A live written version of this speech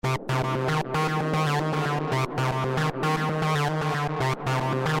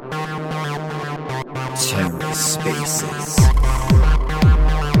TerraSpaces.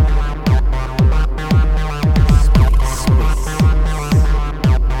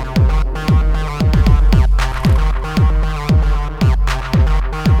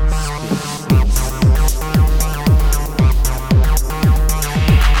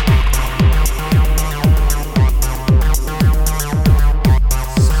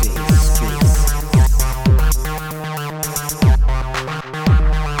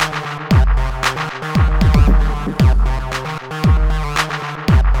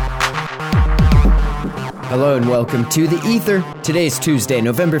 Hello and welcome to The Ether. Today's Tuesday,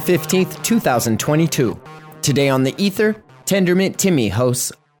 November 15th, 2022. Today on The Ether, Tendermint Timmy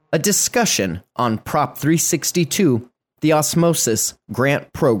hosts a discussion on Prop 362, the Osmosis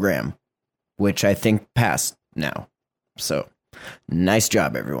grant program, which I think passed now. So, nice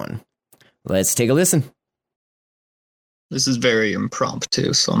job, everyone. Let's take a listen. This is very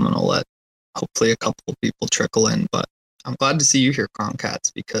impromptu, so I'm going to let hopefully a couple of people trickle in, but I'm glad to see you here,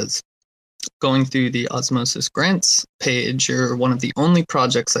 Croncats, because going through the Osmosis grants page, you're one of the only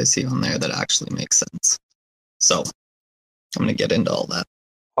projects I see on there that actually makes sense. So I'm going to get into all that.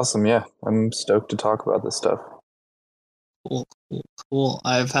 Awesome. Yeah, I'm stoked to talk about this stuff. Cool.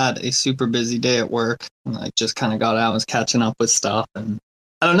 I've had a super busy day at work, and I just kind of got out, was catching up with stuff, and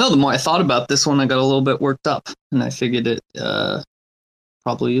I don't know, the more I thought about this one, I got a little bit worked up, and I figured it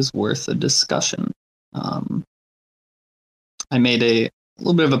probably is worth a discussion. I made a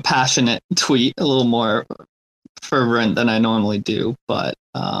little bit of a passionate tweet, a little more fervent than I normally do, but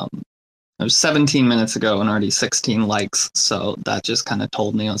it was 17 minutes ago and already 16 likes, so that just kind of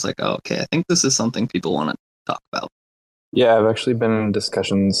told me, I was like, oh, okay, I think this is something people want to talk about. Yeah, I've actually been in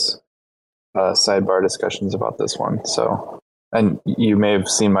discussions, sidebar discussions about this one, so, and you may have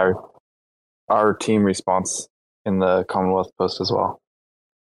seen our team response in the Commonwealth Post as well.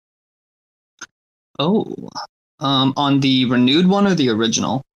 Oh, on the renewed one or the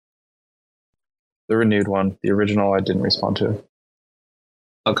original? The renewed one. The original I didn't respond to.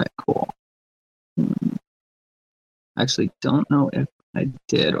 Okay, cool. Actually, don't know if I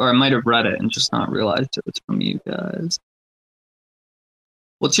did, or I might have read it and just not realized it was from you guys.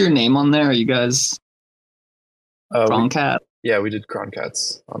 What's your name on there? Are you guys Croncat? Yeah, we did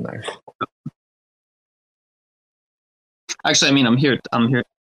Croncats on there. Actually, I mean, I'm here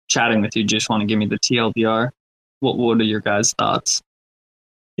chatting with you. Just want to give me the TLDR. What are your guys' thoughts?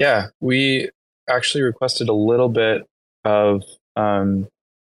 Yeah, we actually requested a little bit of kind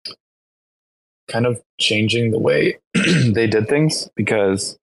of changing the way they did things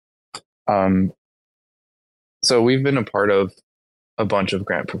because so we've been a part of a bunch of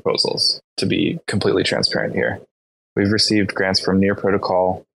grant proposals, to be completely transparent here. We've received grants from Near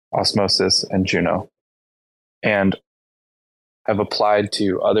Protocol, Osmosis, and Juno, and have applied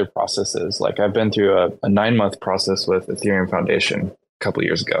to other processes. Like I've been through a 9-month process with Ethereum Foundation a couple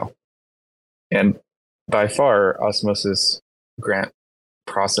years ago. And by far, Osmosis grant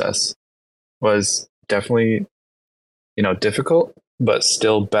process was definitely, difficult, but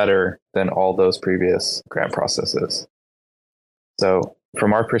still better than all those previous grant processes. So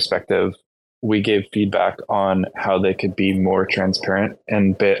from our perspective, we gave feedback on how they could be more transparent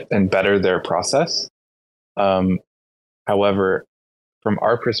and better their process. However, from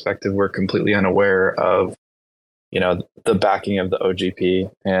our perspective, we're completely unaware of, the backing of the OGP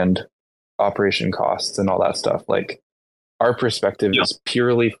and operation costs and all that stuff. Like our perspective is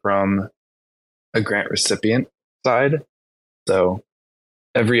purely from a grant recipient side. So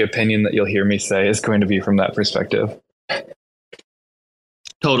every opinion that you'll hear me say is going to be from that perspective.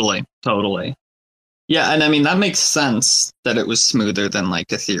 Totally. Yeah, and I mean, that makes sense that it was smoother than like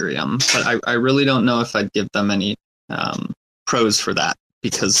Ethereum, but I really don't know if I'd give them any pros for that,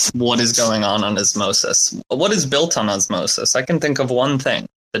 because what is going on Osmosis? What is built on Osmosis? I can think of one thing,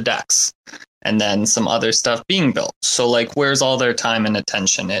 the DEX, and then some other stuff being built. So like, where's all their time and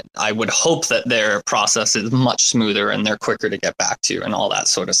attention? I would hope that their process is much smoother and they're quicker to get back to and all that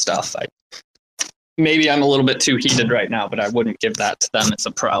sort of stuff. Maybe I'm a little bit too heated right now, but I wouldn't give that to them as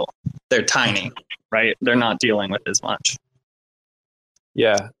a pro. They're tiny, right? They're not dealing with as much.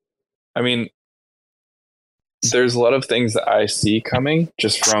 Yeah. I mean, there's a lot of things that I see coming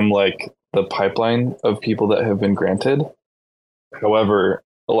just from like the pipeline of people that have been granted. However,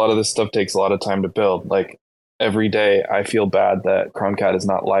 a lot of this stuff takes a lot of time to build. Like every day I feel bad that Croncat is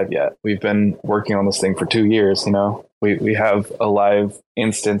not live yet. We've been working on this thing for 2 years, We have a live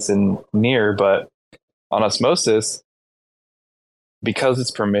instance in Near, but on Osmosis, because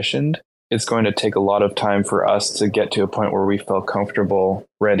it's permissioned, it's going to take a lot of time for us to get to a point where we feel comfortable,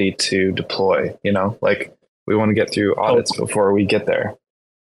 ready to deploy, like we want to get through audits before we get there.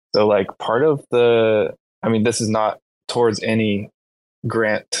 So like part of this is not towards any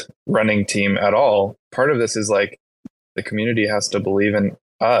grant running team at all. Part of this is like the community has to believe in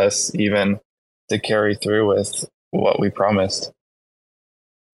us even to carry through with what we promised.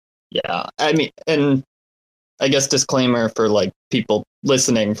 Yeah. I mean, and I guess disclaimer for like people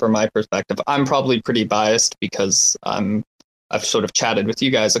listening, from my perspective, I'm probably pretty biased because I've sort of chatted with you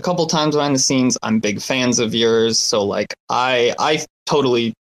guys a couple times behind the scenes. I'm big fans of yours. So like I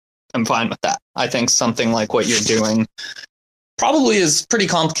totally am fine with that. I think something like what you're doing probably is pretty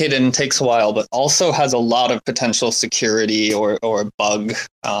complicated and takes a while, but also has a lot of potential security or bug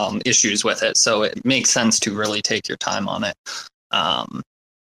issues with it. So it makes sense to really take your time on it.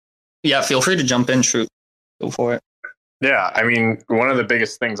 Yeah, feel free to jump in, Shoot. Go for it. Yeah, I mean, one of the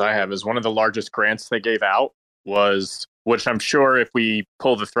biggest things I have is one of the largest grants they gave out was, which I'm sure if we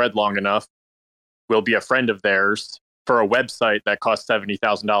pull the thread long enough, will be a friend of theirs, for a website that cost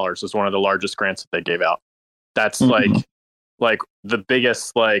 $70,000 was one of the largest grants that they gave out. That's like the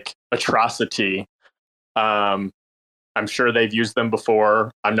biggest like atrocity. I'm sure they've used them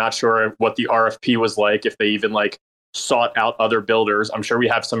before. I'm not sure what the RFP was like, if they even like sought out other builders. I'm sure we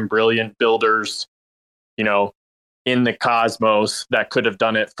have some brilliant builders, in the cosmos that could have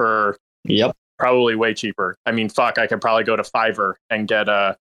done it for probably way cheaper. I mean, fuck, I could probably go to Fiverr and get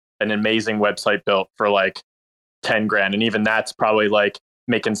an amazing website built for like 10 grand. And even that's probably like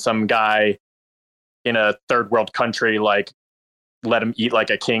making some guy in a third world country, like let him eat like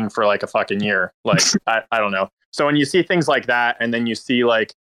a king for like a fucking year. Like, I don't know. So when you see things like that, and then you see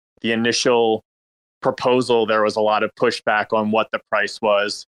like the initial proposal, there was a lot of pushback on what the price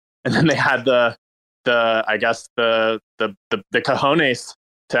was. And then they had the cojones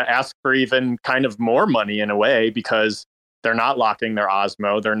to ask for even kind of more money in a way, because they're not locking their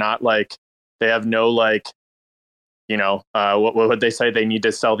Osmo. They're not like, they have no like, what would they say? They need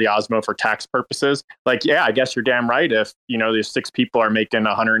to sell the Osmo for tax purposes. Like, yeah, I guess you're damn right. If, there's 6 people are making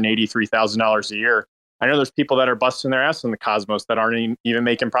 $183,000 a year. I know there's people that are busting their ass in the Cosmos that aren't even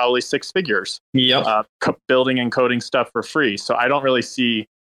making probably 6 figures. Building and coding stuff for free. So I don't really see,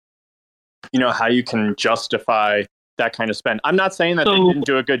 how you can justify that kind of spend. I'm not saying that they didn't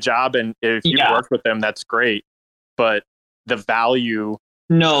do a good job, and if you work with them, that's great. But the value,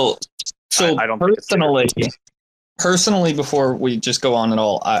 no. So I don't personally, before we just go on at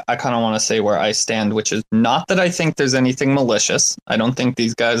all, I kind of want to say where I stand, which is not that I think there's anything malicious. I don't think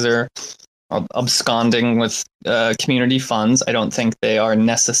these guys are absconding with community funds. I don't think they are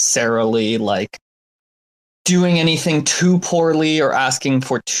necessarily like doing anything too poorly or asking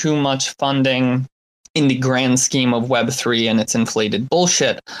for too much funding in the grand scheme of Web3 and its inflated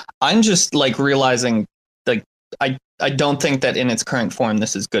bullshit. I'm just like realizing like I don't think that in its current form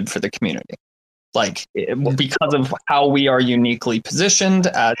this is good for the community. Like, because of how we are uniquely positioned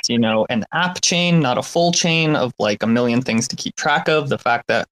as, an app chain, not a full chain of like a million things to keep track of. The fact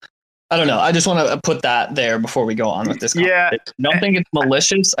that, I don't know, I just want to put that there before we go on with this. Yeah. I don't think it's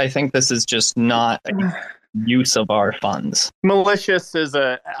malicious. I think this is just not a use of our funds. Malicious is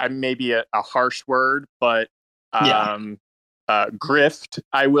maybe a harsh word, but grift,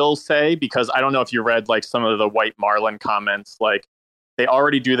 I will say, because I don't know if you read like some of the White Marlin comments, like, they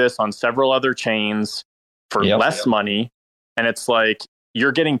already do this on several other chains for less money. And it's like,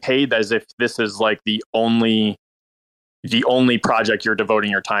 you're getting paid as if this is like the only project you're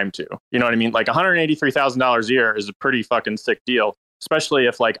devoting your time to. You know what I mean? Like $183,000 a year is a pretty fucking sick deal, especially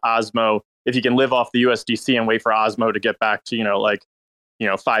if like Osmo, if you can live off the USDC and wait for Osmo to get back to, $5,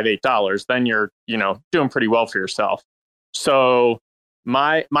 $8, then you're, doing pretty well for yourself. So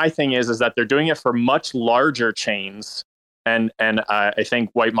my thing is that they're doing it for much larger chains. And I think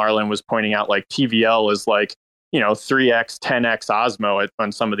White Marlin was pointing out like TVL is like, 3x, 10x Osmo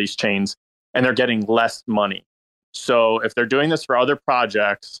on some of these chains, and they're getting less money. So if they're doing this for other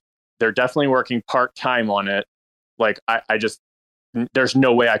projects, they're definitely working part-time on it. Like, I just, there's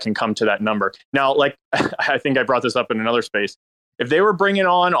no way I can come to that number. Now, like, I think I brought this up in another space. If they were bringing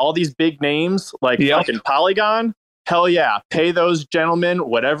on all these big names, like fucking Polygon, hell yeah, pay those gentlemen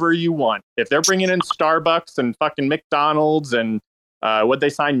whatever you want. If they're bringing in Starbucks and fucking McDonald's and what they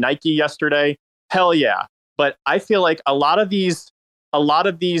signed Nike yesterday, hell yeah. But I feel like a lot of these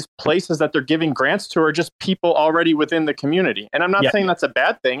places that they're giving grants to are just people already within the community. And I'm not saying that's a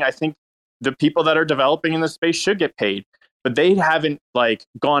bad thing. I think the people that are developing in this space should get paid, but they haven't like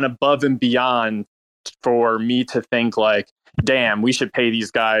gone above and beyond for me to think like, damn, we should pay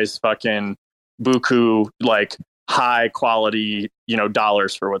these guys fucking buku, like high quality,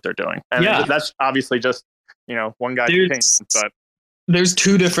 dollars for what they're doing. And that's obviously just, one guy's opinion, but there's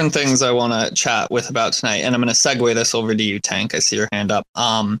two different things I want to chat with about tonight, and I'm going to segue this over to you, Tank. I see your hand up.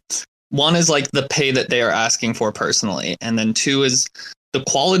 One is like the pay that they are asking for personally, and then two is the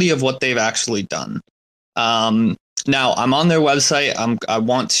quality of what they've actually done. Now, I'm on their website. I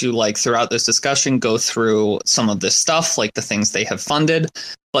want to, like, throughout this discussion, go through some of this stuff, like the things they have funded,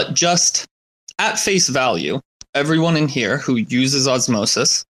 but just at face value, everyone in here who uses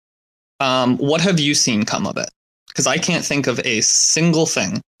Osmosis, what have you seen come of it? Because I can't think of a single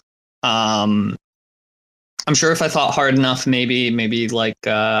thing. I'm sure if I thought hard enough, maybe like,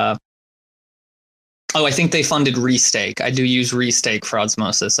 I think they funded Restake. I do use Restake for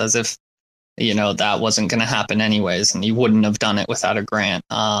Osmosis, as if, that wasn't going to happen anyways, and you wouldn't have done it without a grant.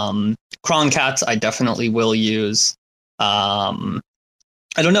 Croncats, I definitely will use. I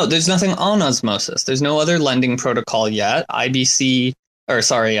don't know. There's nothing on Osmosis. There's no other lending protocol yet. Ion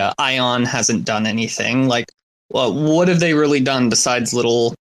hasn't done anything. Like, well, what have they really done besides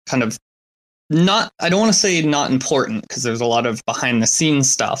little kind of I don't want to say not important, because there's a lot of behind the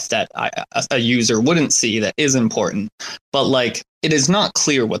scenes stuff that a user wouldn't see that is important, but like, it is not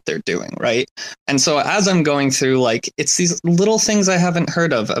clear what they're doing, right? And so as I'm going through, like, it's these little things I haven't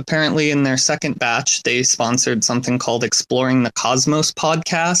heard of. Apparently in their second batch, they sponsored something called Exploring the Cosmos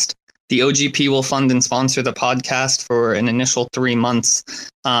podcast. The OGP will fund and sponsor the podcast for an initial 3 months.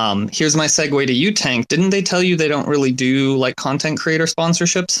 Here's my segue to you, Tank. Didn't they tell you they don't really do like content creator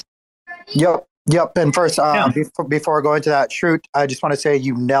sponsorships? Yep. And first, before I go into that, Shroot, I just want to say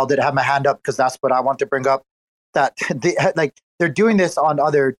you nailed it. I have my hand up because that's what I want to bring up. That they're doing this on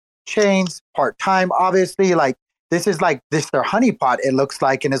other chains part time. Obviously, like this is like their honeypot. It looks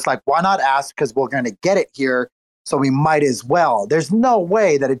like, and it's like, why not ask? Because we're going to get it here, so we might as well. There's no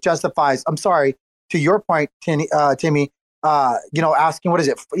way that it justifies. I'm sorry, to your point, Timmy. Asking what is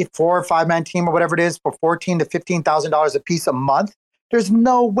it, 4 or 5 man team or whatever it is for $14,000 to $15,000 a piece a month. There's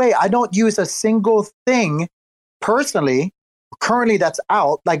no way. I don't use a single thing personally currently that's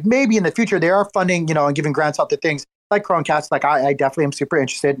out. Like maybe in the future they are funding, and giving grants out to things like Cronecast. Like I definitely am super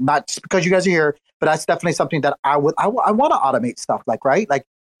interested, not just because you guys are here, but that's definitely something that I want to automate stuff like, right? Like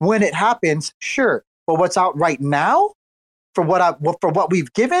when it happens, sure. But what's out right now for what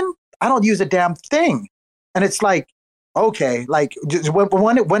we've given, I don't use a damn thing. And it's like, okay, like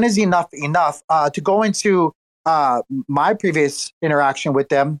when is enough to go into my previous interaction with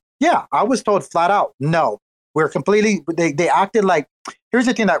them? Yeah, I was told flat out, no, we're completely, they acted like, here's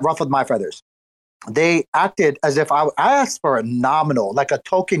the thing that ruffled my feathers. They acted as if I asked for a nominal, like a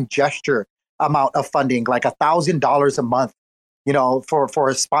token gesture amount of funding, like $1,000 a month, for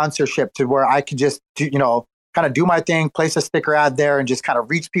a sponsorship to where I could just, kind of do my thing, place a sticker ad there and just kind of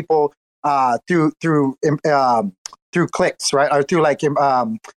reach people through clicks, right? Or through like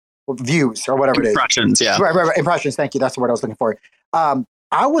views or whatever impressions, it is. Yeah. Right. Impressions. Thank you. That's the word I was looking for.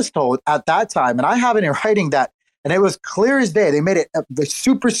 I was told at that time, and I have it in writing that, and it was clear as day. They made it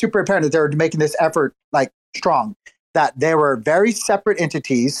super, super apparent that they were making this effort like strong, that they were very separate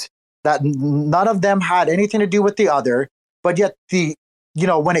entities, that none of them had anything to do with the other. But yet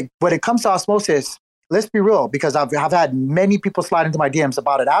when it comes to Osmosis, let's be real, because I've had many people slide into my DMs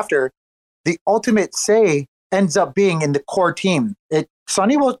about it after. The ultimate say ends up being in the core team.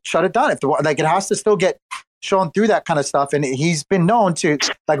 Sonny will shut it down if it has to still get shown through that kind of stuff. And he's been known to,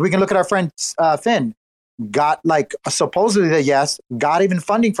 like, we can look at our friend Finn, got like supposedly the yes, got even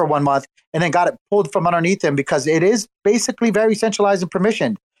funding for 1 month, and then got it pulled from underneath him because it is basically very centralized and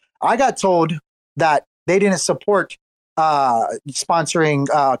permissioned. I got told that they didn't support sponsoring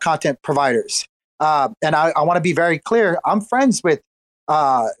content providers. And I want to be very clear. I'm friends with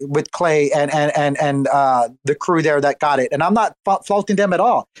Clay and the crew there that got it. And I'm not faulting them at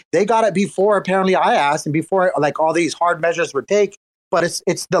all. They got it before apparently I asked, and before like all these hard measures were taken. But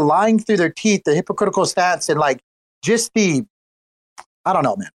it's the lying through their teeth, the hypocritical stance, and like just I don't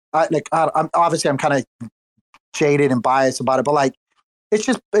know, man. I'm kind of jaded and biased about it, but like it's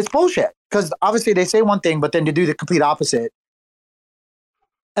bullshit, because obviously they say one thing, but then they do the complete opposite.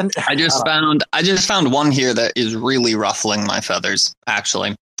 And I just found one here that is really ruffling my feathers,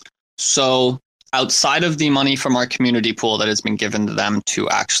 actually. So outside of the money from our community pool that has been given to them to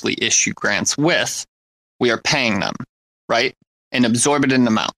actually issue grants with, we are paying them, right? An exorbitant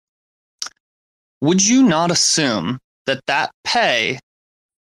amount. Would you not assume that pay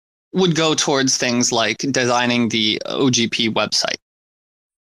would go towards things like designing the OGP website?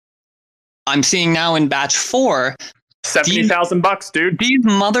 I'm seeing now in batch 4, $70,000, dude. These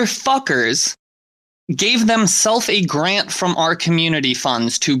motherfuckers gave themselves a grant from our community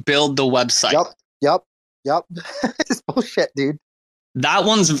funds to build the website. Yep. Yep. It's bullshit, dude. That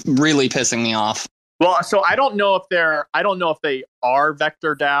one's really pissing me off. Well, so I don't know if they are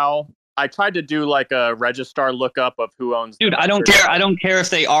Vector DAO. I tried to do like a registrar lookup of who owns. Dude, I don't care. I don't care if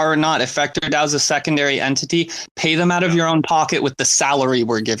they are or not. If Vector DAO is a secondary entity, pay them out of your own pocket with the salary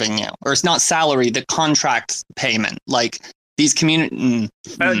we're giving you, or it's not salary, the contract payment. Like these community.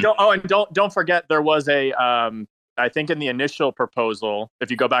 Don't forget there was a. I think in the initial proposal,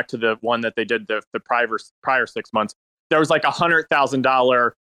 if you go back to the one that they did the prior 6 months, there was like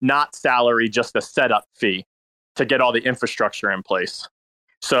 $100,000 not salary, just a setup fee to get all the infrastructure in place.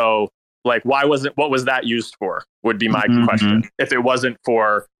 So, like, what was that used for? Would be my question. If it wasn't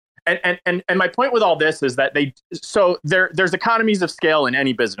for, and my point with all this is that there's economies of scale in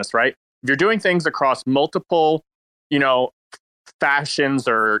any business, right? If you're doing things across multiple, fashions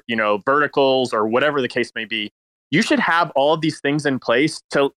or, verticals or whatever the case may be, you should have all of these things in place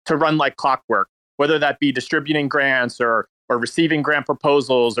to run like clockwork, whether that be distributing grants or receiving grant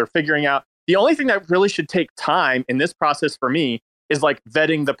proposals or figuring out. The only thing that really should take time in this process for me is like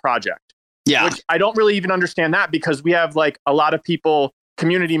vetting the project. Yeah. Which I don't really even understand that, because we have like a lot of people,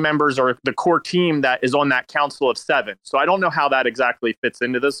 community members or the core team that is on that council of 7. So I don't know how that exactly fits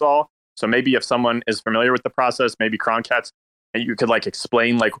into this all. So maybe if someone is familiar with the process, maybe Croncats, and you could like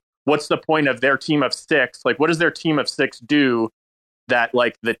explain like what's the point of their team of 6? Like what does their team of 6 do that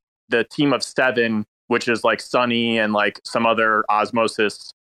like the team of 7, which is like Sunny and like some other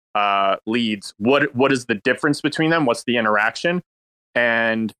Osmosis leads, what is the difference between them? What's the interaction?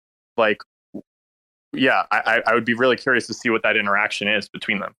 And like, yeah, I would be really curious to see what that interaction is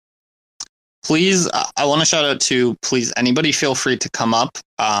between them. Please, I want to shout out to, please, anybody feel free to come up.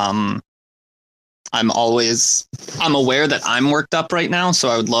 I'm aware that I'm worked up right now, so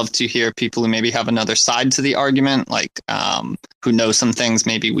I would love to hear people who maybe have another side to the argument, like who know some things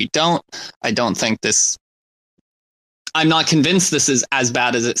maybe we don't. I'm not convinced this is as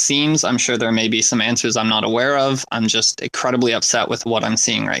bad as it seems. I'm sure there may be some answers I'm not aware of. I'm just incredibly upset with what I'm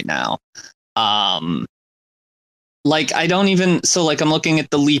seeing right now. I'm looking at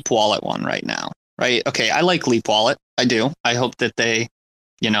the Leap Wallet one right now, right? Okay, I like Leap Wallet. I do. I hope that they,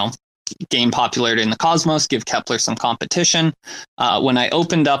 gain popularity in the Cosmos, give Kepler some competition. When I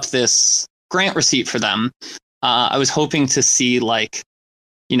opened up this grant receipt for them, I was hoping to see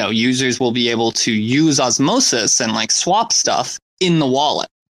users will be able to use Osmosis and like swap stuff in the wallet.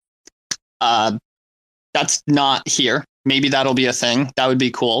 That's not here. Maybe that'll be a thing. That would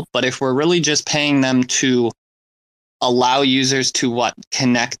be cool. But if we're really just paying them to allow users to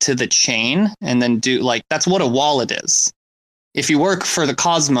connect to the chain and then do that's what a wallet is. If you work for the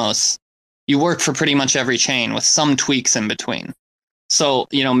Cosmos, you work for pretty much every chain with some tweaks in between. So,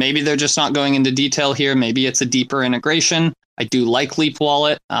 maybe they're just not going into detail here. Maybe it's a deeper integration. I do like Leap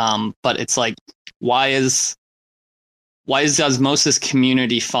Wallet, but it's like, why is Osmosis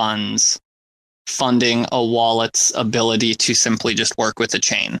Community Funds funding a wallet's ability to simply just work with a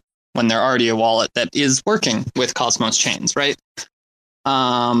chain when they're already a wallet that is working with Cosmos chains, right?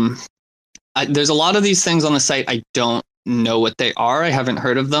 There's a lot of these things on the site. I don't know what they are. I haven't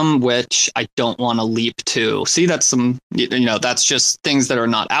heard of them, which I don't want to leap to. See, that's some, that's just things that are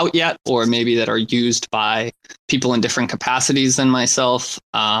not out yet, or maybe that are used by people in different capacities than myself.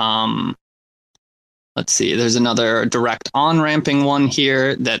 Let's see, there's another direct on-ramping one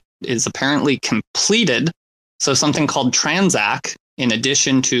here that is apparently completed. So something called Transact, in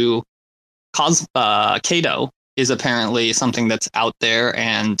addition to Kato, is apparently something that's out there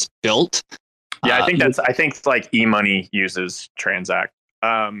and built. Yeah, I think like eMoney uses Transact.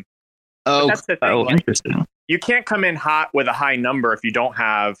 That's the thing. Interesting. You can't come in hot with a high number if you don't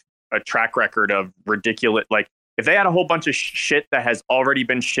have a track record of ridiculous. Like if they had a whole bunch of shit that has already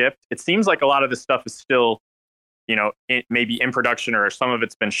been shipped, it seems like a lot of this stuff is still, maybe in production, or some of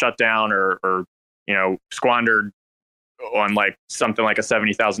it's been shut down or squandered on like something like a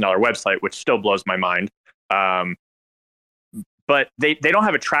 $70,000 website, which still blows my mind. But they don't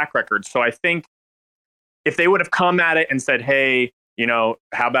have a track record. So I think if they would have come at it and said, hey, how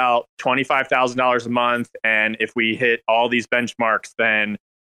about $25,000 a month? And if we hit all these benchmarks, then,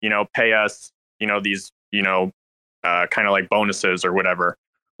 pay us, these, kind of like bonuses or whatever.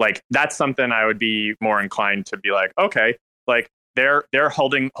 Like that's something I would be more inclined to be like, okay, like they're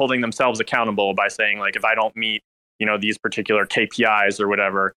holding themselves accountable by saying like, if I don't meet, these particular KPIs or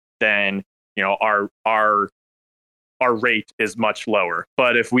whatever, then, our rate is much lower.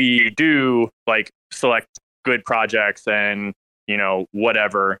 But if we do like select good projects and,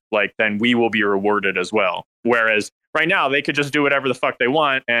 whatever, like then we will be rewarded as well. Whereas right now they could just do whatever the fuck they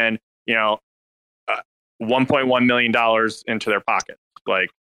want and, $1.1 million into their pocket.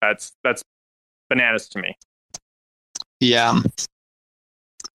 Like that's bananas to me. Yeah.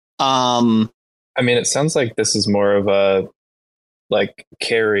 I mean, it sounds like this is more of a like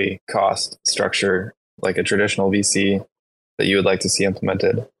carry cost structure, like a traditional VC that you would like to see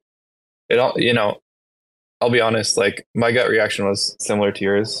implemented. It all, I'll be honest, like my gut reaction was similar to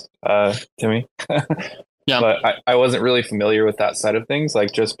yours, Timmy. Yeah. But I wasn't really familiar with that side of things.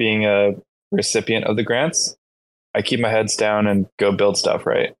 Like just being a recipient of the grants, I keep my heads down and go build stuff,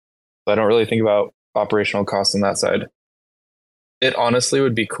 right? So I don't really think about operational costs on that side. It honestly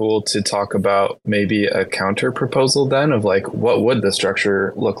would be cool to talk about maybe a counter proposal then of like, what would the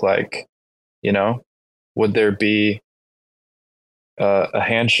structure look like? Would there be a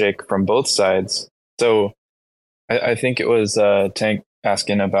handshake from both sides? So I think it was Tank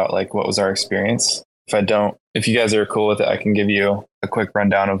asking about like, what was our experience? If you guys are cool with it, I can give you a quick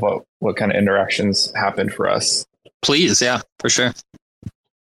rundown of what kind of interactions happened for us. Please. Yeah, for sure.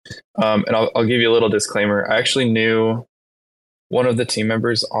 And I'll give you a little disclaimer. I actually knew one of the team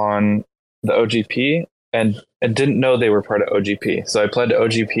members on the OGP and didn't know they were part of OGP. So I applied to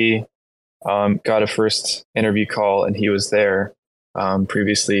OGP, got a first interview call, and he was there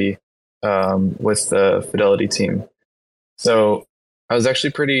previously with the Fidelity team. So I was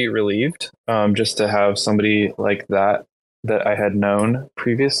actually pretty relieved just to have somebody like that I had known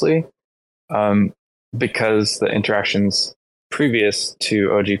previously, because the interactions previous to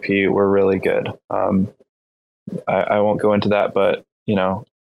OGP were really good. I won't go into that, but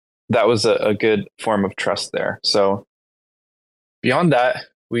that was a good form of trust there. So beyond that,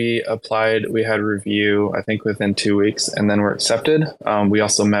 we applied, we had review, I think within 2 weeks, and then we're accepted. We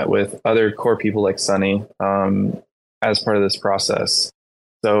also met with other core people like Sunny as part of this process.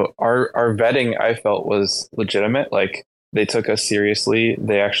 So our vetting, I felt, was legitimate. Like they took us seriously.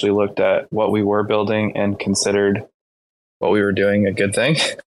 They actually looked at what we were building and considered what we were doing a good thing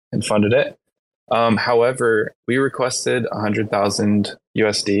and funded it. However, we requested 100,000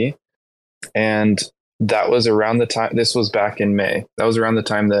 USD, and that was around the time, this was back in May. That was around the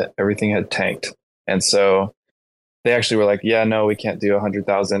time that everything had tanked. And so they actually were like, yeah, no, we can't do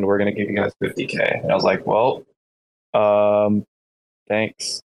 100,000. We're going to give you guys 50K. And I was like, well,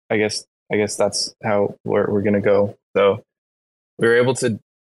 thanks. I guess that's how we're going to go. So we were able to,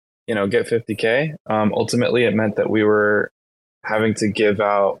 get 50K. Ultimately, it meant that we were having to give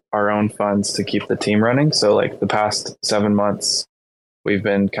out our own funds to keep the team running. So like the past 7 months, we've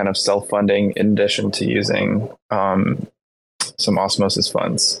been kind of self-funding in addition to using some Osmosis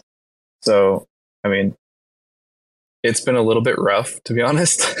funds. So, I mean, it's been a little bit rough, to be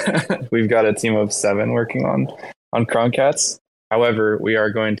honest. We've got a team of 7 working on Croncats. However, we are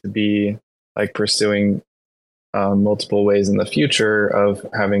going to be like pursuing multiple ways in the future of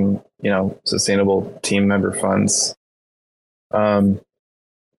having, sustainable team member funds.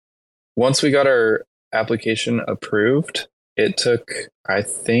 Once we got our application approved, it took, I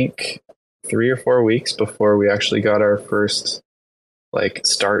think, 3 or 4 weeks before we actually got our first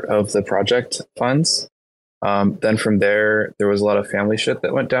start of the project funds. Then from there was a lot of family shit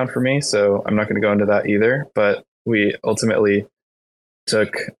that went down for me, so I'm not going to go into that either. But we ultimately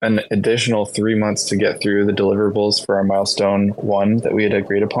took an additional 3 months to get through the deliverables for our milestone 1 that we had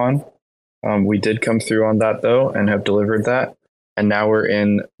agreed upon. We did come through on that though and have delivered that. And now we're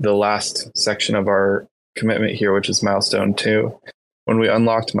in the last section of our commitment here, which is milestone 2. When we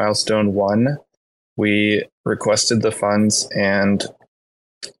unlocked milestone 1, we requested the funds and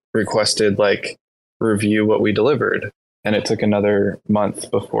requested review what we delivered. And it took another month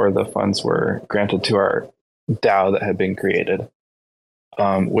before the funds were granted to our DAO that had been created,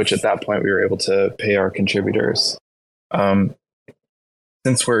 which at that point we were able to pay our contributors.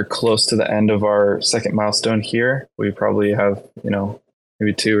 Since we're close to the end of our second milestone here, we probably have,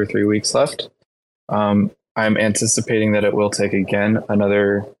 maybe 2 or 3 weeks left. I'm anticipating that it will take again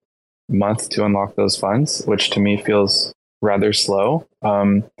another month to unlock those funds, which to me feels rather slow.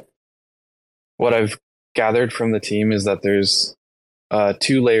 What I've gathered from the team is that there's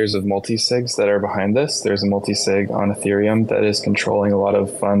 2 layers of multi-sigs that are behind this. There's a multi-sig on Ethereum that is controlling a lot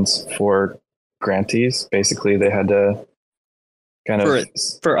of funds for grantees. Basically, they had to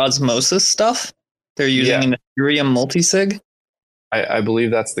for Osmosis stuff, they're using an Ethereum multi-sig. I believe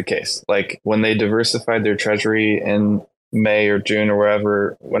that's the case. When they diversified their treasury in May or June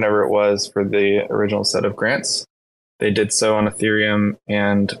or whenever it was for the original set of grants, they did so on Ethereum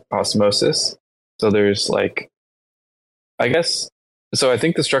and Osmosis. So there's I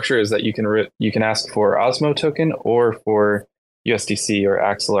think the structure is that you can ask for Osmo token or for USDC or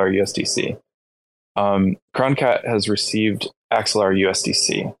Axelar USDC. Croncat has received Axelar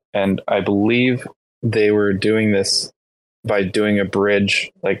USDC, and I believe they were doing this by doing a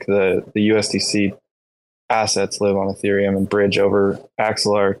bridge, like the USDC assets live on Ethereum and bridge over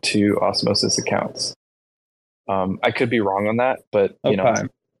Axelar to Osmosis accounts. I could be wrong on that, but you know,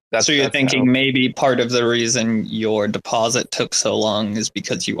 so you're thinking maybe part of the reason your deposit took so long is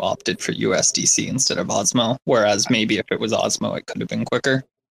because you opted for USDC instead of Osmo, whereas maybe if it was Osmo, it could have been quicker.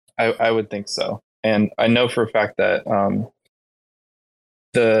 I would think so, and I know for a fact that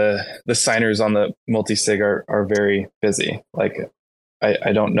the signers on the multi-sig are very busy. Like,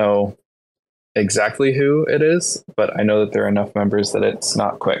 I don't know exactly who it is, but I know that there are enough members that it's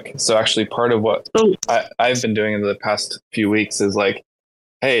not quick. So actually part of what I've been doing in the past few weeks is like,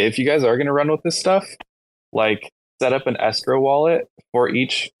 hey, if you guys are going to run with this stuff, like set up an escrow wallet for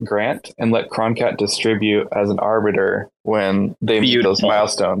each grant and let Croncat distribute as an arbiter when they meet those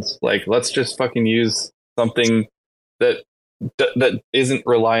milestones. Like, let's just fucking use something that isn't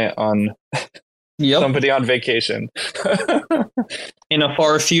reliant on somebody on vacation. In a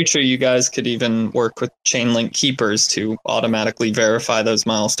far future, you guys could even work with Chainlink keepers to automatically verify those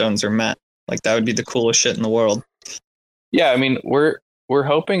milestones are met. Like, that would be the coolest shit in the world. Yeah, I mean, we're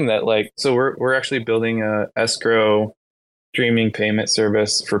hoping that, like, so we're actually building a escrow streaming payment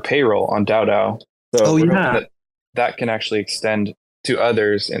service for payroll on DAO. So we're hoping that can actually extend to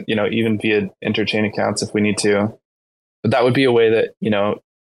others, and, you know, even via interchain accounts if we need to. But that would be a way that, you know,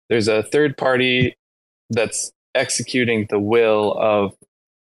 there's a third party that's executing the will of,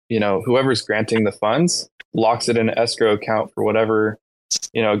 you know, whoever's granting the funds, locks it in an escrow account for whatever,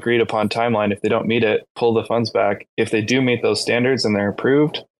 you know, agreed upon timeline. If they don't meet it, pull the funds back. If they do meet those standards and they're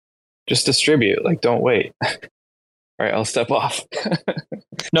approved, just distribute. Like, don't wait. All right, I'll step off.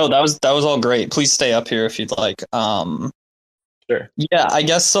 No, that was all great. Please stay up here if you'd like. Sure. Yeah, I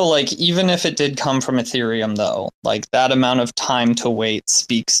guess so. Like, even if it did come from Ethereum, though, like, that amount of time to wait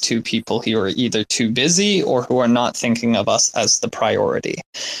speaks to people who are either too busy or who are not thinking of us as the priority.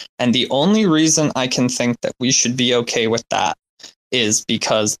 And the only reason I can think that we should be okay with that is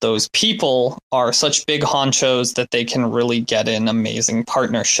because those people are such big honchos that they can really get in amazing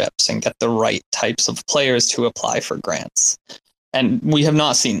partnerships and get the right types of players to apply for grants. And we have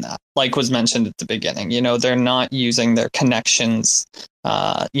not seen that, like was mentioned at the beginning. You know, they're not using their connections,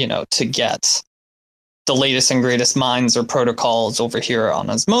 you know, to get the latest and greatest minds or protocols over here on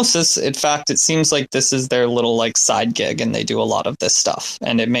Osmosis. In fact, it seems like this is their little like side gig, and they do a lot of this stuff.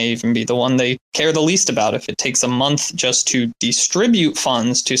 And it may even be the one they care the least about. If it takes a month just to distribute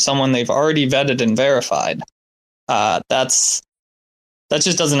funds to someone they've already vetted and verified, that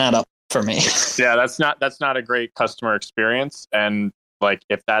just doesn't add up for me. Yeah, that's not a great customer experience. And like,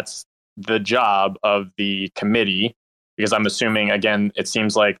 if that's the job of the committee, because I'm assuming, again, it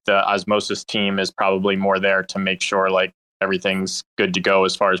seems like the Osmosis team is probably more there to make sure like everything's good to go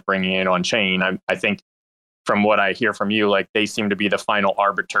as far as bringing it on chain. I think from what I hear from you, like, they seem to be the final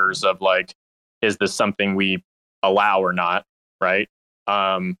arbiters of like, is this something we allow or not, right?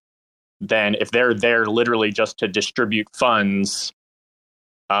 Then if they're there literally just to distribute funds,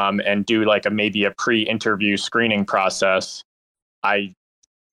 and do like maybe a pre-interview screening process, I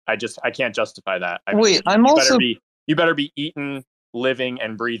can't justify that. Wait, you better be eating, living,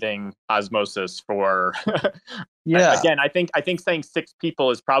 and breathing Osmosis for. Yeah. Again, I think saying 6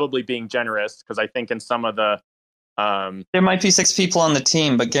 people is probably being generous, because I think in some of the there might be 6 people on the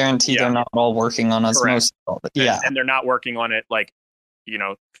team, but guaranteed they're not all working on Osmosis. Yeah, and they're not working on it like, you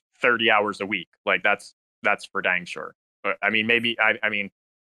know, 30 hours a week. Like, that's for dang sure. But I mean, maybe I guess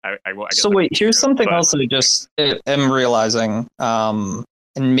so wait, here's something else I just am realizing, and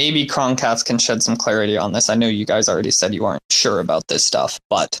maybe Croncats can shed some clarity on this. I know you guys already said you aren't sure about this stuff,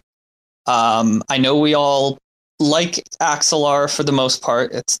 but I know we all like Axelar for the most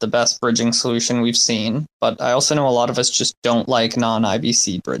part. It's the best bridging solution we've seen, but I also know a lot of us just don't like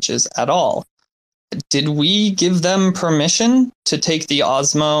non-IBC bridges at all. Did we give them permission to take the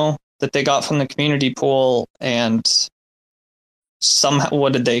Osmo that they got from the community pool and somehow,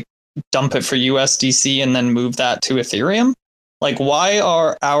 what did they dump it for USDC and then move that to Ethereum? Like, why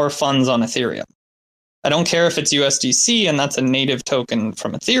are our funds on Ethereum? I don't care if it's USDC and that's a native token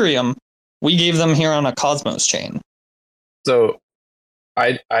from Ethereum. We gave them here on a Cosmos chain. So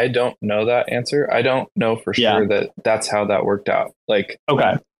I don't know that answer. I don't know for sure that that's how that worked out. Like,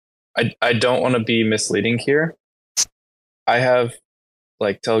 okay, I don't want to be misleading here. I have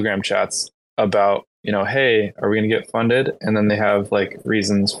like Telegram chats about, you know, hey, are we going to get funded? And then they have like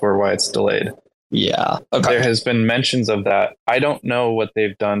reasons for why it's delayed. Yeah. Okay. There has been mentions of that. I don't know what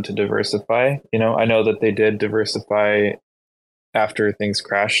they've done to diversify. You know, I know that they did diversify after things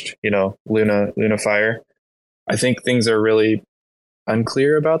crashed, you know, Luna fire. I think things are really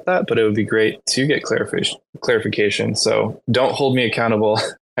unclear about that, but it would be great to get clarification. So don't hold me accountable.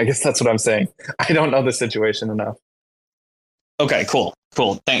 I guess that's what I'm saying. I don't know the situation enough. Okay, cool.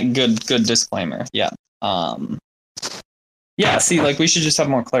 Good disclaimer. Yeah. Yeah, see, like we should just have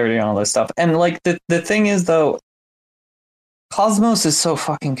more clarity on all this stuff. And like the thing is though, Cosmos is so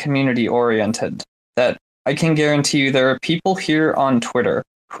fucking community oriented that I can guarantee you there are people here on Twitter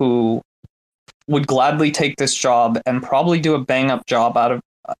who would gladly take this job and probably do a bang up job out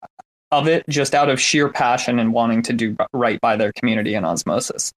of it just out of sheer passion and wanting to do right by their community in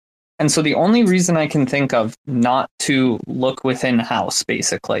Osmosis. And so the only reason I can think of not to look within house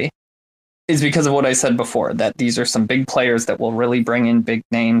basically is because of what I said before, that these are some big players that will really bring in big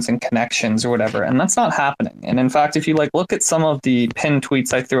names and connections or whatever. And that's not happening. And in fact, if you like look at some of the pinned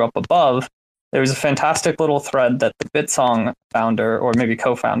tweets I threw up above, there was a fantastic little thread that the Bitsong founder, or maybe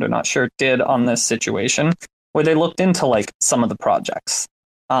co-founder, not sure, did on this situation where they looked into like some of the projects.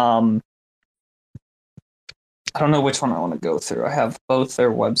 I don't know which one I want to go through. I have both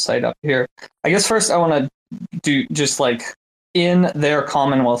their website up here. I guess first I want to do just like in their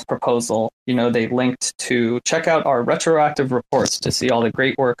Commonwealth proposal, you know, they linked to check out our retroactive reports to see all the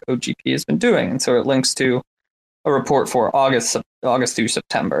great work OGP has been doing. And so it links to a report for August through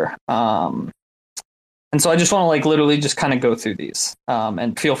September. And so I just want to like literally just kind of go through these,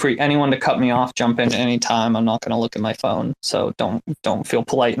 and feel free anyone to cut me off, jump in any time. I'm not going to look at my phone, so don't feel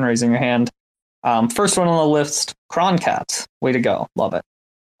polite in raising your hand. First one on the list, Croncat. Way to go. Love it.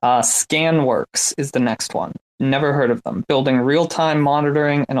 Scanworks is the next one. Never heard of them. Building real-time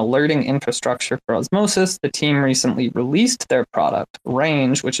monitoring and alerting infrastructure for Osmosis. The team recently released their product,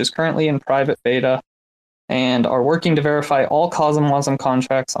 Range, which is currently in private beta, and are working to verify all COSM-WASM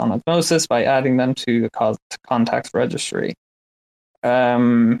contracts on Osmosis by adding them to the contacts registry.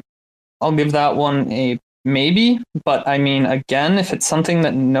 I'll give that one a maybe, but I mean, again, if it's something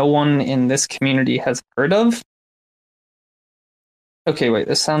that no one in this community has heard of. Okay, wait,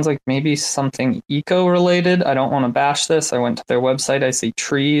 this sounds like maybe something eco-related. I don't want to bash this. I went to their website. I see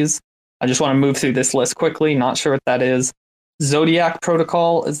trees. I just want to move through this list quickly. Not sure what that is. Zodiac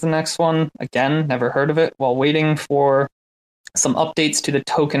Protocol is the next one. Again, never heard of it. While waiting for some updates to the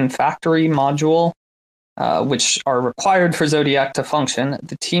Token Factory module, which are required for Zodiac to function,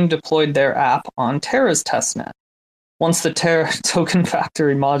 the team deployed their app on Terra's testnet. Once the Terra Token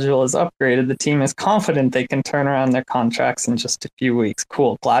Factory module is upgraded, the team is confident they can turn around their contracts in just a few weeks.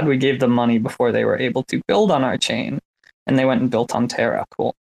 Cool. Glad we gave them money before they were able to build on our chain, and they went and built on Terra.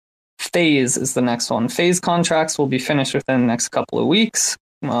 Cool. Phase is the next one. Phase contracts will be finished within the next couple of weeks.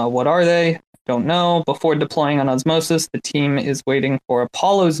 What are they? Don't know. Before deploying on Osmosis, the team is waiting for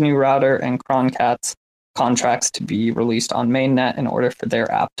Apollo's new router and Croncat's contracts to be released on mainnet in order for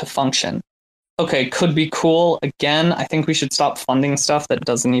their app to function. Okay, could be cool. Again, I think we should stop funding stuff that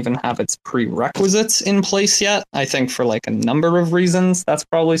doesn't even have its prerequisites in place yet. I think for like a number of reasons, that's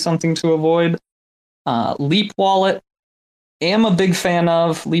probably something to avoid. Leap Wallet, am a big fan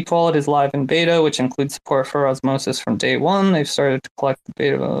of. Leap Wallet is live in beta, which includes support for Osmosis from day one. They've started to collect the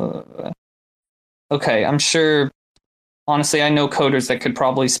beta. Okay, I'm sure. Honestly, I know coders that could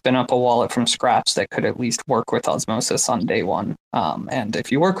probably spin up a wallet from scratch that could at least work with Osmosis on day one. And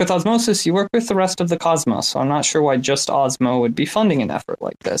if you work with Osmosis, you work with the rest of the cosmos. So I'm not sure why just Osmo would be funding an effort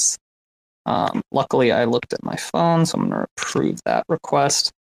like this. Luckily, I looked at my phone, so I'm going to approve that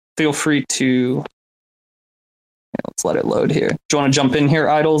request. Feel free to... let's let it load here. Do you want to jump in here,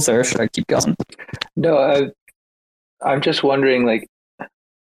 Idols, or should I keep going? No, I'm just wondering, like,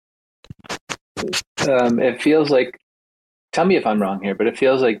 it feels like, tell me if I'm wrong here, but it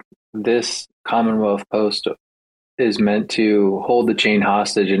feels like this Commonwealth post is meant to hold the chain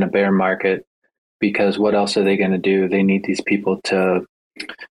hostage in a bear market, because what else are they going to do? They need these people to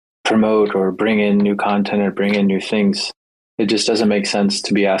promote or bring in new content or bring in new things. It just doesn't make sense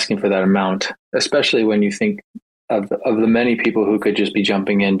to be asking for that amount, especially when you think of the many people who could just be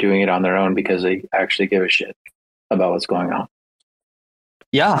jumping in, doing it on their own because they actually give a shit about what's going on.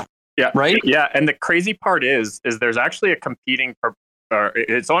 Yeah. Yeah. Right. Yeah. And the crazy part is there's actually a competing,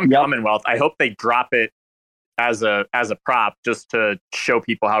 it's on Commonwealth. I hope they drop it as a prop just to show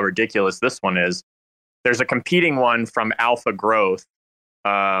people how ridiculous this one is. There's a competing one from Alpha Growth.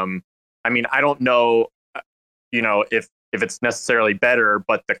 I mean, I don't know, if it's necessarily better,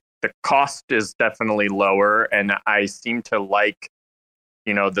 but the cost is definitely lower. And I seem to like,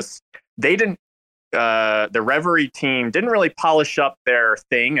 this, they didn't, the Reverie team didn't really polish up their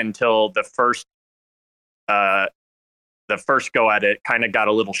thing until the first go at it kind of got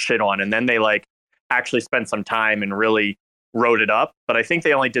a little shit on. And then they actually spent some time and really wrote it up. But I think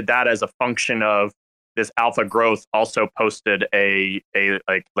they only did that as a function of Alpha Growth also posted a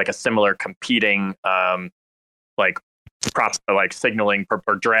similar competing signaling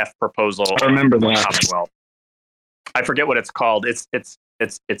or draft proposal. I remember that. Commonwealth. I forget what it's called. It's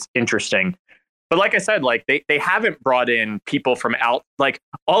interesting. But like I said, like they haven't brought in people from out, like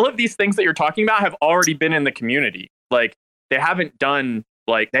all of these things that you're talking about have already been in the community. Like they haven't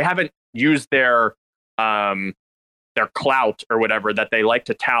used their clout or whatever that they like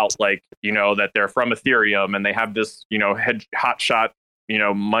to tout, like, that they're from Ethereum and they have this, hotshot,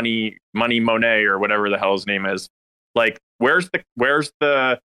 money Monet or whatever the hell his name is. Like, where's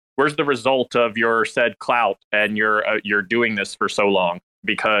the result of your said clout and you're doing this for so long?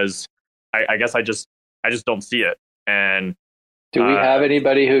 Because I guess I just don't see it. And do we have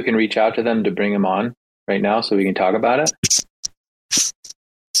anybody who can reach out to them to bring them on right now so we can talk about it?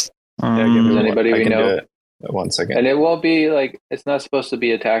 Does anybody we know? 1 second. And it won't be like, it's not supposed to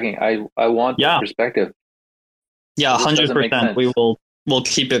be attacking. I want the perspective. Yeah, 100%. We'll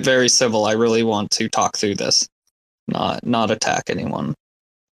keep it very civil. I really want to talk through this, not attack anyone.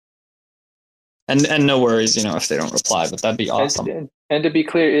 And no worries, if they don't reply, but that'd be awesome. And to be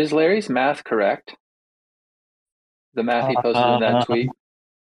clear, is Larry's math correct? The math he posted in that tweet?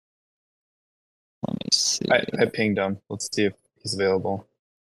 Let me see. I pinged him. Let's see if he's available.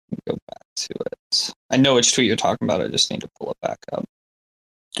 Go back to it. I know which tweet you're talking about. I just need to pull it back up.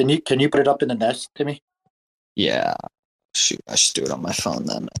 Can you put it up in the nest, Timmy? Yeah. Shoot, I should do it on my phone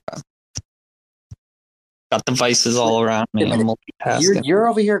then. Okay. Got devices all around me. I'm multitasking. You're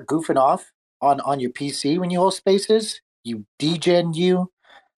over here goofing off on your PC when you hold spaces. You degen you.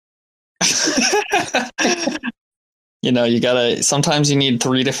 You gotta. Sometimes you need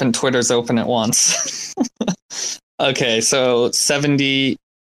 3 different Twitters open at once. Okay, so 70.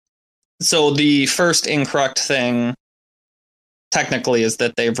 So the first incorrect thing technically is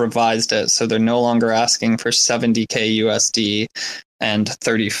that they've revised it, so they're no longer asking for 70K USD and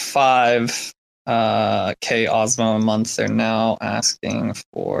 35K Osmo a month. They're now asking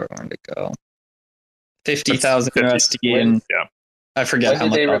for, where to go, 50,000 USD, and I forget how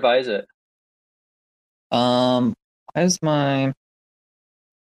much. When did they revise it? Why is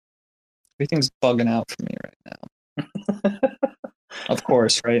everything's bugging out for me right now? Of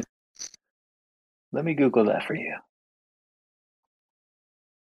course, right? Let me Google that for you.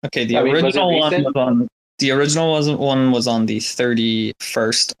 Okay, the original one was on the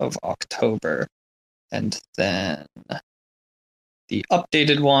 31st of October, and then the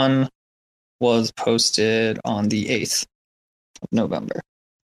updated one was posted on the 8th of November.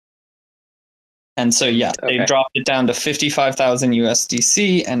 And so, they dropped it down to 55,000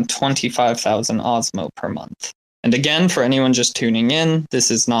 USDC and 25,000 Osmo per month. And again, for anyone just tuning in, this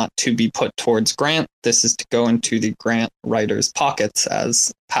is not to be put towards grant. This is to go into the grant writer's pockets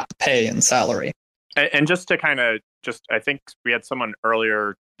as pay and salary. And just to kind of I think we had someone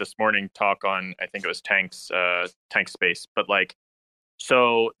earlier this morning talk on, I think it was Tank Space, but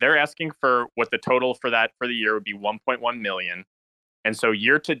so they're asking for what the total for that for the year would be 1.1 million. And so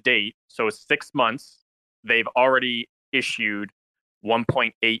year to date, so 6 months, they've already issued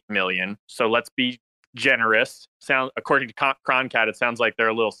 1.8 million. So let's be generous. According to Croncat, it sounds like they're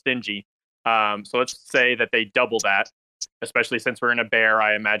a little stingy. So let's say that they double that, especially since we're in a bear.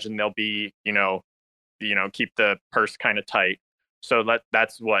 I imagine they'll be, keep the purse kind of tight. So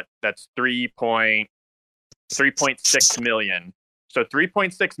that's 3.6 million. So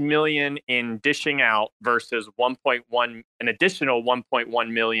 3.6 million in dishing out versus an additional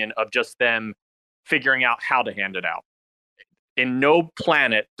 1.1 million of just them figuring out how to hand it out. In no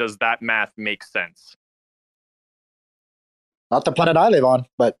planet does that math make sense. Not the planet I live on,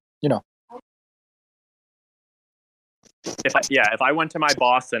 but If I went to my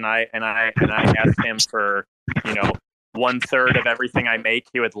boss and I asked him for 1/3 of everything I make,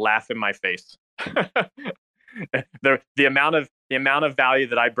 he would laugh in my face. the amount of value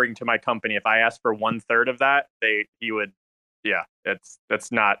that I bring to my company, if I ask for 1/3 of that, he would, that's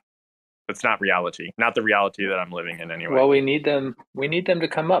not reality. Not the reality that I'm living in anyway. Well, we need them to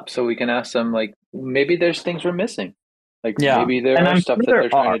come up so we can ask them, like, maybe there's things we're missing. Maybe there are stuff that they're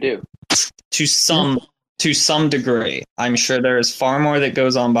trying to do. To some degree. I'm sure there is far more that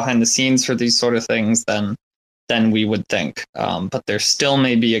goes on behind the scenes for these sort of things than we would think. But there still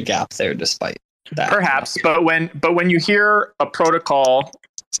may be a gap there despite that. Perhaps, but when you hear a protocol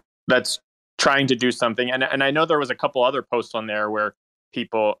that's trying to do something, and I know there was a couple other posts on there where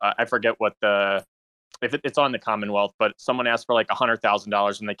people, I forget what if it's on the Commonwealth, but someone asked for like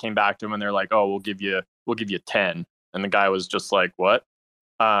 $100,000 and they came back to him and they're like, "Oh, we'll give you 10," and the guy was just like, "What?"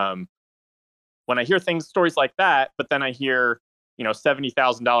 When I hear stories like that, but then I hear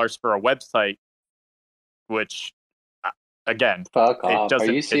 $70,000 for a website, which again, fuck off.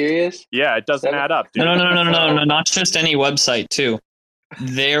 Are you serious? It doesn't add up, dude. No, not just any website too.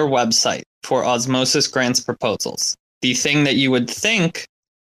 Their website for Osmosis grants proposals. The thing that you would think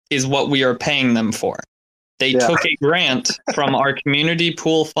is what we are paying them for. They took a grant from our community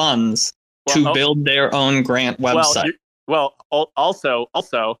pool funds to build their own grant website. Also,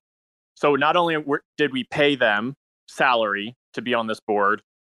 so not only did we pay them salary to be on this board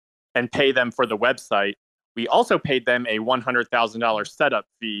and pay them for the website, we also paid them a $100,000 setup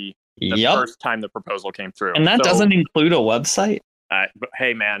fee the first time the proposal came through. And that doesn't include a website? But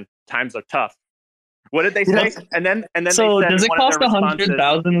hey, man, times are tough. What did they say? And then so they said, does it cost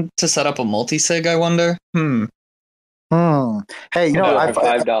 $100,000 to set up a multi-sig? I wonder. Hey,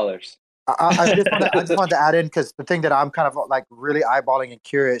 $5. I just wanted to add in, because the thing that I'm kind of like really eyeballing and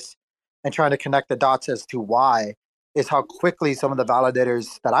curious and trying to connect the dots as to why is how quickly some of the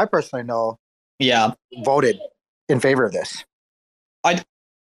validators that I personally know voted in favor of this. I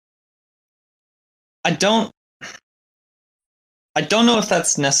don't know if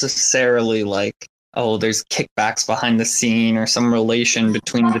that's necessarily like, oh, there's kickbacks behind the scene or some relation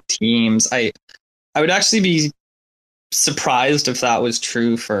between the teams. I would actually be surprised if that was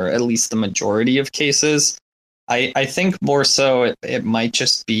true for at least the majority of cases. I think more so it might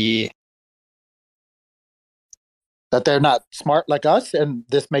just be that they're not smart like us and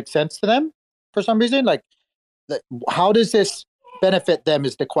this makes sense to them for some reason. Like, how does this benefit them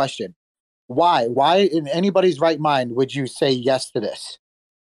is the question. Why in anybody's right mind would you say yes to this?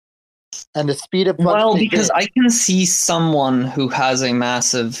 And the speed of because I can see someone who has a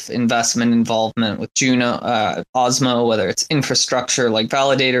massive investment involvement with Juno, Osmo, whether it's infrastructure like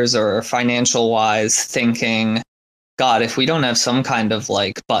validators or financial wise, thinking, God, if we don't have some kind of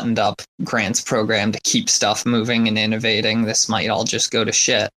like buttoned up grants program to keep stuff moving and innovating, this might all just go to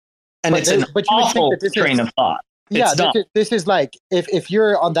shit. And it's an awful train of thought. Yeah, this is like if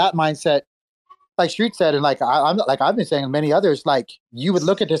you're on that mindset, like Street said, and like I've been saying, and many others, like you would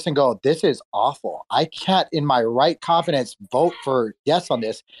look at this and go, "This is awful. I can't, in my right confidence, vote for yes on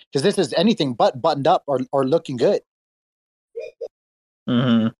this because this is anything but buttoned up or looking good."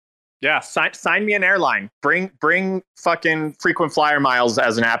 Mm-hmm. Yeah, sign me an airline. Bring fucking frequent flyer miles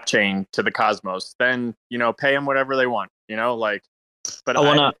as an app chain to the Cosmos. Then pay them whatever they want. But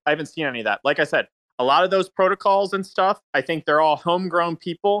I haven't seen any of that. Like I said, a lot of those protocols and stuff, I think they're all homegrown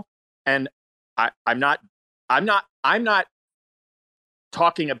people, and I'm not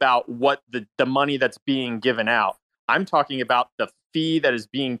talking about what the money that's being given out. I'm talking about the fee that is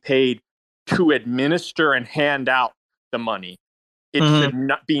being paid to administer and hand out the money. It should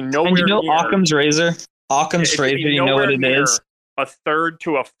not be nowhere near Occam's razor. Occam's razor, you know what it is? A third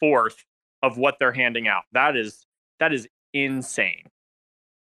to a fourth of what they're handing out. That is insane.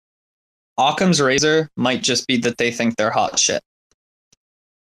 Occam's razor might just be that they think they're hot shit.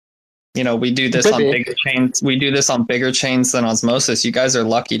 We do this on bigger chains. We do this on bigger chains than Osmosis. You guys are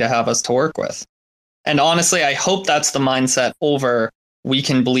lucky to have us to work with. And honestly, I hope that's the mindset over we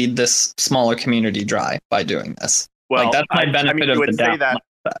can bleed this smaller community dry by doing this. Well, that's my benefit of the doubt.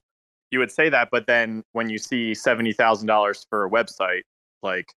 You would say that, but then when you see $70,000 for a website,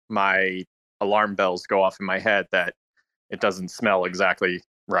 like my alarm bells go off in my head that it doesn't smell exactly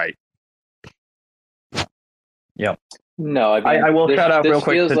right. Yep. No, I will shout out real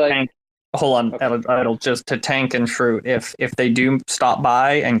quick to Tank. Hold on, okay. It'll just to Tank and Fruit. If they do stop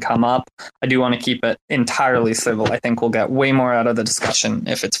by and come up, I do want to keep it entirely civil. I think we'll get way more out of the discussion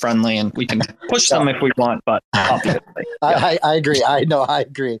if it's friendly, and we can push them if we want. But obviously, I agree. I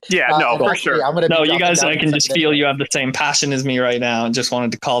agree. Yeah, for sure. You guys, I can just feel you have the same passion as me right now, and just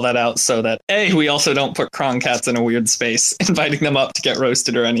wanted to call that out so that we also don't put Kron Cats in a weird space, inviting them up to get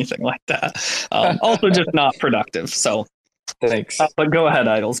roasted or anything like that. Also, just not productive. So, thanks. But go ahead,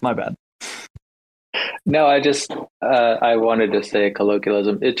 Idols. My bad. No, I wanted to say a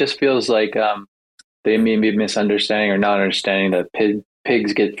colloquialism. It just feels like they may be misunderstanding or not understanding that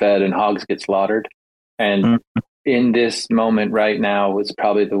pigs get fed and hogs get slaughtered. And in this moment right now, it's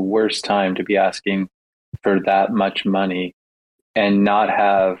probably the worst time to be asking for that much money and not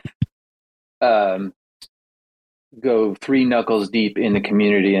have go three knuckles deep in the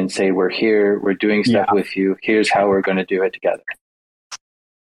community and say, we're here, we're doing stuff with you. Here's how we're going to do it together.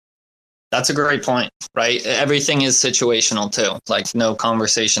 That's a great point, right? Everything is situational too. Like no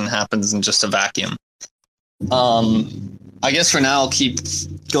conversation happens in just a vacuum. I guess for now, I'll keep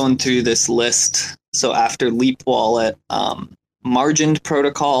going through this list. So after Leap Wallet, Margined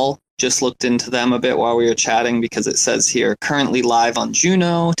Protocol, just looked into them a bit while we were chatting because it says here currently live on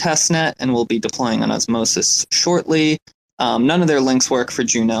Juno testnet and will be deploying on Osmosis shortly. None of their links work for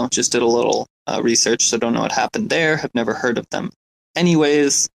Juno. Just did a little research, so don't know what happened there. Have never heard of them.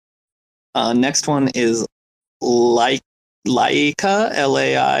 Anyways, next one is Laika, Laika.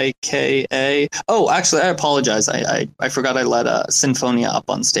 Oh, actually, I apologize. I forgot I let Sinfonia up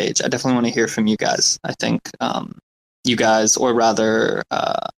on stage. I definitely want to hear from you guys. I think you guys, or rather,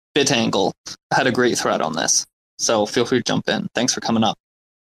 Bitangle, had a great thread on this. So feel free to jump in. Thanks for coming up.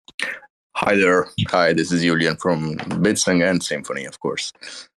 Hi there. Hi, this is Julian from Bitsang and Symphony, of course.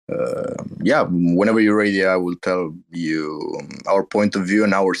 Whenever you're ready, I will tell you our point of view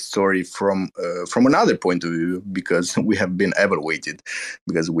and our story from another point of view, because we have been evaluated,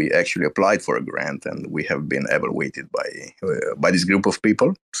 because we actually applied for a grant and we have been evaluated by this group of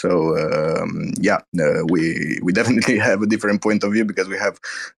people. So we definitely have a different point of view, because we have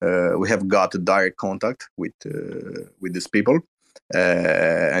got a direct contact with these people,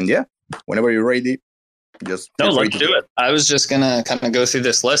 whenever you're ready. Let's do it. I was just going to kind of go through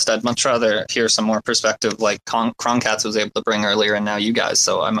this list. I'd much rather hear some more perspective like Croncats was able to bring earlier, and now you guys.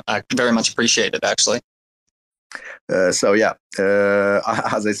 So I very much appreciate it, actually. As I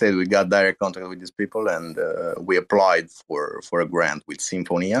said, we got direct contact with these people, and we applied for a grant with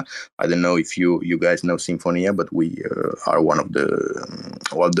Sinfonia. I don't know if you guys know Sinfonia, but we are one of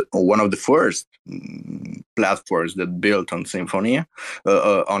the first platforms that built on Sinfonia,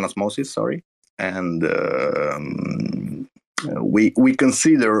 on Osmosis, sorry. And we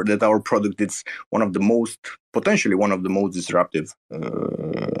consider that our product is potentially one of the most disruptive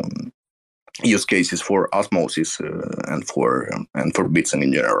use cases for Osmosis and for Bitsang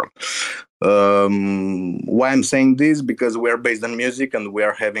in general. Why I'm saying this? Because we are based on music, and we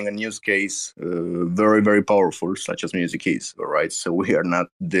are having a use case very, very powerful, such as music is. All right, so we are not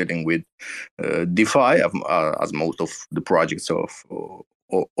dealing with DeFi as most of the projects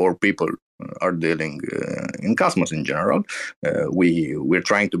or people are dealing in Cosmos in general. We're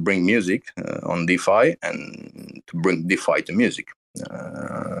trying to bring music on DeFi and to bring DeFi to music.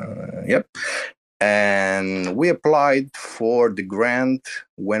 And we applied for the grant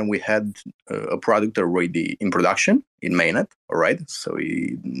when we had a product already in production in mainnet. All right, so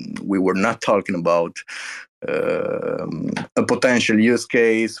we were not talking about a potential use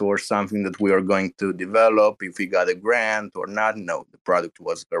case or something that we are going to develop if we got a grant or not. No, the product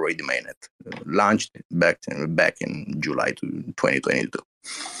was already mainnet, launched back in July 2022.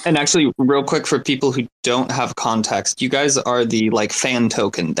 And actually, real quick, for people who don't have context, you guys are the fan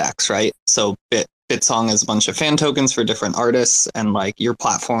token DEX, right? So Bitsong is a bunch of fan tokens for different artists, and your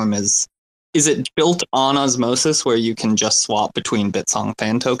platform is it built on Osmosis where you can just swap between Bitsong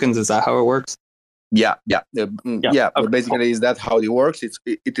fan tokens? Is that how it works? Yeah. Okay, Basically, cool. Is that how it works?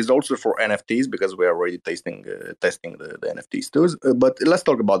 It is also for NFTs, because we are already testing the NFTs too. But let's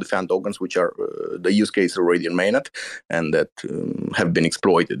talk about the fan tokens, which are the use case already in mainnet and that have been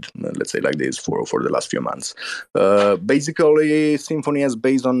exploited, let's say like this, for the last few months. Basically, Symphony is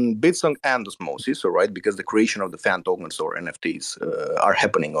based on Bitsong and Osmosis, all right? Because the creation of the fan tokens or NFTs are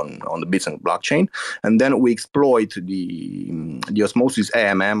happening on the Bitsong blockchain, and then we exploit the Osmosis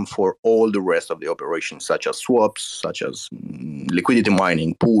AMM for all the rest of the operations, such as swaps, such as liquidity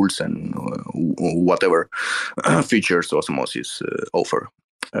mining, pools, and whatever features Osmosis offer.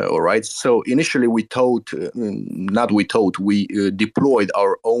 All right. So initially, we deployed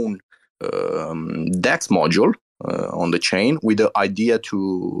our own DEX module on the chain with the idea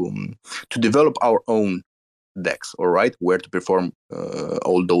to develop our own DEX, all right, where to perform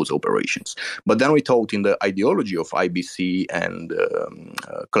all those operations. But then we thought in the ideology of IBC and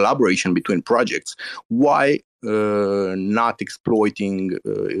collaboration between projects, why not exploiting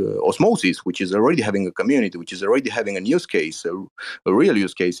Osmosis, which is already having a community, which is already having a use case, a real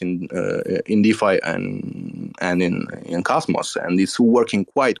use case in DeFi and in Cosmos, and it's working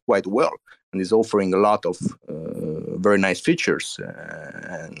quite well, and is offering a lot of very nice features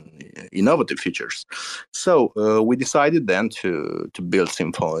and innovative features. So we decided then to build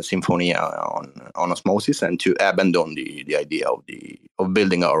Symphonia on Osmosis and to abandon the idea of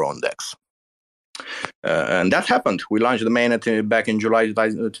building our own DEX. And that happened. We launched the mainnet back in July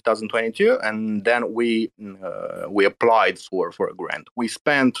 2022, and then we applied for a grant. We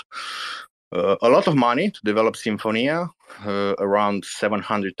spent a lot of money to develop Symphonia, around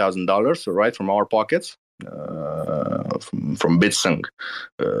 $700,000, right, from our pockets, from Bitsang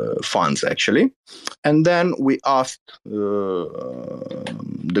funds, actually. And then we asked the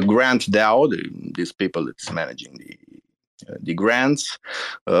grant DAO, these people that's managing the grants,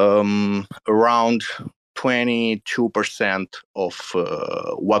 around 22% of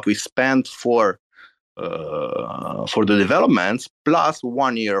what we spent for the developments plus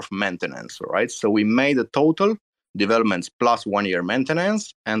 1 year of maintenance, right? So we made a total developments plus 1 year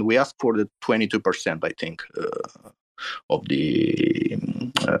maintenance, and we asked for the 22%, I think, of the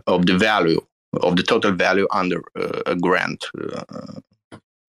value of the total value under a grant,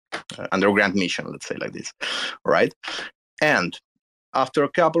 under a grant mission, let's say like this, right? And after a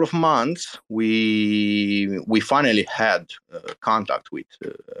couple of months, we finally had contact with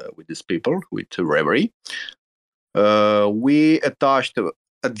these people, with Reverie. We attached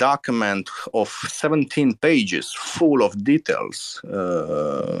a document of 17 pages full of details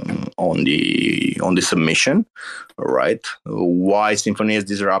on the submission, right? Why Symfony is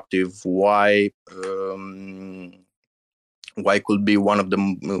disruptive? Why could be one of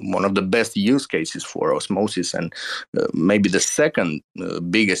the best use cases for Osmosis, and maybe the second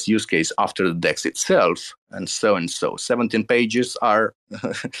biggest use case after the DEX itself, and so. 17 pages are,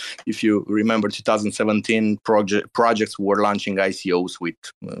 if you remember 2017, projects were launching ICOs with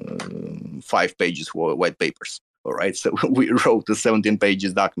 5 pages for white papers. All right, so we wrote a 17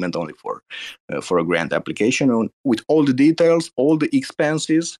 pages document only for a grant application with all the details, all the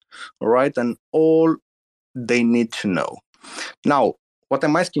expenses, all right, and all they need to know. Now, what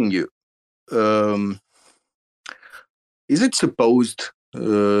I'm asking you, is it supposed,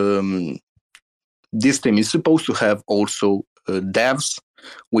 this team is supposed to have also devs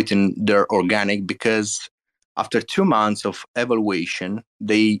within their organic? Because after 2 months of evaluation,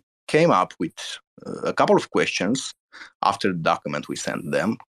 they came up with a couple of questions after the document we sent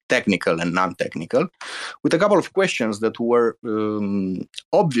them, technical and non-technical, with a couple of questions that were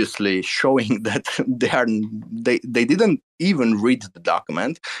obviously showing that they didn't even read the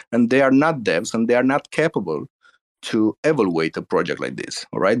document, and they are not devs, and they are not capable to evaluate a project like this,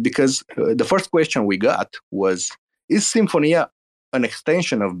 all right? Because the first question we got was, is Symphonia an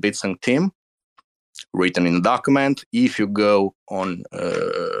extension of Bitsync team? Written in the document. If you go on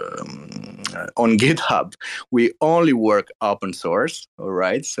GitHub, we only work open source, all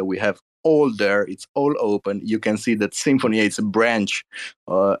right? So we have all there, it's all open. You can see that Symphonia is a branch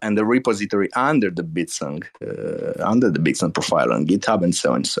and the repository under the Bitsync profile on GitHub, and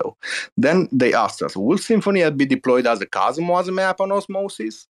so. Then they asked us, will Symphonia be deployed as a Cosmos map on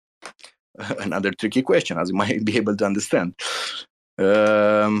Osmosis? Another tricky question, as you might be able to understand.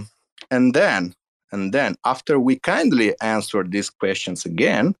 And then after we kindly answered these questions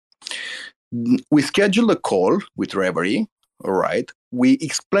again, we scheduled a call with Reverie, all right? We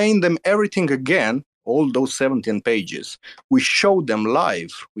explained them everything again, all those 17 pages. We showed them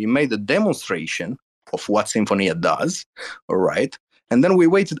live. We made a demonstration of what Symphonia does, all right? And then we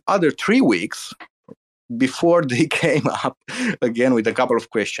waited other 3 weeks before they came up again with a couple of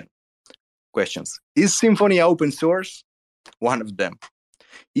questions. Is Symphonia open source? One of them.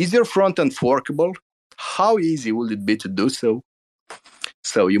 Is your front-end forkable? How easy would it be to do so?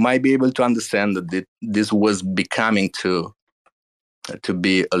 So you might be able to understand that this was becoming to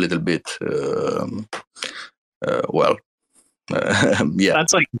be a little bit, yeah.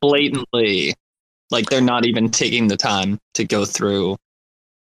 That's like blatantly, like they're not even taking the time to go through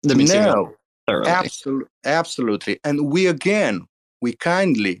the material thoroughly. Absolutely. And we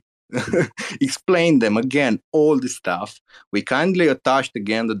kindly explained them again all the stuff. We kindly attached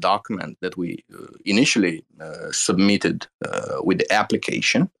again the document that we initially submitted with the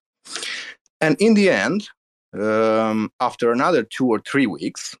application. And in the end, after another 2 or 3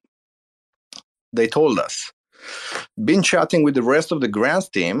 weeks, they told us, been chatting with the rest of the grants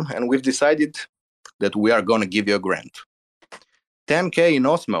team, and we've decided that we are going to give you a grant. 10K in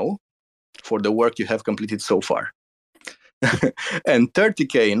Osmo for the work you have completed so far. And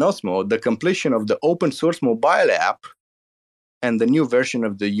 30K in Osmo, the completion of the open source mobile app and the new version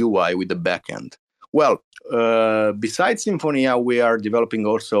of the UI with the backend. Well, besides Symphonia, we are developing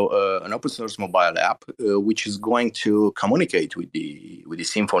also an open source mobile app, which is going to communicate with the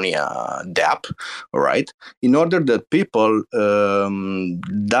Symphonia DApp, all right? In order that people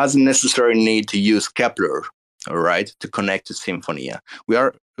doesn't necessarily need to use Kepler, all right, to connect to Symphonia. We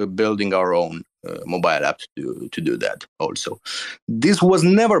are building our own mobile app to do that also. This was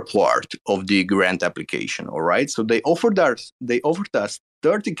never part of the grant application, all right? So they offered us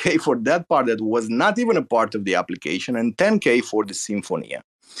 30K for that part that was not even a part of the application, and 10K for the Symphonia.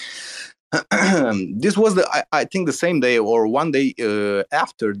 This was I think the same day or one day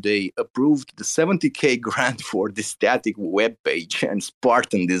after they approved the 70K grant for the static web page and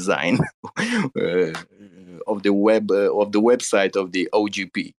Spartan design of the website of the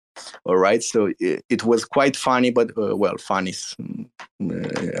OGP. All right, so it was quite funny, but funny is,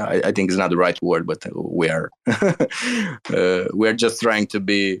 I think is not the right word, but we are just trying to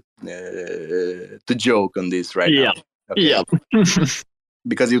be to joke on this right now. Okay? Yeah.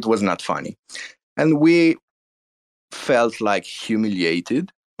 Because it was not funny, and we felt like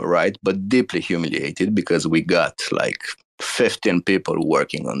humiliated, right? But deeply humiliated because we got like 15 people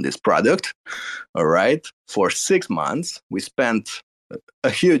working on this product, all right, for 6 months. We spent a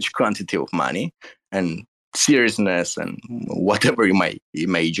huge quantity of money and seriousness and whatever you might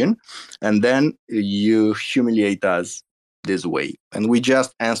imagine. And then you humiliate us this way. And we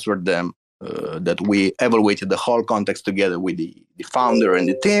just answered them that we evaluated the whole context together with the founder and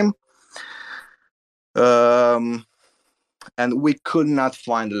the team. And we could not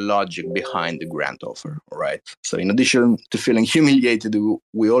find the logic behind the grant offer, right? So in addition to feeling humiliated,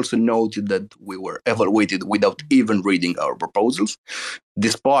 we also noted that we were evaluated without even reading our proposals,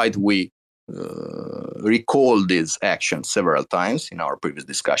 despite we recalled these actions several times in our previous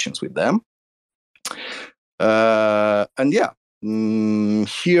discussions with them. And yeah,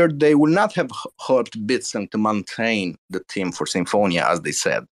 here they will not have helped Bitsang to maintain the team for Symphonia, as they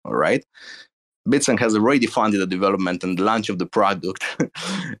said, all right? Bitsang has already funded the development and launch of the product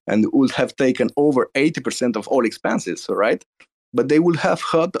and would have taken over 80% of all expenses, all right? But they would have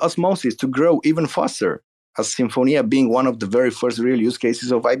helped Osmosis to grow even faster, as Symphonia being one of the very first real use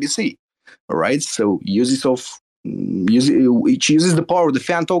cases of IBC, all right? So which uses the power of the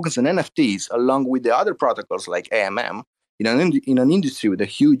fan tokens and NFTs along with the other protocols like AMM in an industry with a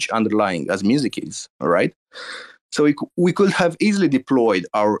huge underlying as music is, all right? So we could have easily deployed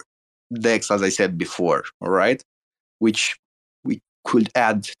our DEX, as I said before, all right, which we could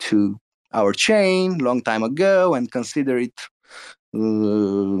add to our chain long time ago and consider it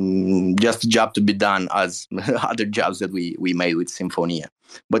just a job to be done as other jobs that we made with Symphonia.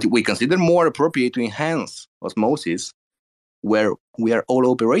 But we consider more appropriate to enhance Osmosis, where we are all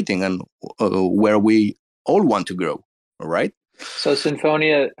operating and where we all want to grow, all right? So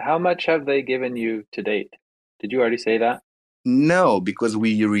Symphonia, how much have they given you to date? Did you already say that? No, because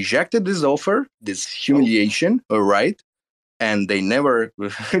we rejected this offer, this humiliation, all right? And they never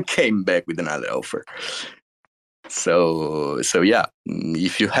came back with another offer. So yeah,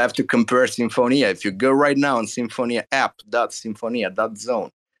 if you have to compare Symphonia, if you go right now on Symphonia app.symphonia.zone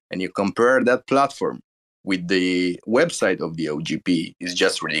and you compare that platform with the website of the OGP, it's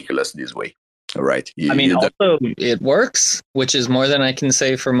just ridiculous this way. All right. Also it works, which is more than I can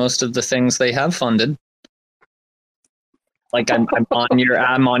say for most of the things they have funded. Like I'm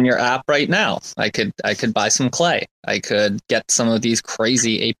on your app right now. I could buy some clay. I could get some of these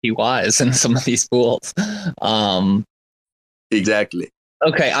crazy APYs in some of these pools. Exactly.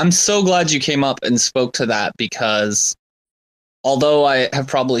 Okay, I'm so glad you came up and spoke to that, because although I have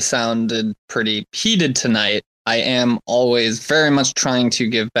probably sounded pretty heated tonight, I am always very much trying to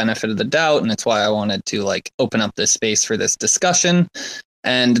give benefit of the doubt, and it's why I wanted to like open up this space for this discussion.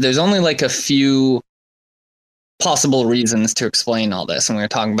 And there's only like a few possible reasons to explain all this, and we were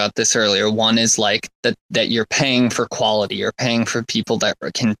talking about this earlier. One is like that you're paying for quality, you're paying for people that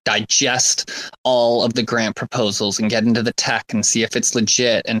can digest all of the grant proposals and get into the tech and see if it's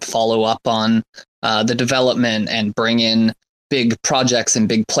legit and follow up on the development and bring in big projects and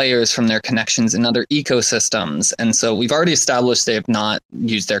big players from their connections in other ecosystems. And so we've already established they have not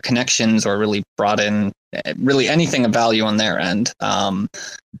used their connections or really brought in really anything of value on their end.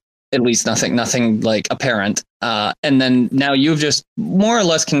 At least nothing like apparent. And then now you've just more or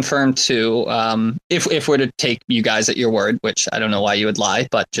less confirmed to, if we're to take you guys at your word, which I don't know why you would lie,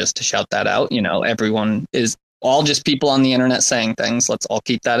 but just to shout that out, everyone is all just people on the internet saying things. Let's all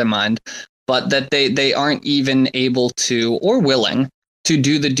keep that in mind. But that they aren't even able to or willing to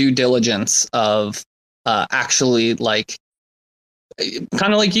do the due diligence of actually like,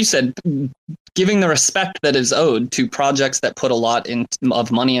 kind of like you said, giving the respect that is owed to projects that put a lot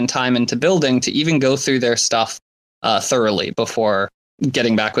of money and time into building, to even go through their stuff thoroughly before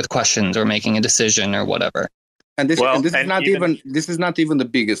getting back with questions or making a decision or whatever. And this is not even the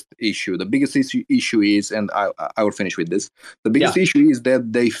biggest issue. The biggest issue is, and I will finish with this. The biggest issue is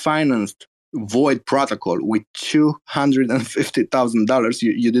that they financed Void Protocol with $250,000.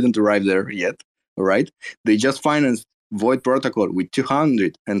 You didn't arrive there yet, all right? They just financed Void Protocol with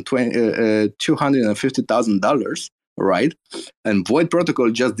 $250,000, right? And Void Protocol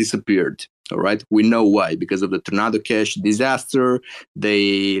just disappeared, all right? We know why, because of the Tornado Cash disaster.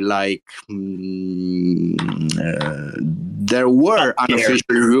 They there were unofficial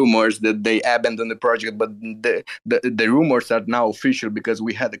rumors that they abandoned the project, but the rumors are now official because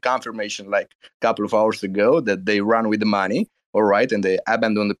we had the confirmation like a couple of hours ago that they ran with the money, all right, and they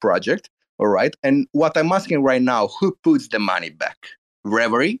abandoned the project. All right. And what I'm asking right now, who puts the money back?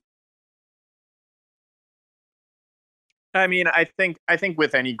 Reverie? I mean, I think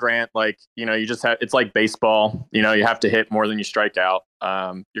with any grant, like, you just have, it's like baseball, you have to hit more than you strike out.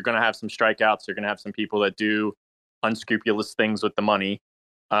 You're going to have some strikeouts. You're going to have some people that do unscrupulous things with the money.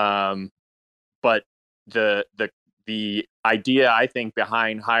 But the idea, I think,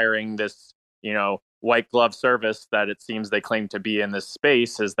 behind hiring this, white glove service that it seems they claim to be in this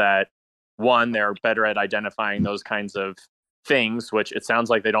space is that, one, they're better at identifying those kinds of things, which it sounds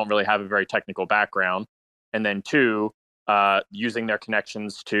like they don't really have a very technical background. And then two, using their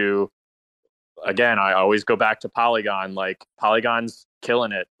connections to, again, I always go back to Polygon. Like, Polygon's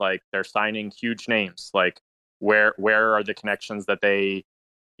killing it. Like, they're signing huge names. Like, where are the connections that they,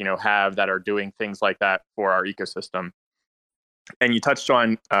 have that are doing things like that for our ecosystem? And you touched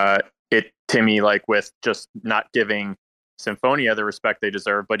on it, Timmy, like with just not giving Symphonia the respect they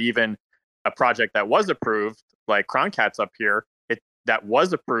deserve, but even a project that was approved, like Croncats up here, that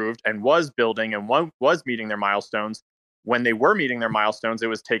was approved and was building and was meeting their milestones. When they were meeting their milestones, it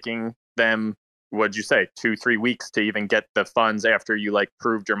was taking them, what'd you say, 2-3 weeks to even get the funds after you like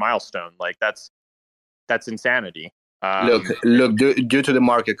proved your milestone. Like that's insanity. Look. Due to the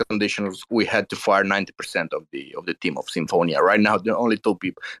market conditions, we had to fire 90% of the team of Symphonia. Right now, there are only 2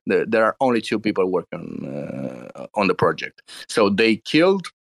 people. There are only 2 people working on the project. So they killed.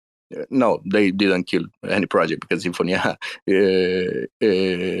 No, they didn't kill any project because Symphonia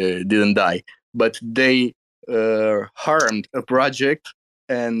didn't die. But they harmed a project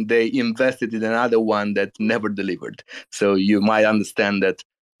and they invested in another one that never delivered. So you might understand that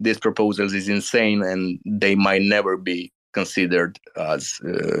this proposal is insane and they might never be considered as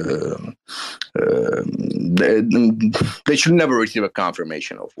they should never receive a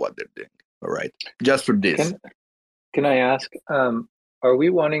confirmation of what they're doing. All right, just for this. Can I ask, are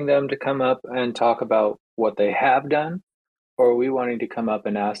we wanting them to come up and talk about what they have done, or are we wanting to come up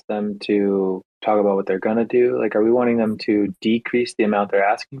and ask them to talk about what they're going to do? Like, are we wanting them to decrease the amount they're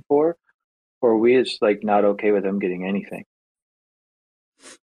asking for, or are we just like not okay with them getting anything?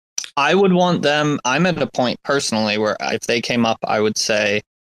 I would want them, I'm at a point personally where if they came up, I would say,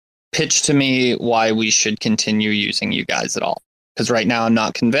 pitch to me why we should continue using you guys at all. Because right now I'm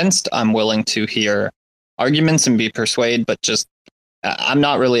not convinced. I'm willing to hear arguments and be persuaded, but just I'm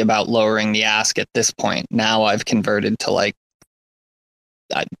not really about lowering the ask at this point. Now I've converted to like,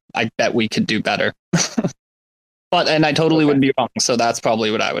 I bet we could do better. And I totally would be wrong. So that's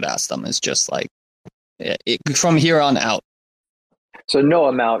probably what I would ask them, is just like, from here on out. So no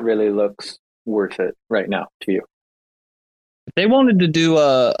amount really looks worth it right now to you. If they wanted to do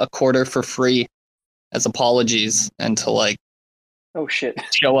a quarter for free as apologies and to like, oh shit,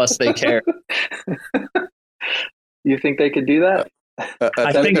 show us they care. You think they could do that?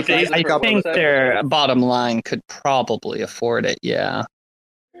 I think their bottom line could probably afford it. Yeah.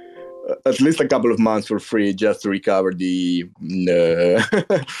 At least a couple of months for free just to recover the, No,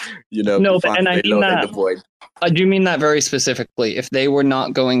 and I mean that. I do mean that very specifically. If they were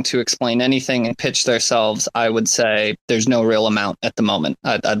not going to explain anything and pitch themselves, I would say there's no real amount at the moment.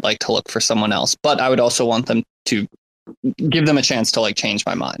 I'd like to look for someone else, but I would also want them to give them a chance to like change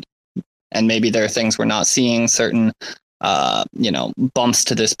my mind. And maybe there are things we're not seeing, certain, bumps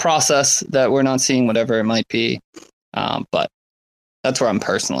to this process that we're not seeing, whatever it might be. But that's where I'm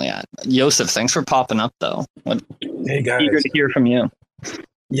personally at. Yosef, thanks for popping up, though. Hey, guys. Eager to hear from you.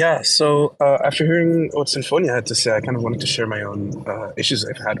 Yeah, so after hearing what Symphonia had to say, I kind of wanted to share my own issues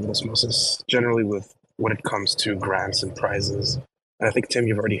I've had with Osmosis, generally with when it comes to grants and prizes. And I think, Tim,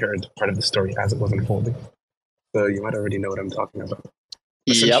 you've already heard part of the story as it was unfolding. So you might already know what I'm talking about.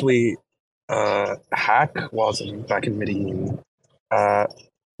 Yep. Essentially, hack was back in Medellin.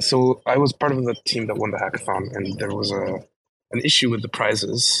 So I was part of the team that won the hackathon, and there was an issue with the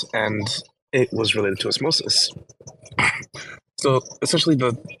prizes, and it was related to Osmosis. So essentially,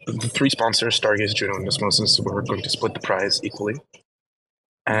 the 3 sponsors, Stargaze, Juno, and Osmosis, were going to split the prize equally.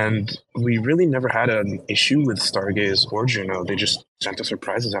 And we really never had an issue with Stargaze or Juno. They just sent us our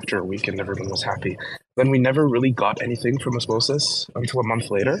prizes after a week, and everyone was happy. Then we never really got anything from Osmosis until a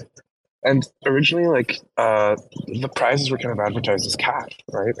month later. And originally, the prizes were kind of advertised as cash,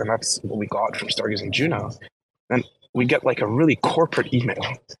 right? And that's what we got from Stargaze and Juno. And we get like a really corporate email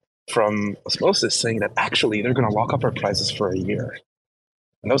from Osmosis saying that actually they're going to lock up our prizes for a year.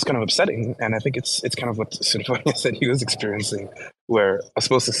 And that was kind of upsetting. And I think it's kind of what Symphonia said he was experiencing, where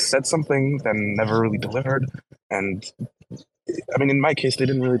Osmosis said something, then never really delivered. And I mean, in my case, they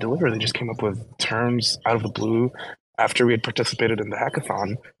didn't really deliver. They just came up with terms out of the blue after we had participated in the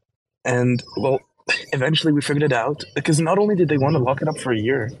hackathon. And well, eventually we figured it out, because not only did they want to lock it up for a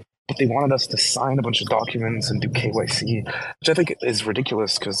year, but they wanted us to sign a bunch of documents and do KYC, which I think is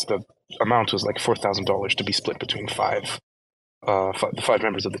ridiculous because the amount was like $4,000 to be split between the 5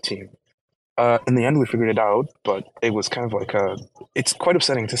 members of the team. In the end, we figured it out, but it was kind of like it's quite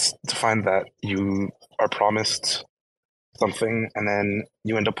upsetting to find that you are promised something, and then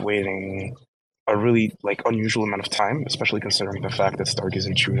you end up waiting a really like unusual amount of time, especially considering the fact that Stargaze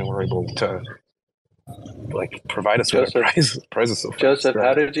and Juno were able to like provide us with their prizes so far. Joseph,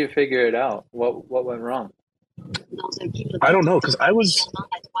 how did you figure it out? What went wrong? I don't know, because I was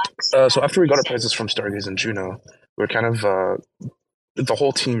so after we got our prizes from Stargaze and Juno, we were kind of the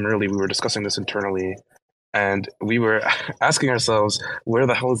whole team really, we were discussing this internally, and we were asking ourselves, where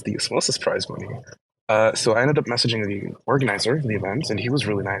the hell is the Osmosis prize money? So I ended up messaging the organizer of the event, and he was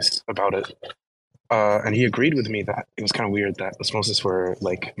really nice about it. And he agreed with me that it was kind of weird that Osmosis were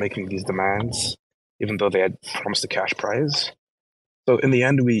like making these demands, even though they had promised a cash prize. So in the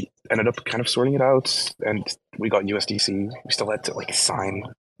end, we ended up kind of sorting it out, and we got USDC. We still had to like sign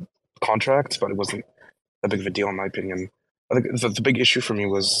contracts, but it wasn't that big of a deal in my opinion. I think the big issue for me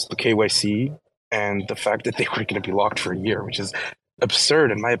was the KYC and the fact that they were going to be locked for a year, which is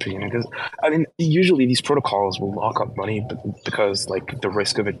absurd in my opinion. Because I mean, usually these protocols will lock up money because like the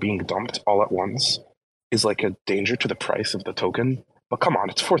risk of it being dumped all at once is like a danger to the price of the token. But come on,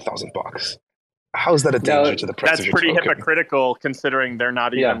 it's $4,000. How is that a danger to the price of your token? That's pretty hypocritical considering they're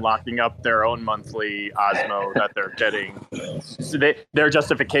not even locking up their own monthly Osmo that they're getting. So their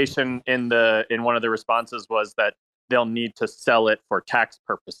justification in one of the responses was that they'll need to sell it for tax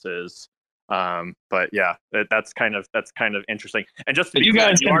purposes. But yeah, that's kind of interesting. And just you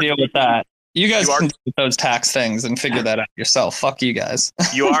guys can deal with that. You guys can deal with those tax things and figure that out yourself. Fuck you guys.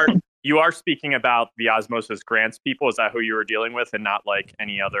 You are speaking about the Osmosis grants people. Is that who you were dealing with, and not like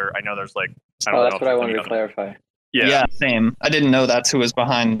any other? I know there's like. That's what I wanted to clarify. Yeah, same. I didn't know that's who was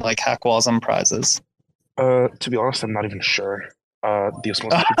behind like Hackwasm prizes. To be honest, I'm not even sure. The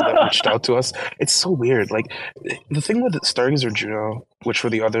Osmosis people that reached out to us, it's so weird. Like the thing with Stargaze or Juno, which were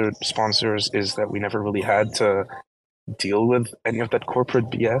the other sponsors, is that we never really had to deal with any of that corporate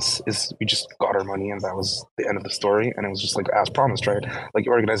BS. Is we just got our money and that was the end of the story, and it was just like as promised, right? Like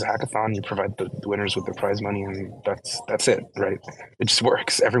you organize a hackathon, you provide the winners with their prize money, and that's it, right? It just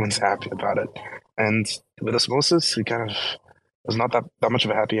works. Everyone's happy about it. And with Osmosis, we kind of was not that much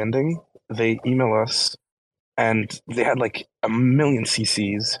of a happy ending. They email us and they had like a million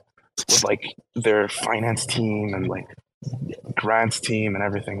CCs with like their finance team and like grants team and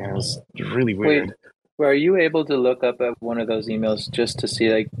everything, and it was really weird. Wait. Are you able to look up at one of those emails just to see,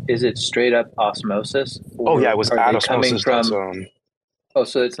 like, is it straight up Osmosis? Oh yeah, it was at Osmosis. Oh,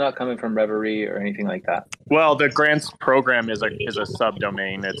 so it's not coming from Reverie or anything like that? Well, the grants program is a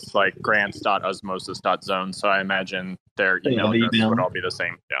subdomain. It's like grants.osmosis.zone. So I imagine their email address would all be the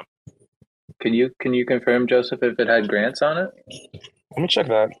same. Yeah. Can you confirm, Joseph, if it had grants on it? Let me check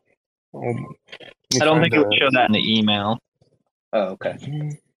that. I don't think it would show that in the email. Oh, okay.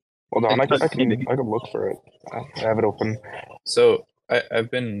 Hold on, I can look for it. I have it open. So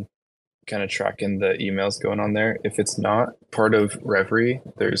I've been kind of tracking the emails going on there. If it's not part of Reverie,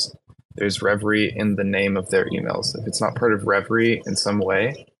 there's Reverie in the name of their emails. If it's not part of Reverie in some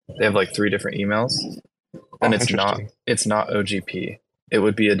way, they have like 3 different emails. Then it's not OGP. It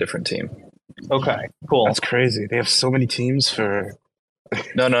would be a different team. Okay, cool. That's crazy. They have so many teams for.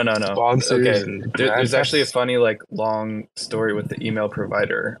 No. Okay, there's actually a funny like long story with the email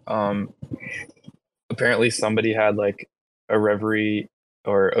provider. Apparently somebody had like a Reverie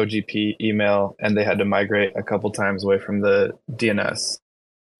or OGP email and they had to migrate a couple times away from the DNS.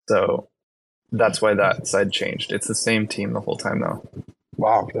 So that's why that side changed. It's the same team the whole time though.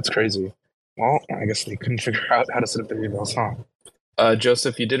 Wow, that's crazy. Well, I guess they couldn't figure out how to set up their emails, huh?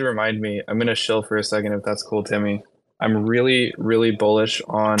 Joseph, you did remind me. I'm going to shill for a second if that's cool, Timmy. I'm really, really bullish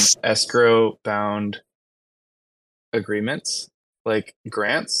on escrow-bound agreements, like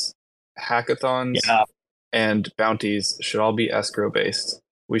grants, hackathons, and bounties should all be escrow-based.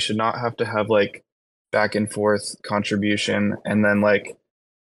 We should not have to have like back and forth contribution, and then like,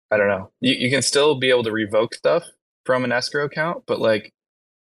 I don't know. You can still be able to revoke stuff from an escrow account, but like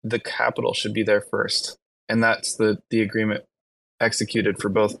the capital should be there first, and that's the agreement executed for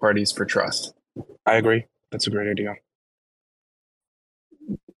both parties for trust. I agree. That's a great idea.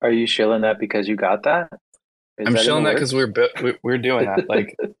 Are you shilling that because you got that? I'm shilling that because we're doing that.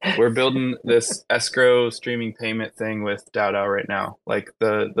 Like we're building this escrow streaming payment thing with DAO right now. Like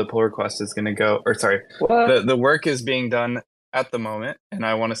the pull request is going to go, or sorry, the work is being done at the moment, and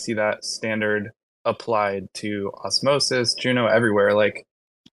I want to see that standard applied to Osmosis, Juno, everywhere. Like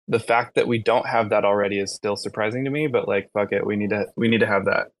the fact that we don't have that already is still surprising to me, but like fuck it, we need to have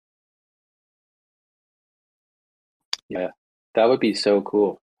that. Yeah, that would be so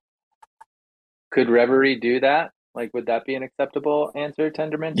cool. Could Reverie do that? Like, would that be an acceptable answer,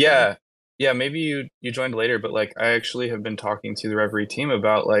 Tenderman? Yeah. Maybe you joined later, but like I actually have been talking to the Reverie team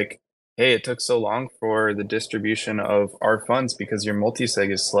about like, hey, it took so long for the distribution of our funds because your multi-sig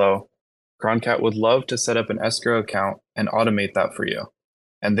is slow. Croncat would love to set up an escrow account and automate that for you.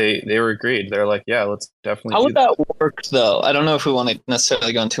 And they were agreed. They're like, yeah, let's definitely How do would that work, though? I don't know if we want to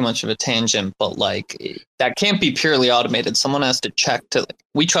necessarily go on too much of a tangent, but like that can't be purely automated. Someone has to check to.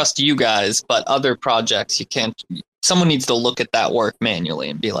 We trust you guys, but other projects you can't. Someone needs to look at that work manually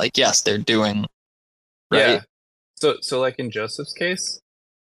and be like, yes, they're doing. Right. Yeah. So like in Joseph's case,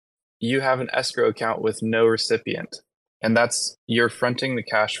 you have an escrow account with no recipient, and that's you're fronting the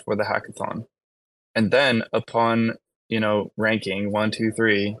cash for the hackathon. And then upon, ranking 1, 2,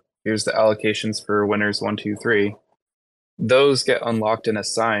 3, here's the allocations for winners 1, 2, 3. Those get unlocked and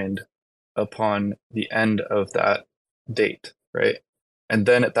assigned upon the end of that date, right? And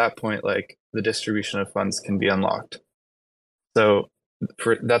then at that point, like the distribution of funds can be unlocked. So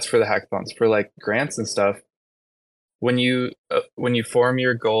that's for the hackathons. For like grants and stuff, when you form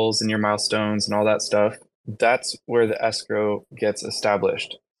your goals and your milestones and all that stuff, that's where the escrow gets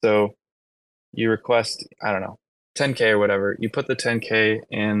established. So you request, I don't know, 10K or whatever. You put the 10K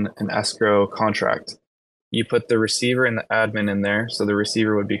in an escrow contract. You put the receiver and the admin in there. So the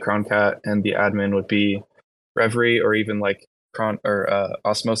receiver would be Croncat and the admin would be Reverie, or even like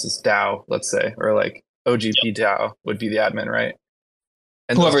Osmosis DAO, let's say, or like OGP DAO would be the admin, right?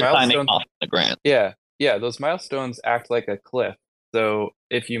 And whoever's signing off the grant. Yeah, those milestones act like a cliff. So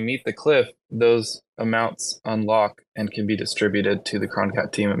if you meet the cliff, those amounts unlock and can be distributed to the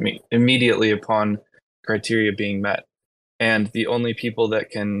Croncat team immediately upon criteria being met. And the only people that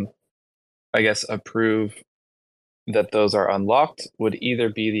can, I guess, approve that those are unlocked would either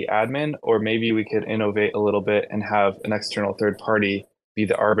be the admin, or maybe we could innovate a little bit and have an external third party be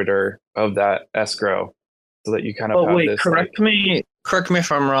the arbiter of that escrow, so that you kind of have wait, this. Correct me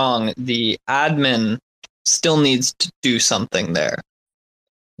if I'm wrong. The admin still needs to do something there.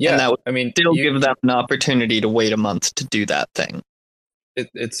 Yeah, and that would still give them an opportunity to wait a month to do that thing.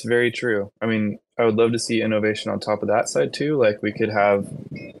 It's very true. I mean, I would love to see innovation on top of that side too. Like we could have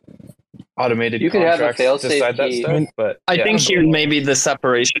automated contracts decide that stuff. But I think here maybe the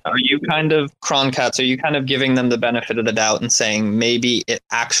separation. Are you kind of Croncats? Are you kind of giving them the benefit of the doubt and saying maybe it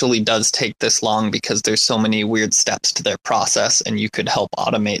actually does take this long because there's so many weird steps to their process, and you could help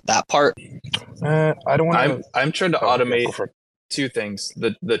automate that part? I don't want to. I'm trying to automate two things.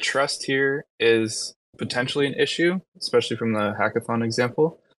 The trust here is potentially an issue, especially from the hackathon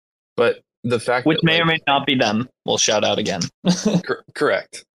example. But the fact which may or may not be them. We'll shout out again.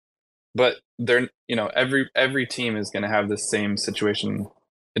 Correct. But they're, every team is going to have the same situation.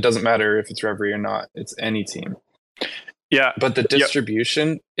 It doesn't matter if it's Reverie or not. It's any team. Yeah. But the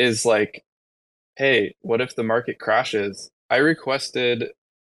distribution is like, hey, what if the market crashes? I requested,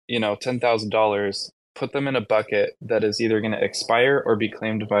 $10,000, put them in a bucket that is either going to expire or be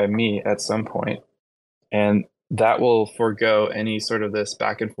claimed by me at some point. And that will forego any sort of this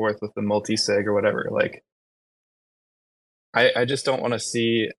back and forth with the multi-sig or whatever. Like, I just don't want to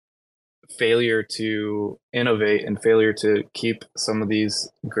see failure to innovate and failure to keep some of these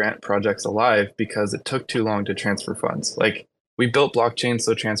grant projects alive because it took too long to transfer funds. Like, we built blockchain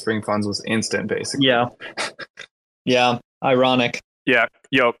so transferring funds was instant, basically. Yeah. Ironic. Yeah.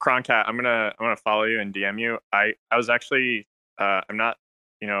 Yo, Croncat, I'm gonna follow you and DM you. I was actually I'm not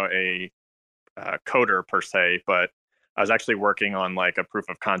a coder per se, but I was actually working on like a proof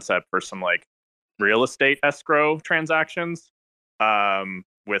of concept for some like real estate escrow transactions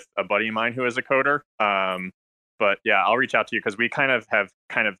with a buddy of mine who is a coder. But yeah, I'll reach out to you because we have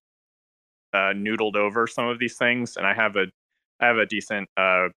noodled over some of these things, and I have a decent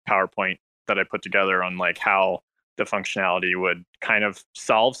PowerPoint that I put together on like how the functionality would kind of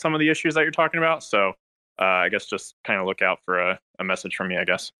solve some of the issues that you're talking about. So I guess just kind of look out for a message from me, I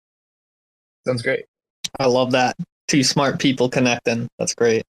guess. Sounds great. I love that. Two smart people connecting. That's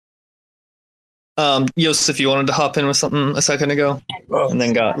great. Yosef, you wanted to hop in with something a second ago, and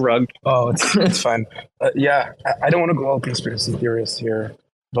then got rugged. Oh, it's fine. Yeah, I don't want to go all conspiracy theorist here,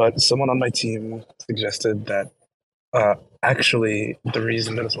 but someone on my team suggested that actually the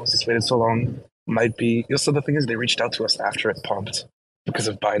reason that Osmosis waited so long might be. So the thing is, they reached out to us after it pumped because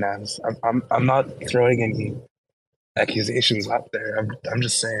of Binance. I'm not throwing any accusations out there. I'm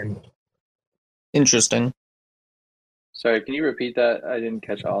just saying. Interesting. Sorry, can you repeat that? I didn't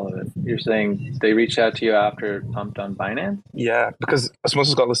catch all of it. You're saying they reached out to you after it pumped on Binance? Yeah, because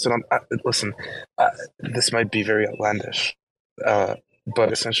Osmosis got listed on. Listen, this might be very outlandish,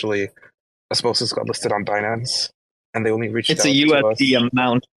 but essentially, Osmosis got listed on Binance, and they only reached out to us. It's a USD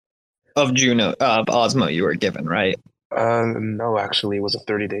amount of Osmo you were given, right? No, actually, it was a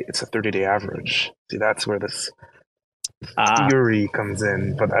 30-day. It's a 30-day average. See, that's where this theory comes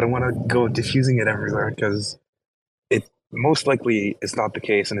in, but I don't want to go diffusing it everywhere because it most likely is not the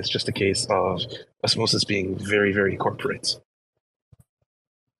case, and it's just a case of Osmosis being very, very corporate.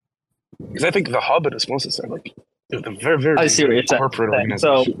 Because I think the hub and Osmosis are like the very, very, I see what very you're saying. corporate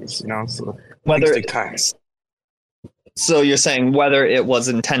organizations, so Whether things take time. So you're saying whether it was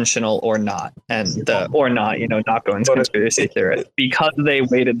intentional or not, or not, not going to conspiracy theory. Because they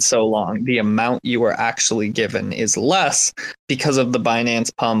waited so long, the amount you were actually given is less because of the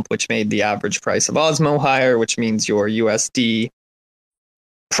Binance pump, which made the average price of Osmo higher, which means your USD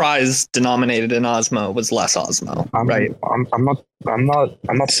prize denominated in Osmo was less Osmo, right?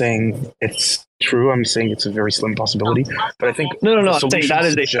 I'm not saying it's true. I'm saying it's a very slim possibility. But I think no. I'm saying that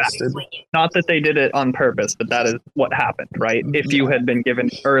is a fact. Not that they did it on purpose, but that is what happened, right? If you had been given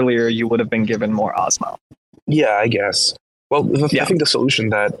earlier, you would have been given more Osmo. Yeah, I guess. Well, I think the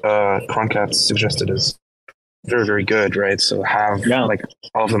solution that Croncat suggested is very, very good, right? So have like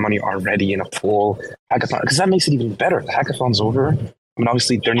all of the money already in a full hackathon, because that makes it even better. The hackathon's over. I mean,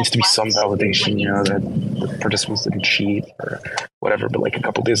 obviously, there needs to be some validation, that the participants didn't cheat or whatever. But like a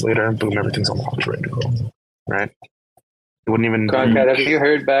couple days later, boom, everything's unlocked, ready to go. Right? It wouldn't even. Croncat, have you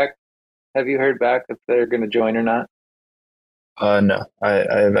heard back? Have you heard back if they're going to join or not? No, I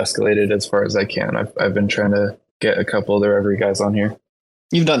have escalated as far as I can. I've been trying to get a couple of the Reverie guys on here.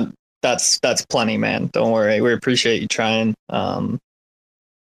 You've done that's plenty, man. Don't worry. We appreciate you trying.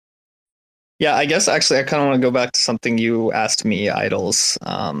 Yeah, I guess actually I kind of want to go back to something you asked me, Idols,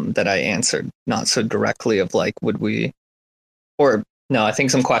 that I answered not so directly of like, would we, or no, I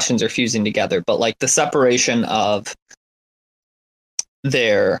think some questions are fusing together, but like the separation of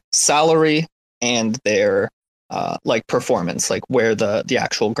their salary and their like performance, like where the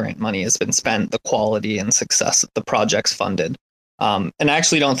actual grant money has been spent, the quality and success that the project's funded. And I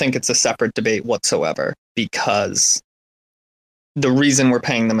actually don't think it's a separate debate whatsoever, because the reason we're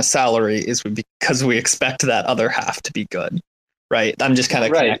paying them a salary is because we expect that other half to be good, right? I'm just kind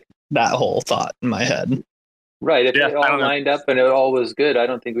of connecting that whole thought in my head. Right. If it all lined up and it all was good, I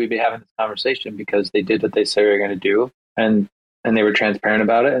don't think we'd be having this conversation, because they did what they said they were going to do, and they were transparent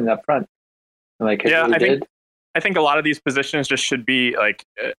about it and upfront. Like, I think a lot of these positions just should be like,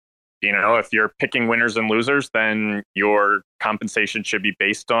 if you're picking winners and losers, then your compensation should be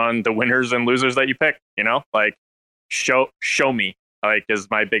based on the winners and losers that you pick. Like, show me, like, is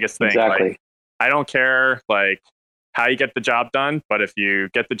my biggest thing. Exactly. Like, I don't care like how you get the job done, but if you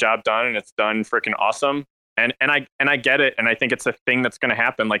get the job done and it's done freaking awesome, and I get it, and I think it's a thing that's going to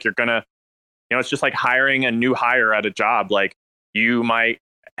happen. Like, you're gonna, it's just like hiring a new hire at a job. Like, you might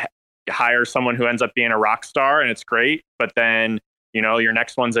hire someone who ends up being a rock star and it's great, but then your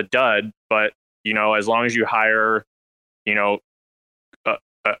next one's a dud. But as long as you hire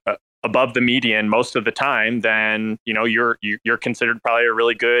above the median most of the time, then you're considered probably a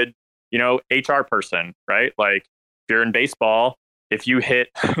really good HR person, right? Like, if you're in baseball, if you hit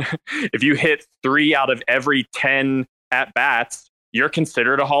 3 out of every 10 at bats, you're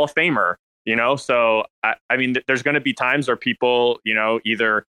considered a Hall of Famer. So I mean, there's going to be times where people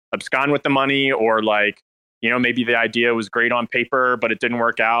either abscond with the money, or like maybe the idea was great on paper but it didn't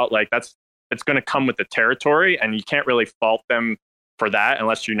work out. Like, it's going to come with the territory, and you can't really fault them for that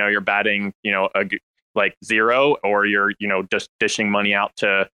unless you're batting like zero, or you're just dishing money out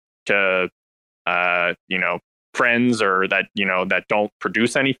to friends, or that that don't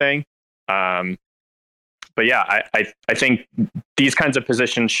produce anything. But yeah, I think these kinds of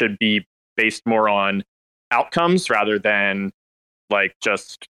positions should be based more on outcomes rather than like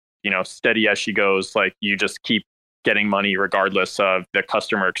just steady as she goes, like you just keep getting money regardless of the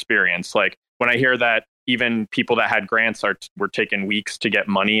customer experience. Like, when I hear that even people that had grants were taking weeks to get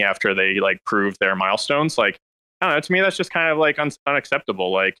money after they like proved their milestones, like, I don't know, to me that's just kind of like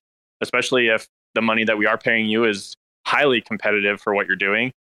unacceptable. Like, especially if the money that we are paying you is highly competitive for what you're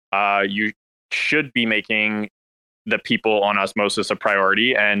doing, you should be making the people on Osmosis a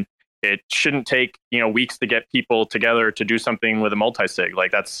priority, and it shouldn't take weeks to get people together to do something with a multi-sig.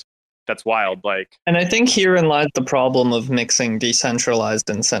 Like, that's wild. Like, and I think herein lies the problem of mixing decentralized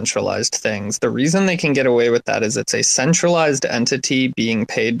and centralized things. The reason they can get away with that is it's a centralized entity being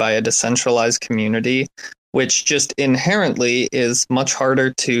paid by a decentralized community, which just inherently is much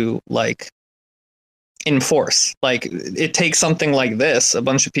harder to like enforce. Like, it takes something like this, a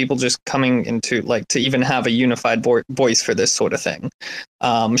bunch of people just coming into like to even have a unified voice for this sort of thing.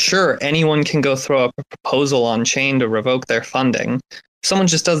 Sure, anyone can go throw up a proposal on chain to revoke their funding. If someone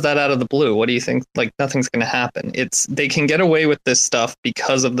just does that out of the blue, what do you think? Like, nothing's going to happen. They can get away with this stuff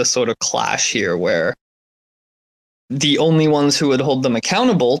because of the sort of clash here, where the only ones who would hold them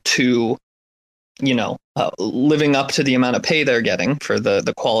accountable to living up to the amount of pay they're getting for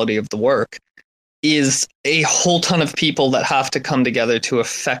the quality of the work, is a whole ton of people that have to come together to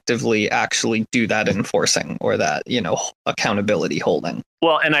effectively actually do that enforcing or that, accountability holding.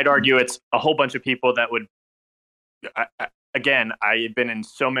 Well, and I'd argue it's a whole bunch of people that would, again, I've been in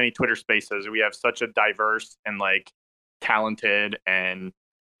so many Twitter spaces. We have such a diverse and like talented and,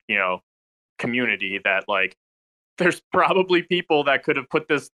 community that like there's probably people that could have put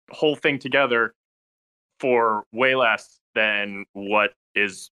this whole thing together for way less than what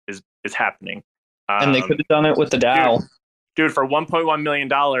is happening. And they could have done it with the DAO. Dude, for $1.1 million,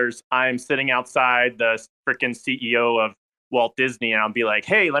 I'm sitting outside the freaking CEO of Walt Disney, and I'll be like,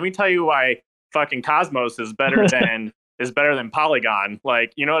 hey, let me tell you why fucking Cosmos is better than Polygon.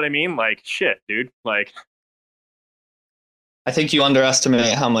 Like, you know what I mean? Like, shit, dude. Like, I think you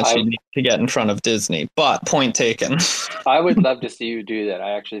underestimate how much you need to get in front of Disney, but point taken. I would love to see you do that.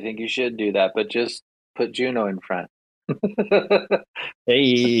 I actually think you should do that, but just put Juno in front.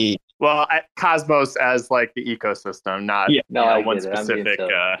 Hey. Well, Cosmos as like the ecosystem, not one specific.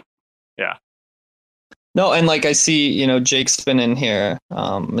 Yeah. No, and like I see, Jake's been in here,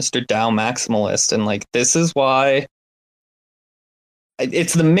 Mr. DAO Maximalist, and like this is why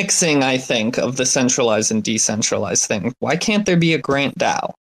it's the mixing, I think, of the centralized and decentralized thing. Why can't there be a grant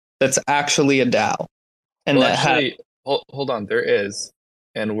DAO that's actually a DAO? And hold on, there is,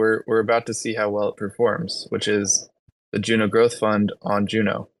 and we're about to see how well it performs, which is the Juno Growth Fund on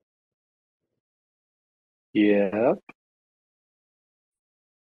Juno. Yep.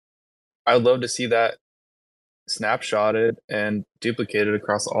 I would love to see that snapshotted and duplicated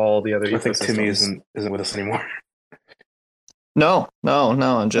across all the other ecosystems. I think Timmy isn't with us anymore. No.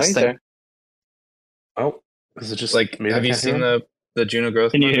 I'm just saying. Oh, is it just like? Have you seen the Juno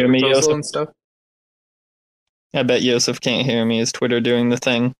Growth Can you hear me, proposal Joseph? And stuff? I bet Joseph can't hear me. Is Twitter doing the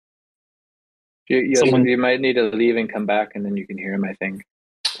thing? You might need to leave and come back, and then you can hear him, I think.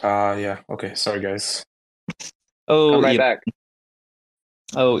 Yeah. Okay. Sorry, guys. Oh, come right back.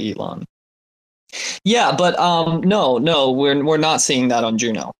 Oh, Elon. Yeah, but no, we're not seeing that on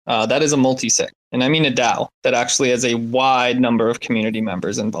Juno. That is a multi-sig, and I mean a DAO that actually has a wide number of community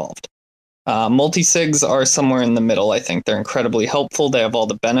members involved. Multi-sigs are somewhere in the middle. I think they're incredibly helpful. They have all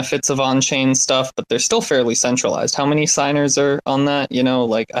the benefits of on-chain stuff, but they're still fairly centralized. How many signers are on that?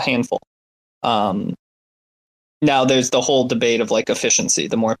 Like a handful. Now there's the whole debate of like efficiency.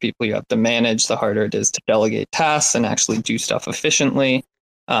 The more people you have to manage, the harder it is to delegate tasks and actually do stuff efficiently.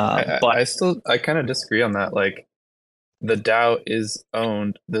 But I kind of disagree on that. Like, the DAO is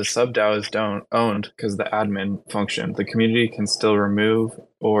owned, the sub DAO is owned because the admin function. The community can still remove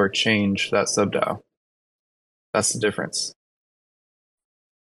or change that sub DAO. That's the difference.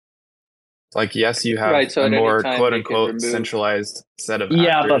 Like, yes, you have a more quote unquote centralized set of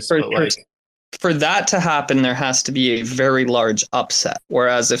actors, but for that to happen, there has to be a very large upset.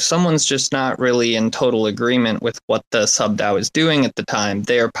 Whereas if someone's just not really in total agreement with what the sub DAO is doing at the time,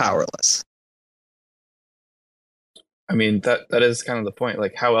 they are powerless. I mean, that is kind of the point.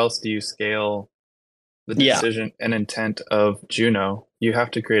 Like, how else do you scale the decision and intent of Juno? You have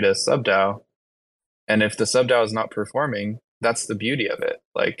to create a sub DAO. And if the sub DAO is not performing, that's the beauty of it.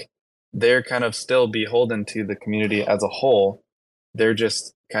 Like, they're kind of still beholden to the community as a whole. They're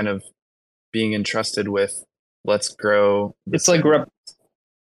just kind of being entrusted with, let's grow. It's like,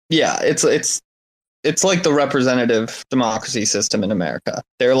 it's like the representative democracy system in America.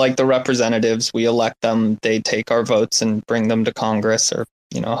 They're like the representatives. We elect them. They take our votes and bring them to Congress, or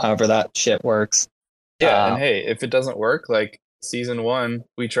however that shit works. Yeah, and hey, if it doesn't work, like season 1,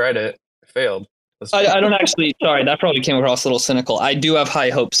 we tried it failed. I don't actually. Sorry, that probably came across a little cynical. I do have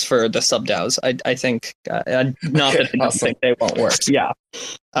high hopes for the sub DAOs. I think not that I don't think they won't work. Yeah.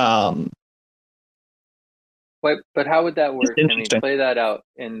 But how would that work? Can you play that out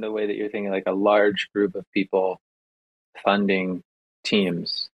in the way that you're thinking, like a large group of people funding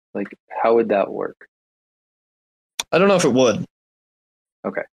teams? Like, how would that work? I don't know if it would.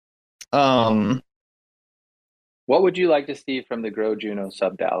 Okay. What would you like to see from the Grow Juno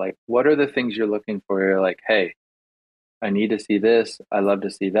sub DAO? Like, what are the things you're looking for? You're like, hey, I need to see this. I love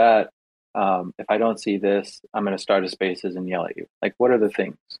to see that. If I don't see this, I'm going to start a spaces and yell at you. Like, what are the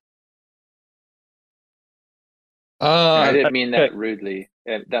things? I didn't mean that rudely.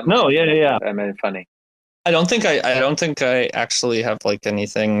 Yeah. I meant it funny. I don't think I actually have like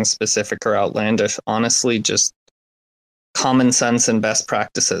anything specific or outlandish. Honestly, just common sense and best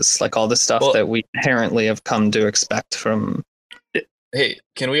practices, like all the stuff that we inherently have come to expect from. Hey,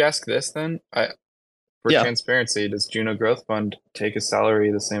 can we ask this then? For transparency, does Juno Growth Fund take a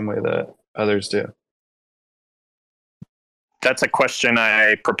salary the same way that others do? That's a question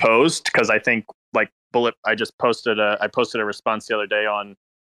I proposed because I think I just posted a response the other day on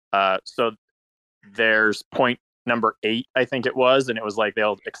so there's point number 8, I think it was, and it was like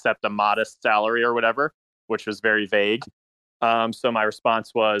they'll accept a modest salary or whatever, which was very vague. So my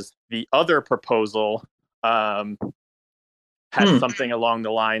response was the other proposal had something along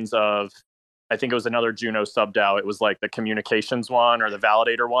the lines of, I think it was another Juno sub-DAO. It was like the communications one or the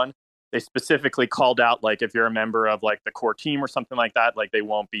validator one. They specifically called out, like, if you're a member of like the core team or something like that, like they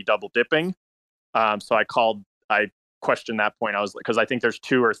won't be double dipping. So I questioned that point. I was like, because I think there's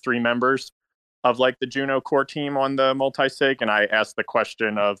 2 or 3 members of like the Juno core team on the multi-sig. And I asked the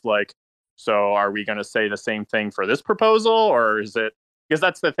question of like, so are we going to say the same thing for this proposal, or is it, because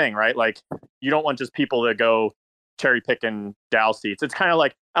that's the thing, right? Like, you don't want just people to go cherry picking DAO seats. It's kind of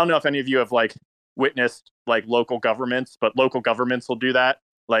like, I don't know if any of you have like witnessed like local governments, but local governments will do that.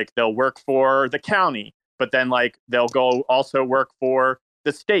 Like, they'll work for the county, but then like they'll go also work for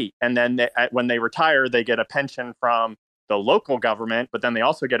the state. And then when they retire, they get a pension from the local government, but then they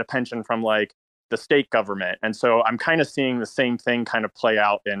also get a pension from like the state government. And so I'm kind of seeing the same thing kind of play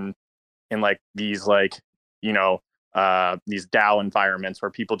out in like these, like, you know, these DAO environments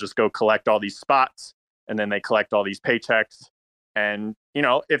where people just go collect all these spots and then they collect all these paychecks. And, you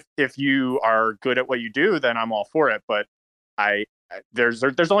know, if you are good at what you do, then I'm all for it. But there's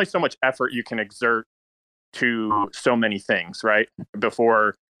only so much effort you can exert to so many things, right,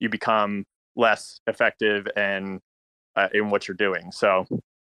 before you become less effective and in what you're doing. So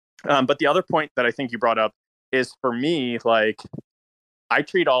but the other point that I think you brought up is, for me, like, I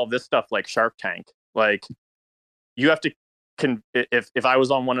treat all of this stuff like Shark Tank. Like, you have to if I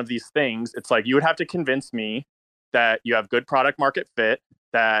was on one of these things, it's like you would have to convince me that you have good product market fit,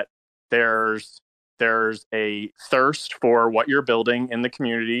 that there's a thirst for what you're building in the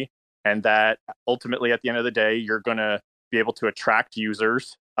community, and that ultimately at the end of the day you're going to be able to attract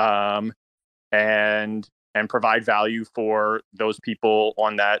users and provide value for those people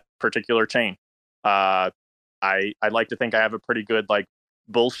on that particular chain. I like to think I have a pretty good like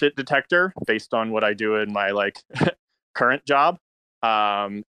bullshit detector based on what I do in my like current job.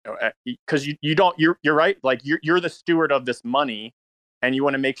 Because you're right. Like, you're the steward of this money, and you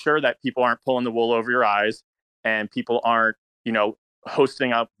want to make sure that people aren't pulling the wool over your eyes, and people aren't, you know,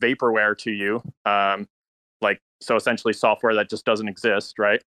 hosting up vaporware to you. So essentially software that just doesn't exist,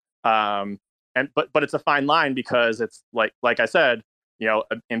 right? But it's a fine line, because it's like I said, you know,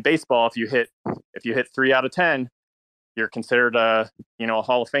 in baseball, if you hit 3 out of 10, you're considered a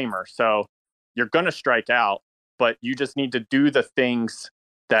Hall of Famer. So you're going to strike out, but you just need to do the things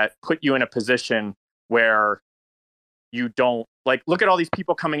that put you in a position where you don't, like, look at all these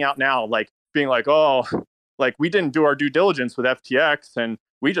people coming out now, like being like, oh, like, we didn't do our due diligence with FTX, and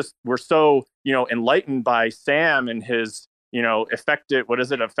we're so, you know, enlightened by Sam and his, you know, effective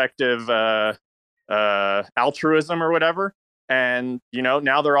altruism or whatever. And, you know,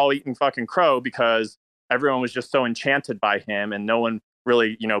 now they're all eating fucking crow because everyone was just so enchanted by him, and no one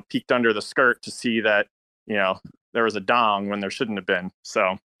really, you know, peeked under the skirt to see that, you know, there was a dong when there shouldn't have been.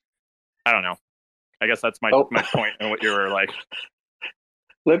 So I don't know. I guess that's my point and what you were like.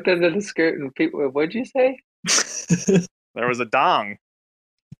 Looked under the skirt and people, what'd you say? There was a dong.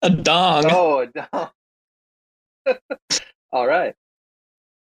 A dong. Oh, a dong. All right.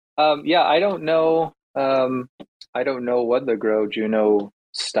 Yeah, I don't know. I don't know what the Grow Juno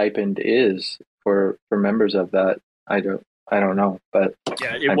stipend is for members of that. I don't know, but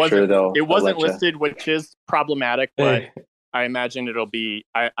yeah, it wasn't listed, which is problematic. But I imagine it'll be.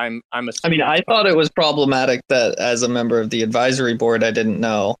 I'm assuming. I mean, I thought it was problematic that as a member of the advisory board, I didn't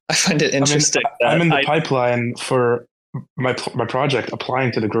know. I find it interesting. I'm in the pipeline for my project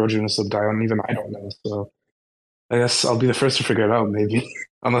applying to the Grow Juno sub-DAO, and even I don't know. So I guess I'll be the first to figure it out, maybe,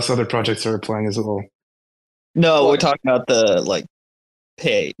 unless other projects are applying as well. No, we're talking about the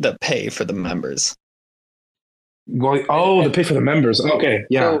pay for the members. Well, the pay for the members. Okay,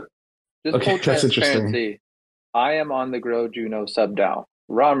 yeah. So, okay, that's interesting. I am on the Grow Juno sub-DAO.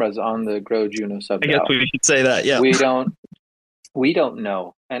 Rama's on the Grow Juno sub-DAO. I guess we should say that. Yeah, we don't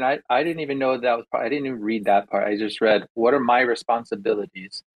know, and I didn't even know that was part. I didn't even read that part. I just read what are my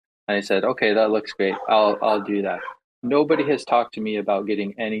responsibilities, and I said, okay, that looks great. I'll do that. Nobody has talked to me about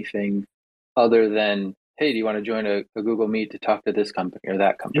getting anything other than, hey, do you want to join a Google Meet to talk to this company or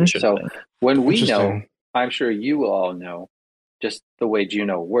that company? So when we know, I'm sure you will all know just the way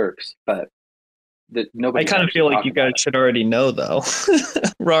Juno works, but nobody. I kind of feel like you guys should already know, though.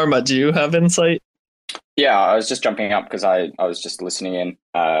 Rarma, do you have insight? Yeah, I was just jumping up because I was just listening in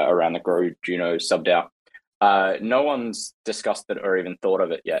around the Grow Juno sub-DAO. No one's discussed it or even thought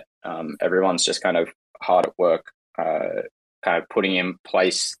of it yet. Everyone's just kind of hard at work, kind of putting in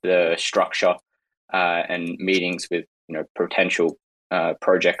place the structure and meetings with potential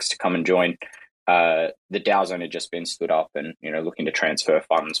projects to come and join. The DAO's only just been stood up and looking to transfer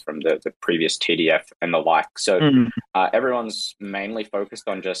funds from the previous TDF and the like. So everyone's mainly focused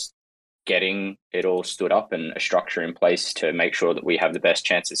on just getting it all stood up and a structure in place to make sure that we have the best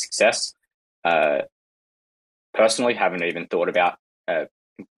chance of success. Personally, haven't even thought about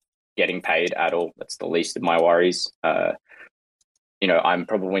getting paid at all. That's the least of my worries. I'm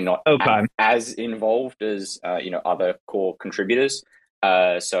probably not as involved as other core contributors.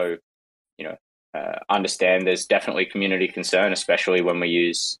 So understand there's definitely community concern, especially when we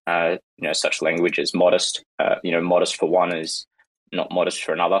use such language as modest. Modest for one is not modest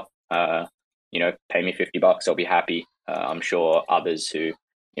for another. Pay me $50, I'll be happy. I'm sure others who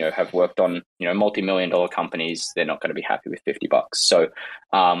have worked on multi-million-dollar companies, they're not going to be happy with $50. So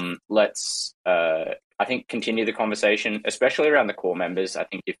let's I think continue the conversation, especially around the core members. I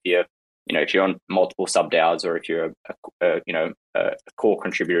think if you're on multiple sub DAOs, or if you're a core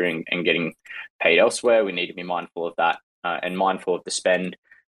contributor and getting paid elsewhere, we need to be mindful of that and mindful of the spend.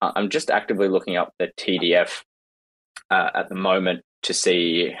 I'm just actively looking up the TDF at the moment to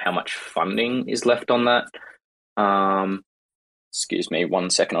see how much funding is left on that. Excuse me 1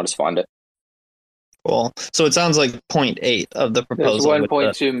 second, I'll just find it. Cool. So it sounds like 0.8 of the proposal. There's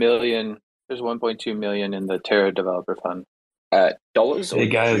 1.2 million. There's 1.2 million in the Terra Developer Fund. Dollars? Hey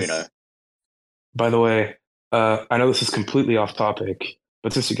guys. By the way, I know this is completely off topic,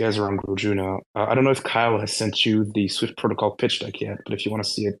 but since you guys are on Grow Juno, I don't know if Kyle has sent you the Swift Protocol pitch deck yet, but if you want to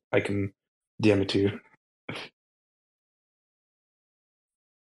see it, I can DM it to you.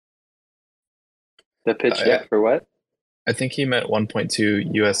 The pitch deck for what? I think he meant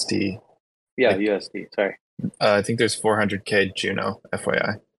 1.2 USD. Yeah, USD. Sorry. I think there's 400K Juno,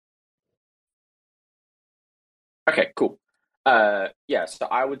 FYI. Okay, cool. So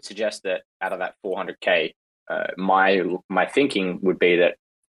I would suggest that out of that 400K, my thinking would be that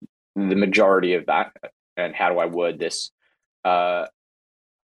the majority of that, and how do I word this? A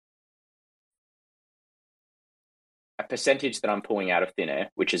percentage that I'm pulling out of thin air,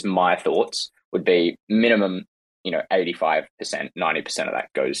 which is my thoughts, would be minimum, 85%, 90% of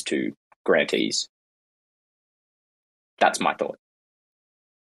that goes to grantees. That's my thought.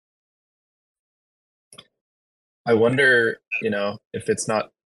 I wonder, if it's not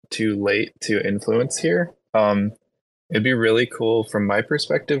too late to influence here. It'd be really cool from my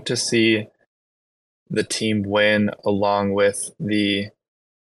perspective to see the team win along with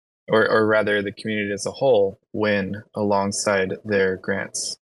or rather the community as a whole win alongside their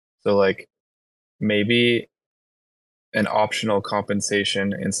grants. So like maybe an optional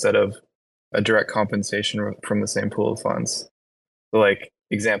compensation instead of a direct compensation from the same pool of funds. So like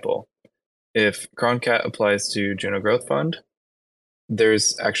example, if Croncat applies to Juno Growth Fund,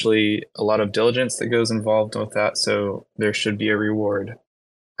 there's actually a lot of diligence that goes involved with that, so there should be a reward.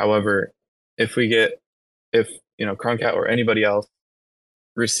 However, if Croncat or anybody else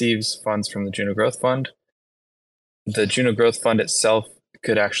receives funds from the Juno Growth Fund, the Juno Growth Fund itself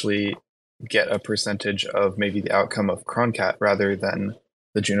could actually get a percentage of maybe the outcome of Croncat rather than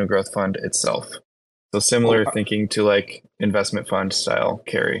the Juno Growth Fund itself. So similar thinking to like investment fund style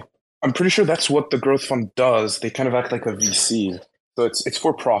carry. I'm pretty sure that's what the Growth Fund does. They kind of act like a VC. So it's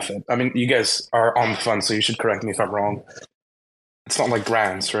for profit. I mean, you guys are on the fund, so you should correct me if I'm wrong. It's not like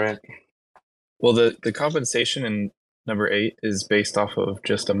grants, right? Well, the compensation in number 8 is based off of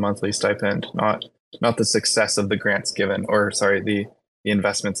just a monthly stipend, not the success of the grants given, or sorry, the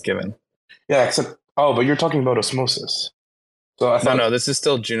investments given. Yeah, but you're talking about Osmosis. So I thought No, this is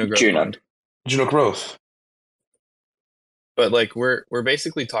still Juno Growth Fund. Juno Growth. But like we're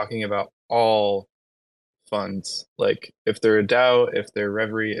basically talking about all funds. Like if they're a DAO, if they're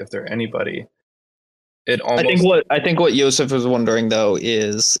Reverie, if they're anybody, it almost. I think what Joseph was wondering though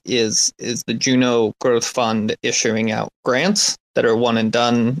is the Juno Growth Fund issuing out grants that are one and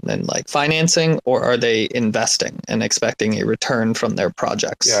done and like financing, or are they investing and expecting a return from their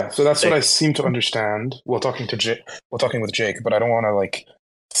projects? Yeah, so that's what I seem to understand while talking with Jake, but I don't want to like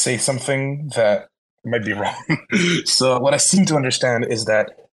say something that might be wrong. So what I seem to understand is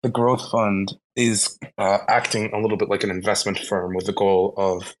that the Growth Fund is acting a little bit like an investment firm with the goal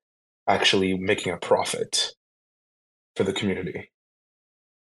of actually making a profit for the community.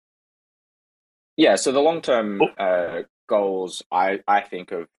 Yeah, so the long-term goals, I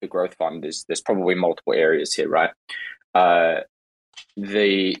think of the Growth Fund is there's probably multiple areas here, right?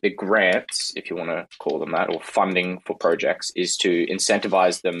 The grants, if you want to call them that, or funding for projects, is to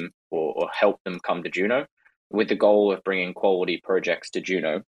incentivize them or help them come to Juno with the goal of bringing quality projects to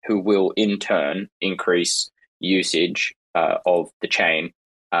Juno, who will in turn increase usage of the chain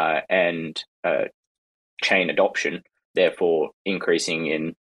and chain adoption, therefore increasing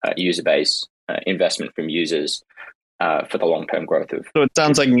in user base, investment from users for the long-term growth of. So it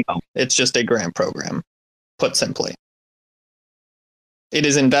sounds like it's just a grant program, put simply. It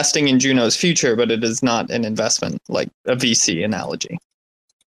is investing in Juno's future, but it is not an investment like a VC analogy.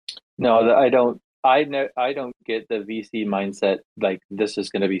 No, I don't. I don't get the VC mindset. Like this is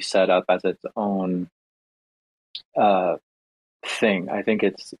going to be set up as its own thing. I think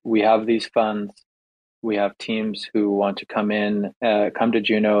we have these funds. We have teams who want to come to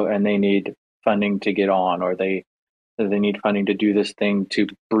Juno, and they need funding to get on, or they need funding to do this thing to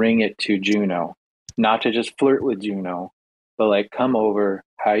bring it to Juno, not to just flirt with Juno, but like come over.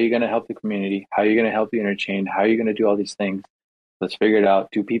 How are you going to help the community? How are you going to help the interchain? How are you going to do all these things? Let's figure it out.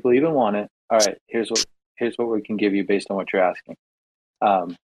 Do people even want it? All right, here's what we can give you based on what you're asking. I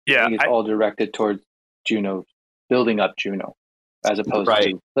think it's all directed towards Juno, building up Juno, as opposed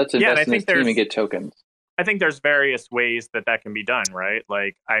to let's invest in this team and get tokens. I think there's various ways that can be done, right?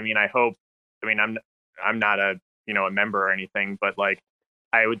 Like, I mean, I'm not a member or anything, but like,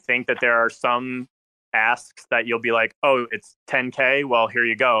 I would think that there are some asks that you'll be like, oh, it's 10K. Well, here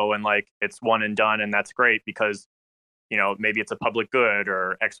you go. And like, it's one and done. And that's great because, maybe it's a public good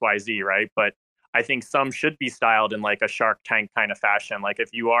or XYZ, right? But I think some should be styled in like a Shark Tank kind of fashion. Like if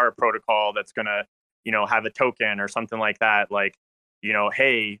you are a protocol that's going to, have a token or something like that, like,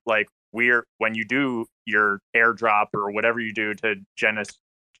 hey, like when you do your airdrop or whatever you do to the Genesis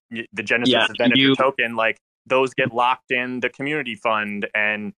event of your token, like those get locked in the community fund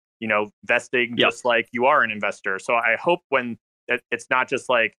and, vesting just like you are an investor. So I hope when it's not just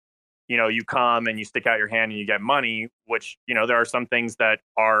like, you come and you stick out your hand and you get money, which, there are some things that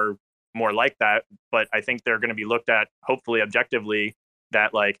are more like that, but I think they're going to be looked at hopefully objectively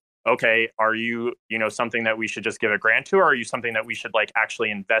that like, okay, are you, something that we should just give a grant to, or are you something that we should like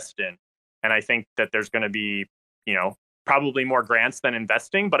actually invest in? And I think that there's going to be, probably more grants than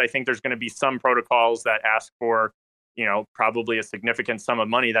investing, but I think there's going to be some protocols that ask for, probably a significant sum of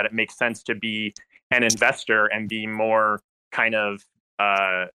money that it makes sense to be an investor and be more kind of,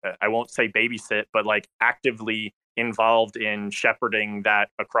 I won't say babysit, but like actively involved in shepherding that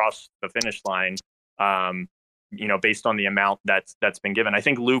across the finish line, based on the amount that's been given. I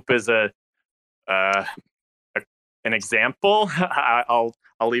think Loop is an example. I'll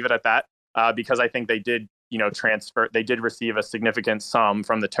leave it at that because I think they did, they did receive a significant sum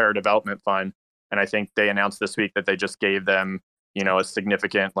from the Terra Development Fund. And I think they announced this week that they just gave them, a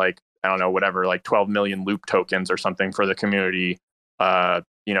significant, like, I don't know, whatever, like 12 million Loop tokens or something for the community, that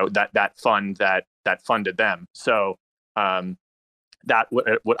fund that funded them. So that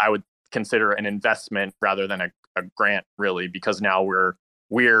what I would consider an investment rather than a grant, really, because now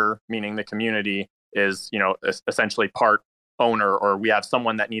we're meaning the community is, essentially part owner, or we have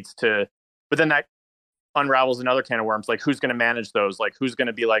someone that needs to, but then that unravels another can of worms. Like, who's going to manage those? Like, who's going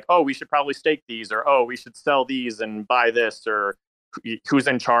to be like, oh, we should probably stake these, or oh, we should sell these and buy this, or who's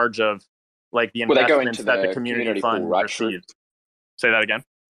in charge of like the investments that the community fund pool, right? receives? Say that again.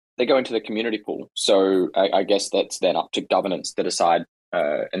 They go into the community pool. So I guess that's then up to governance to decide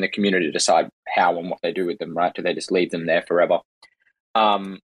and the community to decide how and what they do with them, right? Do they just leave them there forever?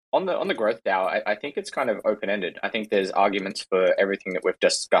 On the growth DAO, I think it's kind of open-ended. I think there's arguments for everything that we've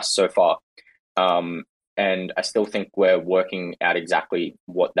discussed so far. And I still think we're working out exactly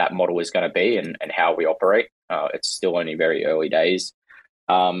what that model is going to be and how we operate. It's still only very early days.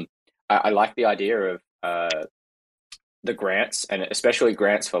 I like the idea of the grants, and especially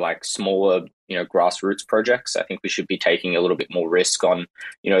grants for like smaller, grassroots projects. I think we should be taking a little bit more risk on,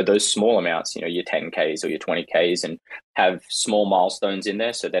 those small amounts, your 10Ks or your 20Ks, and have small milestones in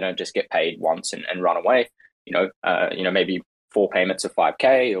there so they don't just get paid once and run away. Maybe 4 payments of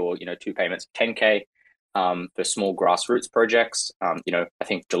 5K or, 2 payments of 10K for small grassroots projects. I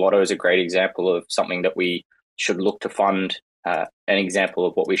think Gelato is a great example of something that we should look to fund. An example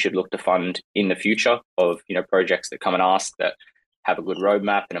of what we should look to fund in the future of, projects that come and ask that have a good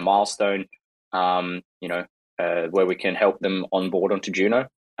roadmap and a milestone, where we can help them onboard onto Juno.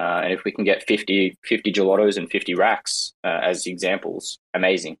 And if we can get 50 gelatos and 50 racks as examples,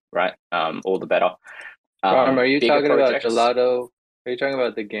 amazing, right? All the better. Are you talking about Gelato? Are you talking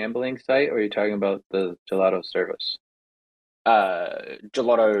about the gambling site, or are you talking about the Gelato service?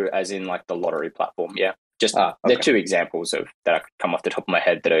 Gelato as in like the lottery platform, yeah. Just okay. They're 2 examples of that I could come off the top of my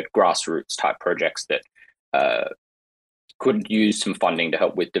head that are grassroots type projects that could use some funding to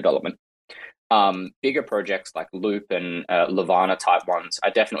help with development. Bigger projects like Loop and Levana type ones,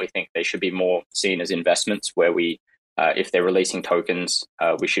 I definitely think they should be more seen as investments where we, if they're releasing tokens,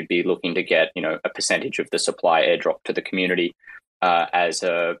 we should be looking to get, a percentage of the supply airdrop to the community. as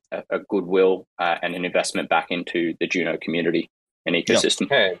a goodwill and an investment back into the Juno community and ecosystem.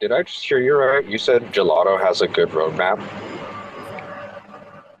 Hey, did I just hear you right? You said Gelato has a good roadmap.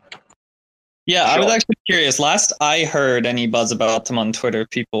 Yeah, I was actually curious. Last I heard any buzz about them on Twitter,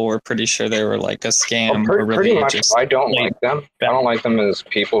 people were pretty sure they were like a scam. Well, pretty much, just I don't like them. I don't like them as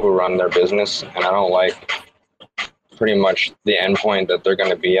people who run their business, and I don't like pretty much the endpoint that they're going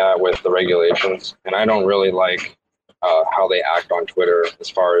to be at with the regulations. And I don't really like how they act on Twitter as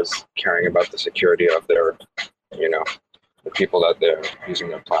far as caring about the security of their, the people that they're using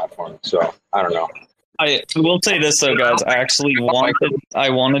their platform. So I don't know. I will say this though, guys. I actually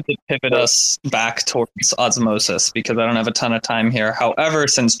wanted to pivot us back towards Osmosis because I don't have a ton of time here. However,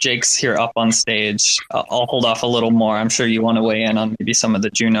 since Jake's here up on stage, I'll hold off a little more. I'm sure you want to weigh in on maybe some of the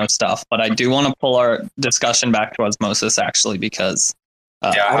Juno stuff, but I do want to pull our discussion back to Osmosis actually because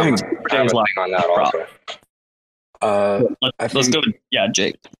I have a thing on that also. Let's go. Yeah,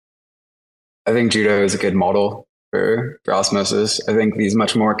 Jake. I think Juno is a good model for Osmosis. I think these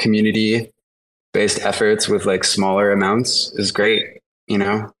much more community-based efforts with like smaller amounts is great.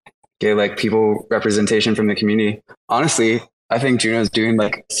 Get like people representation from the community. Honestly, I think Juno's doing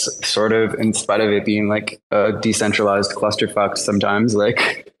like sort of, in spite of it being like a decentralized clusterfuck sometimes.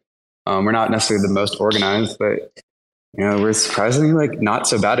 Like, we're not necessarily the most organized, but we're surprisingly like not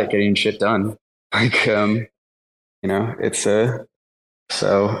so bad at getting shit done. Like, it's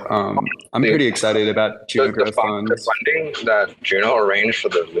I'm pretty excited about Juno Growth Fund. The funding that Juno arranged for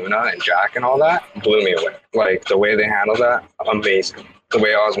the Luna and Jack and all that blew me away. Like the way they handled that, amazing. The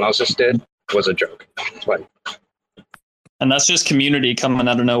way Osmosis did was a joke. And that's just community coming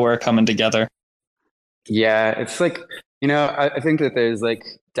out of nowhere, coming together. Yeah, it's like, I think that there's like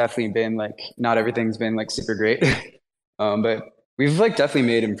definitely been like, not everything's been like super great, but we've like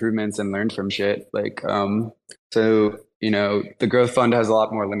definitely made improvements and learned from shit. Like, the Growth Fund has a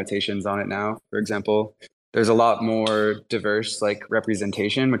lot more limitations on it now. For example, there's a lot more diverse like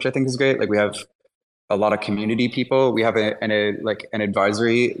representation, which I think is great. Like we have a lot of community people. We have an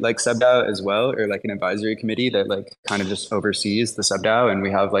advisory like sub-DAO as well, or like an advisory committee that like kind of just oversees the sub-DAO, and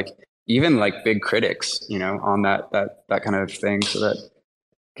we have like even like big critics, on that kind of thing. So that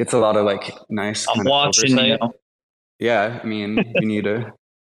gets a lot of like nice. I'm watching you. Yeah, I mean, we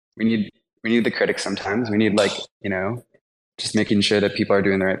need the critics sometimes. We need like just making sure that people are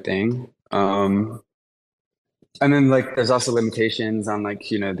doing the right thing. And then like there's also limitations on like,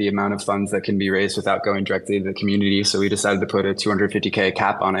 the amount of funds that can be raised without going directly to the community. So we decided to put a 250K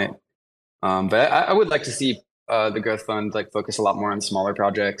cap on it. But I would like to see the Growth Fund like focus a lot more on smaller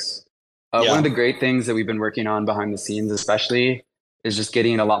projects. One of the great things that we've been working on behind the scenes, especially, is just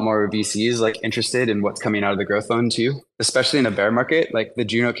getting a lot more VCs like interested in what's coming out of the Growth Fund too, especially in a bear market. Like the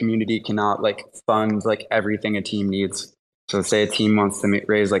Juno community cannot like fund like everything a team needs. So say a team wants to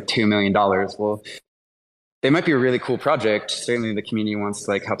raise like $2 million. Well, they might be a really cool project. Certainly the community wants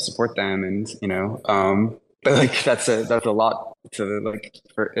to like help support them, and but like that's a lot to like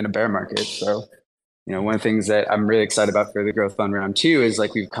in a bear market. So one of the things that I'm really excited about for the Growth Fund round 2 is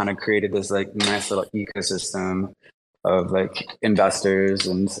like we've kind of created this like nice little ecosystem of like investors,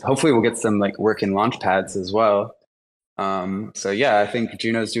 and hopefully we'll get some like working launch pads as well. So yeah, I think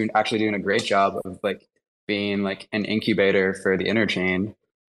Juno's actually doing a great job of like being like an incubator for the interchain.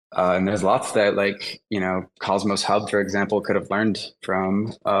 And there's lots that like, Cosmos Hub, for example, could have learned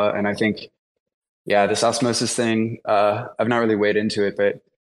from. And I think, this Osmosis thing, I've not really weighed into it, but it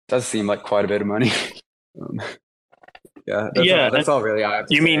does seem like quite a bit of money. That's all really I have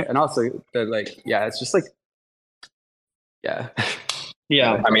to say. And also it's just like, yeah.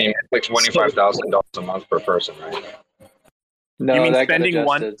 I mean, it's like $25,000 a month per person, right? No, you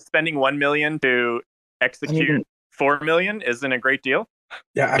mean spending 1 million to execute 4 million isn't a great deal?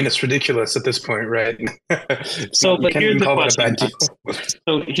 Yeah, I mean, it's ridiculous at this point, right? So here's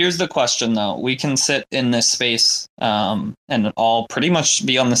the question, though. We can sit in this space and all pretty much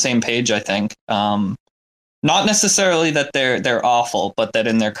be on the same page, I think. Not necessarily that they're awful, but that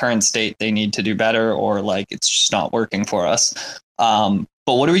in their current state they need to do better, or like it's just not working for us. But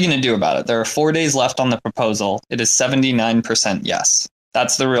what are we going to do about it? There are 4 days left on the proposal. It is 79% yes.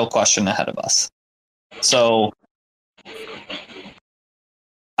 That's the real question ahead of us. So,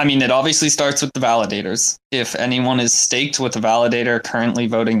 I mean, it obviously starts with the validators. If anyone is staked with a validator currently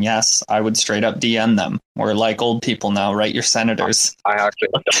voting yes, I would straight up DM them. We're like old people now, write your senators. I actually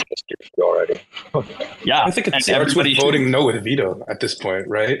done this already. Yeah, I think it starts with voting no with veto at this point,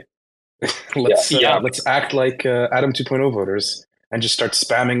 right? Let's act like Adam 2.0 voters and just start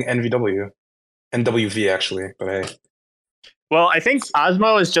spamming NWV actually. But hey. Well, I think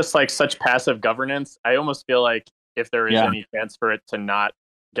Osmo is just like such passive governance. I almost feel like if there is any chance for it to not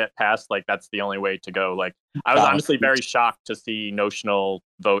get passed, like that's the only way to go. Like I was honestly very shocked to see Notional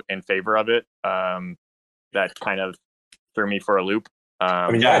vote in favor of it. That kind of threw me for a loop.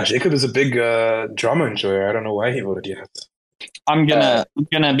 Jacob is a big drama enjoyer. I don't know why he voted yes. I'm gonna be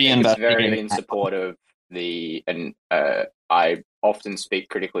It's very investigating in support of I often speak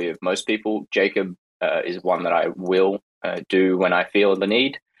critically of most people. Jacob is one that I will do when I feel the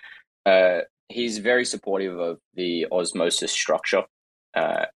need. He's very supportive of the osmosis structure,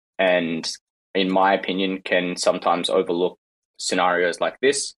 and in my opinion, can sometimes overlook scenarios like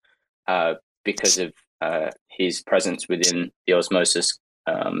this because of his presence within the osmosis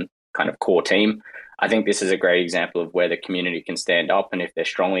kind of core team. I think this is a great example of where the community can stand up, and if they're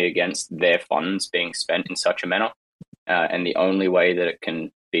strongly against their funds being spent in such a manner, and the only way that it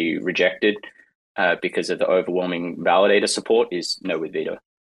can be rejected because of the overwhelming validator support is no with veto.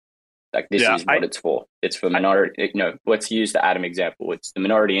 Like this is what it's for. It's for minority. Let's use the Atom example. It's the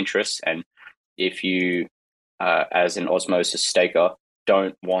minority interests, and if you, as an osmosis staker,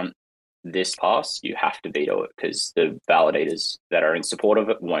 don't want this pass, you have to veto it because the validators that are in support of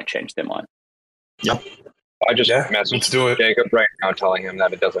it won't change their mind. Yep. I just messaged Jacob right now telling him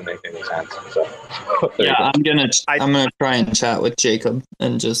that it doesn't make any sense. So I'm gonna try and chat with Jacob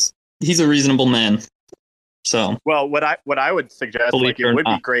and he's a reasonable man. So what I would suggest, like it would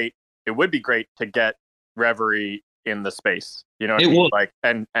be great. It would be great to get Reverie in the space. You know what I mean? Like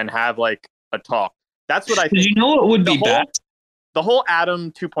and have like a talk. That's what I think. You know what would be bad? The whole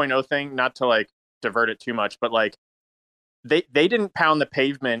Atom 2.0 thing, not to like divert it too much, but like they didn't pound the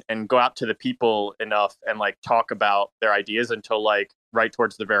pavement and go out to the people enough and like talk about their ideas until like right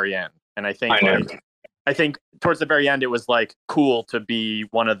towards the very end. And I think towards the very end it was like cool to be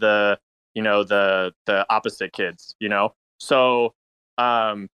one of the the opposite kids, So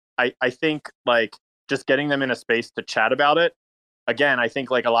I think like just getting them in a space to chat about it. Again, I think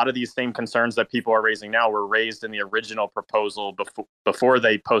like a lot of these same concerns that people are raising now were raised in the original proposal before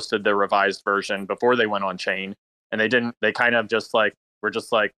they posted the revised version, before they went on chain. And they kind of just like, we're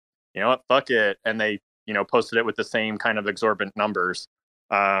just like, you know what, fuck it. And they, posted it with the same kind of exorbitant numbers.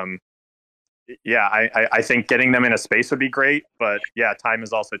 I think getting them in a space would be great, but time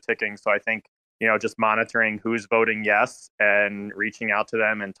is also ticking. So I think, just monitoring who's voting yes and reaching out to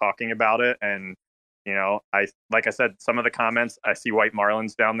them and talking about it. And, like I said, some of the comments, I see White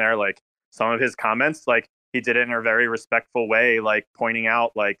Marlins down there, like some of his comments, like he did it in a very respectful way, like pointing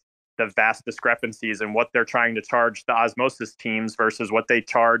out like the vast discrepancies in what they're trying to charge the osmosis teams versus what they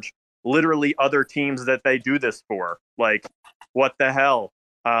charge literally other teams that they do this for. Like, what the hell?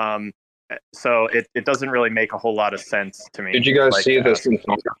 So it doesn't really make a whole lot of sense to me. Did you guys see this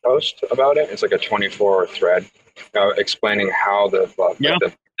post about it? It's like a 24 thread explaining how them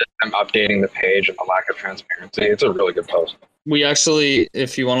updating the page and the lack of transparency. It's a really good post. We actually,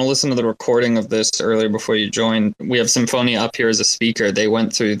 if you want to listen to the recording of this earlier before you join, we have Symphonia up here as a speaker. They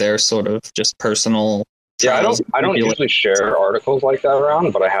went through their sort of just personal. Yeah, I don't usually share articles like that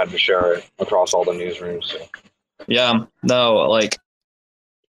around, but I had to share it across all the newsrooms. So. Yeah, no, like,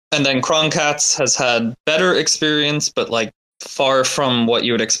 and then Croncats has had better experience, but like far from what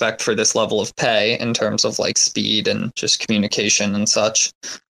you would expect for this level of pay in terms of like speed and just communication and such.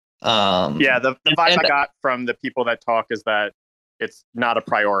 The vibe I got from the people that talk is that it's not a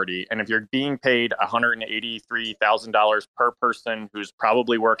priority. And if you're being paid $183,000 per person who's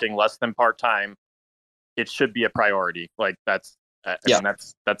probably working less than part-time, it should be a priority. Like that's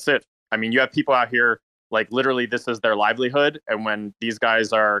it. I mean, you have people out here, like literally this is their livelihood. And when these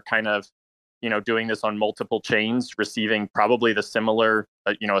guys are kind of, doing this on multiple chains, receiving probably the similar,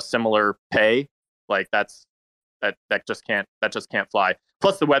 a similar pay, like that just can't fly.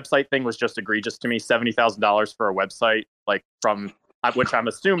 Plus, the website thing was just egregious to me. $70,000 for a website, like from which I'm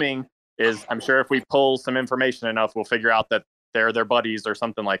assuming is, I'm sure if we pull some information enough, we'll figure out that they're their buddies or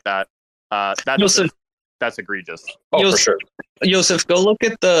something like that. That's egregious. For sure. Yosef, go look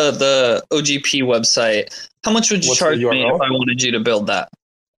at the OGP website. How much would you charge me if I wanted you to build that?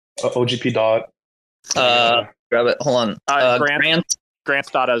 OGP dot. Grab it. Hold on.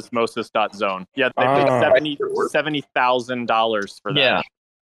 Grants.osmosis.zone. Yeah, they paid $70,000 for that. Yeah.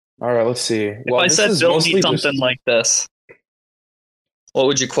 All right, let's see. If I said build me something like this, what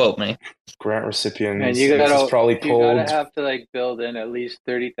would you quote me? Grant recipients. And you gotta have to like build in at least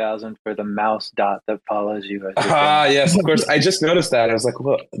 30,000 for the mouse dot that follows you. Yes, of course. I just noticed that. I was like,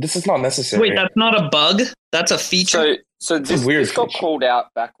 well, this is not necessary. Wait, that's not a bug. That's a feature. So this got called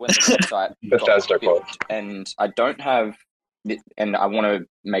out back when the website got built, and I don't have. And I want to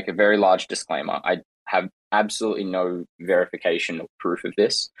make a very large disclaimer. I have absolutely no verification or proof of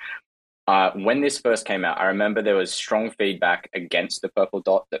this. when this first came out, I remember there was strong feedback against the purple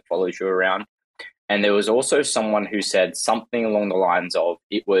dot that follows you around. And there was also someone who said something along the lines of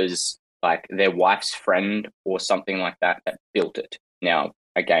it was like their wife's friend or something like that built it. Now,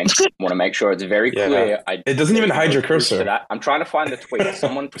 again, want to make sure it's very clear. It doesn't even hide your cursor. That. I'm trying to find the tweet.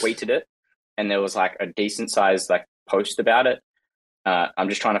 Someone tweeted it, and there was like a decent sized like post about it. I'm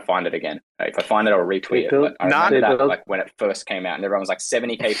just trying to find it again. If I find it, I'll retweet it. But I remember that like when it first came out, and everyone was like,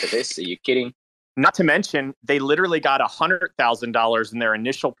 $70K for this? Are you kidding? Not to mention, they literally got $100,000 in their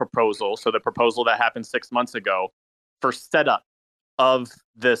initial proposal. So the proposal that happened 6 months ago for setup of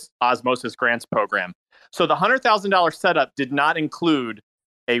this Osmosis grants program. So the $100,000 setup did not include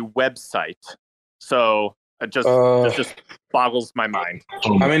a website. So it just boggles my mind.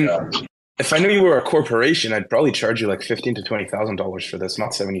 I mean, if I knew you were a corporation, I'd probably charge you like $15,000 to $20,000 for this,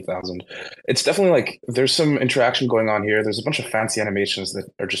 not $70,000. It's definitely like there's some interaction going on here. There's a bunch of fancy animations that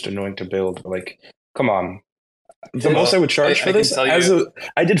are just annoying to build. Like, come on. The most I would charge for this, I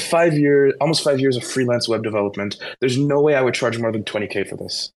did almost 5 years of freelance web development. There's no way I would charge more than $20K for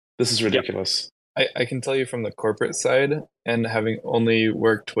this. This is ridiculous. I can tell you from the corporate side, and having only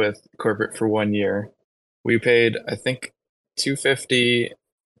worked with corporate for 1 year, we paid, I think,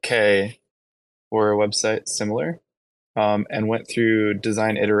 $250K for a website similar, and went through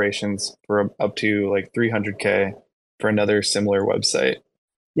design iterations for up to like $300K for another similar website.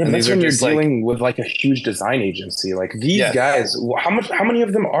 Yeah, and that's when you're dealing with like a huge design agency. Like these guys, how many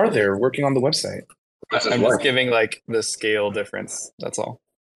of them are there working on the website? I'm just giving like the scale difference. That's all.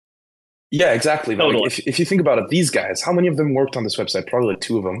 Yeah, exactly. Totally. Like, if you think about it, these guys, how many of them worked on this website? Probably like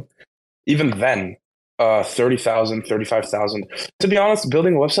 2 of them. Even then, 30,000, 35,000. To be honest,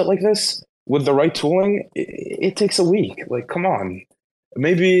 building a website like this with the right tooling, it takes a week. Like, come on.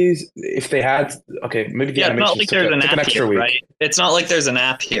 Maybe if they had, maybe the animations it's not like there's an app here, week. right? It's not like there's an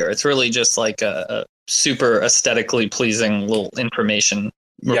app here. It's really just like a super aesthetically pleasing little information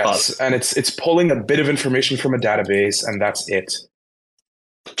repository. Yes, and it's pulling a bit of information from a database, and that's it.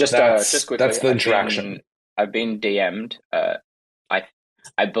 Just quickly, that's the interaction. I've been DM'd.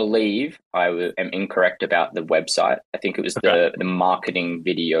 I believe I am incorrect about the website. I think it was the marketing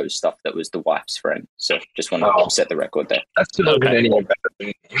video stuff that was the wife's friend. So just want to set the record there. That's not anyone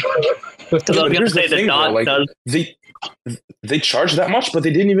better. Here's the thing, though, they charge that much, but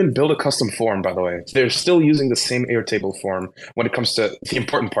they didn't even build a custom form, by the way. They're still using the same Airtable form when it comes to the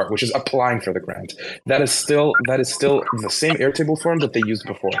important part, which is applying for the grant. That is still the same Airtable form that they used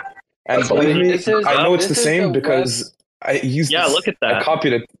before. And believe me, I know it's the same because I used look at that. I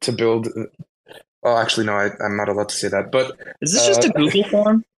copied it to build. Oh, actually, no, I'm not allowed to say that. But is this just a Google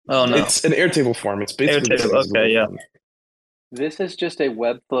form? Oh no, it's an Airtable form. It's basically Airtable. This is just a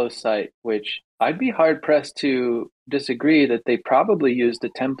Webflow site, which I'd be hard pressed to disagree that they probably used a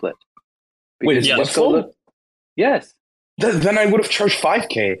template. Wait, it's Webflow? Yes. Then I would have charged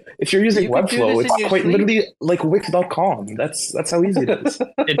 $5K. If you're using Webflow, it's quite literally like Wix.com. That's how easy it is.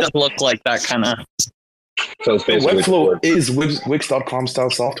 It does look like that kind of. So it's basically Webflow is Wix.com style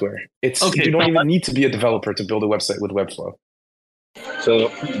software. You don't even need to be a developer to build a website with Webflow. So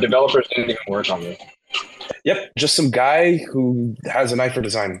developers didn't even work on this. Yep, just some guy who has an eye for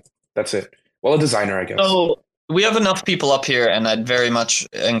design. That's it. Well, a designer, I guess. So we have enough people up here, and I'd very much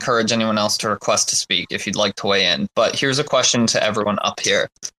encourage anyone else to request to speak if you'd like to weigh in. But here's a question to everyone up here.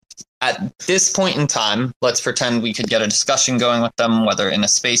 At this point in time, let's pretend we could get a discussion going with them, whether in a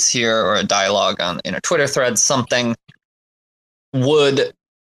space here or a dialogue in a Twitter thread, something. Would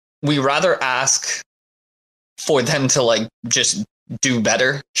we rather ask for them to just do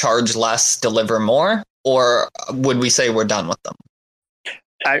better, charge less, deliver more, or would we say we're done with them?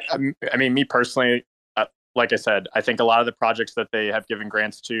 I mean, me personally, like I said, I think a lot of the projects that they have given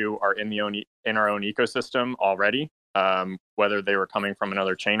grants to are in our own ecosystem already. Whether they were coming from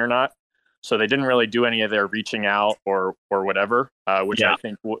another chain or not. So they didn't really do any of their reaching out or whatever, which I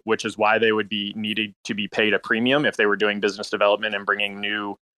think which is why they would be needed to be paid a premium if they were doing business development and bringing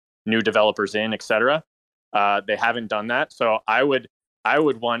new developers in, etc. They haven't done that. So I would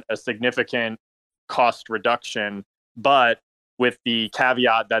want a significant cost reduction, but with the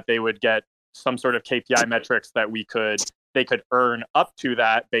caveat that they would get some sort of KPI metrics that they could earn up to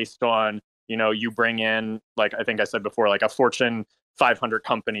that based on, you bring in, like I think I said before, like a Fortune 500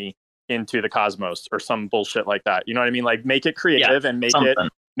 company into the Cosmos or some bullshit like that. You know what I mean? Like make it creative and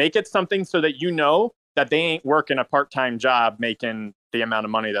make it something so that that they ain't working a part-time job making the amount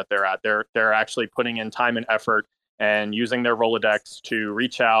of money that they're at. They're actually putting in time and effort and using their Rolodex to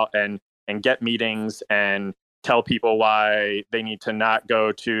reach out and get meetings and tell people why they need to not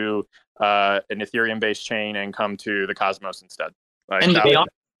go to an Ethereum-based chain and come to the Cosmos instead. And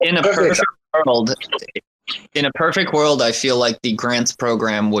In a perfect world, I feel like the grants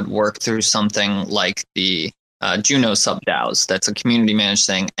program would work through something like the Juno sub-DAOs. That's a community managed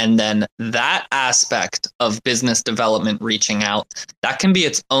thing. And then that aspect of business development reaching out, that can be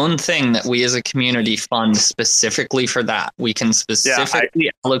its own thing that we as a community fund specifically for that. We can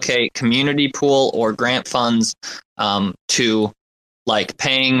specifically allocate community pool or grant funds to like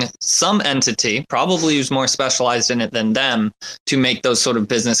paying some entity, probably who's more specialized in it than them, to make those sort of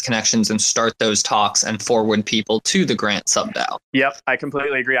business connections and start those talks and forward people to the grant sub-DAO. Yep, I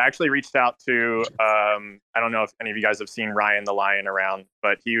completely agree. I actually reached out to, I don't know if any of you guys have seen Ryan the Lion around,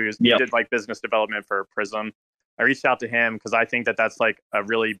 but he did like business development for Prism. I reached out to him because I think that that's like a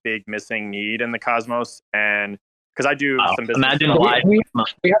really big missing need in the Cosmos. And because I do some business. Imagine live. We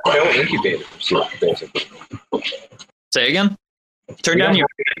have no incubators, basically. Say again? Turn down your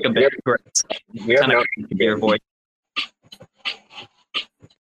mic a bit. We have no your voice.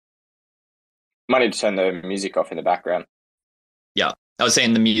 Might need to turn the music off in the background. Yeah, I was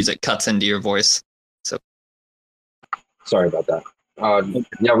saying the music cuts into your voice. So sorry about that.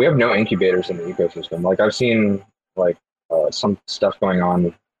 Yeah, we have no incubators in the ecosystem. Like I've seen like some stuff going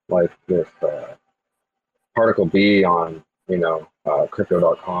on like with Particle B on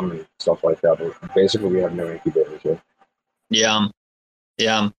crypto.com and stuff like that. But basically, we have no incubators here. Yeah.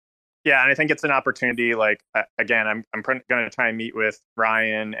 Yeah, and I think it's an opportunity. Like again, I'm going to try and meet with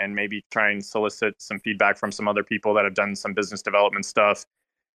Ryan and maybe try and solicit some feedback from some other people that have done some business development stuff,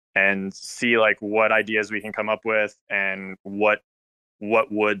 and see like what ideas we can come up with and what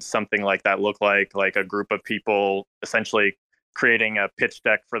would something like that look like a group of people essentially creating a pitch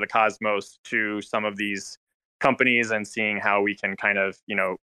deck for the Cosmos to some of these companies and seeing how we can kind of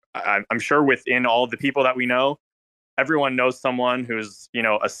I'm sure within all of the people that we know, everyone knows someone who's,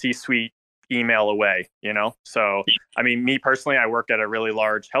 a C-suite email away, So, I mean, me personally, I work at a really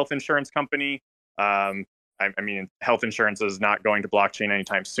large health insurance company. I mean, health insurance is not going to blockchain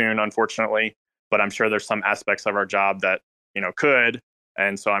anytime soon, unfortunately, but I'm sure there's some aspects of our job that, could.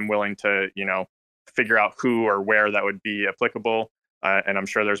 And so I'm willing to, figure out who or where that would be applicable. And I'm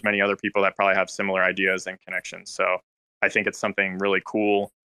sure there's many other people that probably have similar ideas and connections. So I think it's something really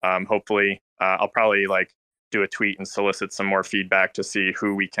cool. Hopefully, I'll probably do a tweet and solicit some more feedback to see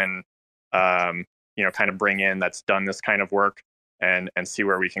who we can, kind of bring in that's done this kind of work and see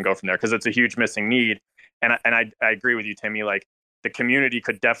where we can go from there. Because it's a huge missing need. And I agree with you, Timmy. Like the community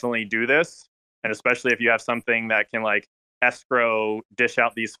could definitely do this. And especially if you have something that can escrow, dish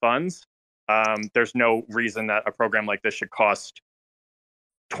out these funds, there's no reason that a program like this should cost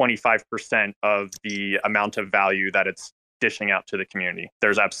 25% of the amount of value that it's dishing out to the community.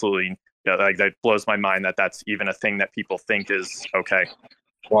 There's absolutely that blows my mind that that's even a thing that people think is okay.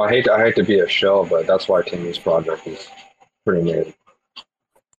 Well, I hate to be a shell, but that's why Timmy's project is pretty amazing.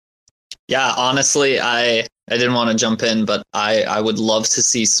 Yeah, honestly, I didn't want to jump in, but I would love to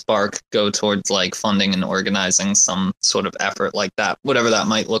see Spark go towards funding and organizing some sort of effort like that, whatever that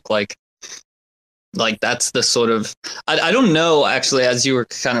might look like. That's the sort of I don't know, actually, as you were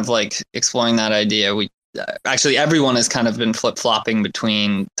kind of exploring that idea, actually everyone has kind of been flip-flopping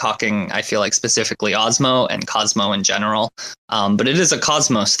between talking, I feel like specifically Osmo and Cosmo in general. But it is a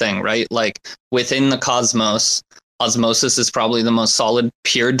Cosmos thing, right? Within the Cosmos, Osmosis is probably the most solid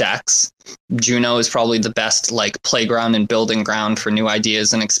pure DEX. Juno is probably the best playground and building ground for new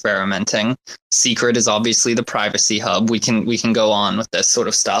ideas and experimenting. Secret is obviously the privacy hub. We can go on with this sort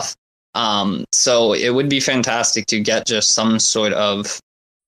of stuff. So it would be fantastic to get just some sort of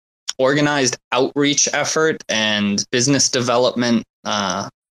organized outreach effort and business development,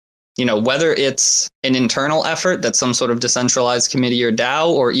 whether it's an internal effort that's some sort of decentralized committee or DAO,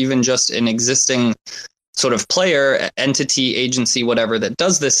 or even just an existing sort of player, entity, agency, whatever, that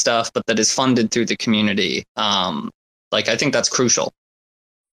does this stuff, but that is funded through the community. I think that's crucial.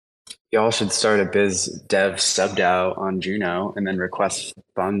 Y'all should start a biz dev sub-DAO on Juno and then request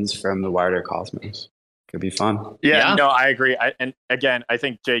funds from the wider Cosmos. Could be fun. Yeah, no, I agree. And again, I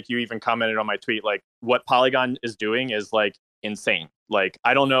think, Jake, you even commented on my tweet, what Polygon is doing is insane.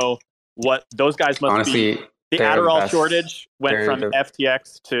 I don't know what those guys must Honestly, be. The Adderall shortage went from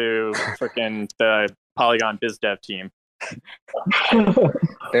FTX to freaking the Polygon biz dev team.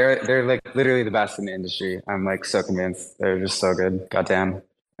 They're literally the best in the industry. I'm so convinced. They're just so good. Goddamn.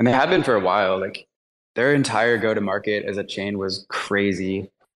 And they have been for a while. Their entire go-to-market as a chain was crazy.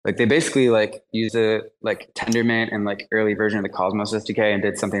 They basically used a Tendermint and early version of the Cosmos SDK and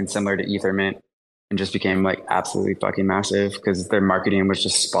did something similar to Ethermint and just became absolutely fucking massive because their marketing was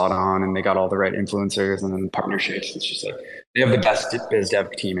just spot on and they got all the right influencers and then partnerships. It's just they have the best biz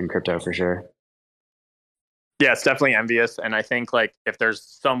dev team in crypto for sure. Yeah, it's definitely envious. And I think like if there's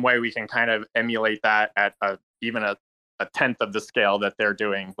some way we can kind of emulate that at even a tenth of the scale that they're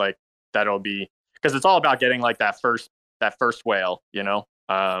doing, like that'll be, because it's all about getting like that first whale, you know?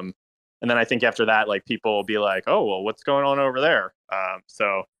 And then I think after that, like people will be like, oh, well, what's going on over there?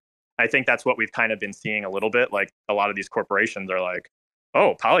 So I think that's what we've kind of been seeing a little bit. Like a lot of these corporations are like,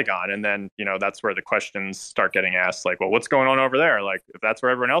 oh, Polygon. And then, you know, that's where the questions start getting asked, like, well, what's going on over there? Like, if that's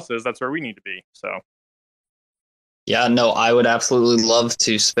where everyone else is, that's where we need to be. So. Yeah, no, I would absolutely love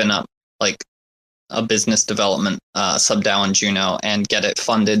to spin up like a business development sub-DAO in Juno and get it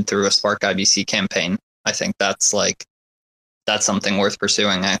funded through a Spark IBC campaign. I think that's something worth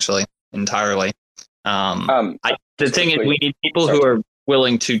pursuing, actually, entirely. The thing is, we need people who are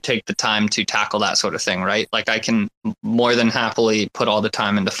willing to take the time to tackle that sort of thing, right? Like I can more than happily put all the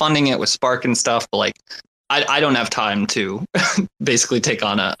time into funding it with Spark and stuff, but like I don't have time to basically take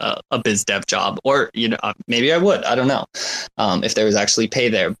on a biz dev job, or, you know, maybe I would, I don't know, if there was actually pay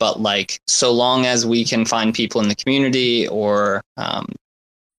there. But like, so long as we can find people in the community or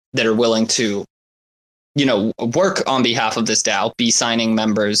that are willing to, you know, work on behalf of this DAO, be signing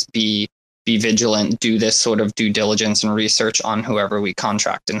members, be vigilant, do this sort of due diligence and research on whoever we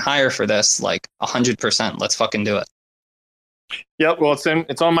contract and hire for this, like 100%, let's fucking do it. Yep. Well,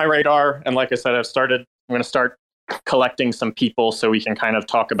 it's on my radar. And like I said, I'm going to start collecting some people so we can kind of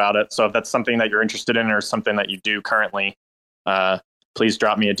talk about it. So if that's something that you're interested in or something that you do currently, please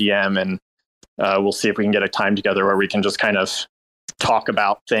drop me a DM and we'll see if we can get a time together where we can just kind of talk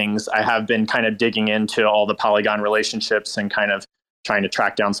about things. I have been kind of digging into all the Polygon relationships and kind of trying to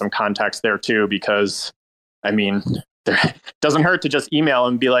track down some contacts there too, because I mean, it doesn't hurt to just email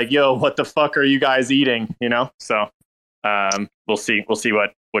and be like, yo, what the fuck are you guys eating? You know? So we'll see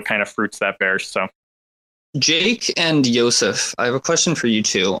what kind of fruits that bears. So Jake and Yosef, I have a question for you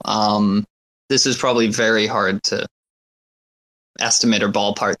two. This is probably very hard to estimate or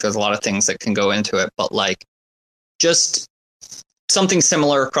ballpark. There's a lot of things that can go into it, but like just something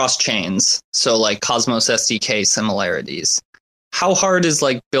similar across chains. So like Cosmos SDK similarities. How hard is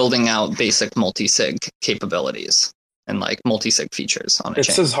like building out basic multi-sig capabilities and like multi-sig features on a chain?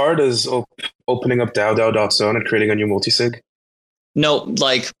 It's as hard as opening up DAO.zone and creating a new multi-sig. No,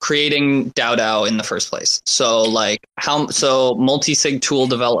 like creating DAO in the first place. So like multi-sig tool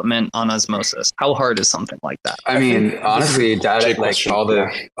development on Osmosis. How hard is something like that? I mean, honestly, DAO, like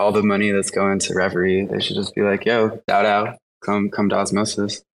all the money that's going to Reverie, they should just be like, yo, DAO, come to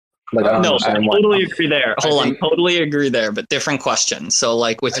Osmosis. Like, no, I totally agree there. Totally agree there, but different question. So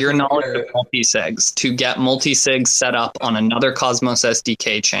like with your knowledge of multi-sigs, to get multi-sigs set up on another Cosmos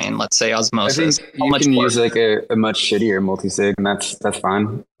SDK chain, let's say Osmosis, I think you can use like a much shittier multi-sig, and that's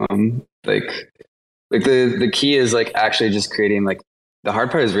fine. Like the key is like actually just creating, like the hard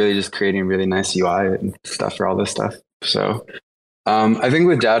part is really just creating really nice UI and stuff for all this stuff. So I think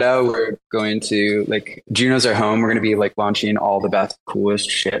with DAO, we're going to, like, Juno's our home. We're going to be like launching all the best, coolest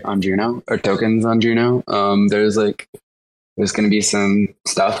shit on Juno, or tokens on Juno. There's going to be some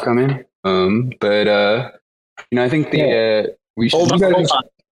stuff coming. But you know, I think we should hold on.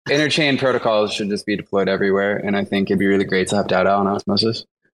 Interchain protocols should just be deployed everywhere, and I think it'd be really great to have DAO on Osmosis.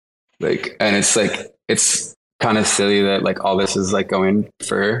 Like, and it's kind of silly that like all this is like going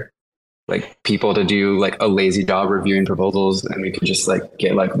for like people to do like a lazy job reviewing proposals, and we could just like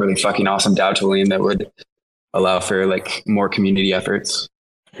get like really fucking awesome DAO tooling that would allow for like more community efforts.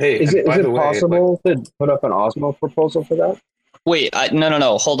 Hey, is it possible to put up an Osmo proposal for that? Wait,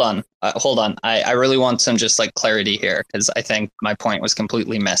 no. Hold on. I really want some just like clarity here, because I think my point was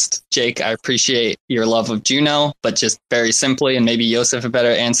completely missed. Jake, I appreciate your love of Juno, but just very simply, and maybe Yosef would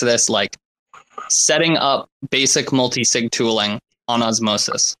better answer this, like setting up basic multi-sig tooling on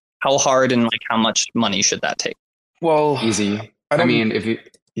Osmosis. How hard and like how much money should that take? Well, easy. I mean, if you,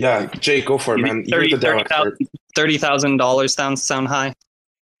 yeah, Jake, go for it, man. $30,000 sound high.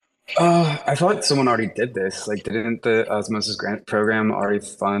 I thought someone already did this. Like, didn't the Osmosis grant program already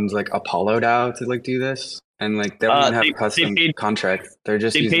fund like Apollo DAO to like do this? And like they don't even have a custom contract. They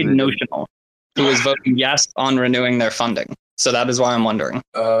paid Notional, who is voting yes on renewing their funding. So that is why I'm wondering.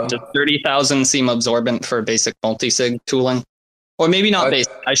 Does 30,000 seem absorbent for basic multi-sig tooling? Or maybe not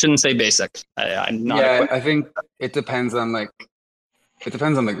basic. I shouldn't say basic. I'm not. Yeah, I think it depends on the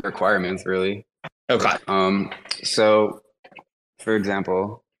requirements, really. Okay. So, for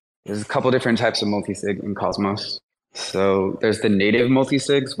example, there's a couple different types of multi-sig in Cosmos. So there's the native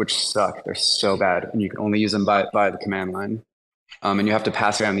multi-sigs, which suck. They're so bad, and you can only use them by the command line. And you have to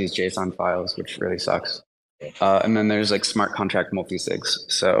pass around these JSON files, which really sucks. And then there's like smart contract multi-sigs.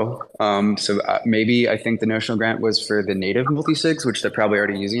 So maybe I think the notional grant was for the native multi-sigs, which they're probably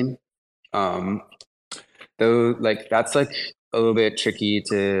already using. Then though, like that's like a little bit tricky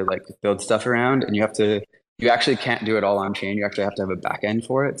to like build stuff around, and you actually can't do it all on chain. You actually have to have a backend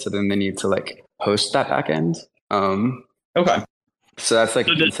for it. So then they need to like host that backend. Okay. So that's like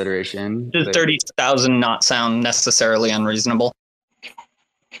a consideration. Does 30,000 not sound necessarily unreasonable?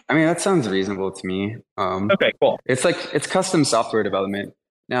 I mean, that sounds reasonable to me. Okay, cool. It's like it's custom software development.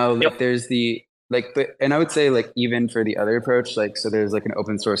 Now, like there's the and I would say like even for the other approach, like so there's like an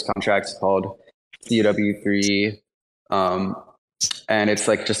open source contract called CW3, and it's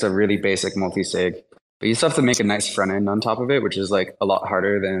like just a really basic multi-sig. But you still have to make a nice front end on top of it, which is like a lot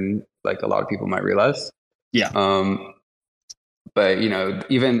harder than like a lot of people might realize. Yeah. But you know,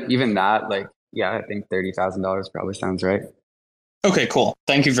 even that, like, yeah, I think $30,000 probably sounds right. Okay, cool.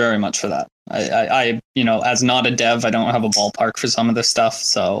 Thank you very much for that. I you know, as not a dev, I don't have a ballpark for some of this stuff,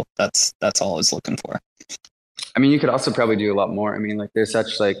 so that's all I was looking for. I mean, you could also probably do a lot more. I mean, like, there's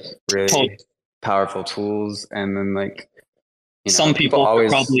such like really powerful tools, and then like, you know, some people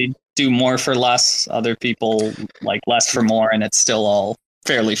always probably do more for less. Other people like less for more, and it's still all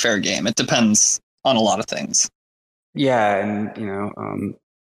fairly fair game. It depends on a lot of things. Yeah, and you know,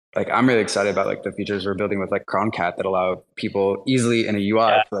 like I'm really excited about like the features we're building with like Croncat that allow people easily in a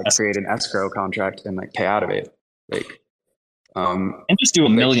UI to like create an escrow contract and like pay out of it, like, and just do a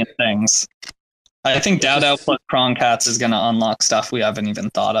million things. I think DAO plus Croncats is going to unlock stuff we haven't even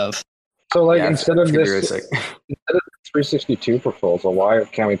thought of. So like instead of this 362 proposal, why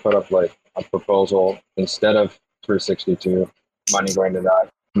can't we put up like a proposal instead of 362, money going to that,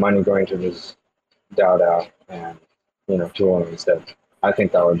 money going to this DAO and, you know, tooling instead? I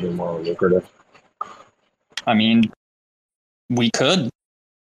think that would be more lucrative. I mean, we could.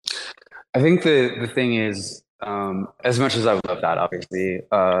 I think the thing is, as much as I would love that, obviously,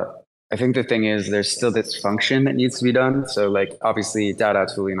 I think the thing is there's still this function that needs to be done. So like obviously data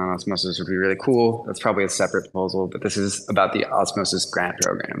tooling on Osmosis would be really cool. That's probably a separate proposal, but this is about the Osmosis grant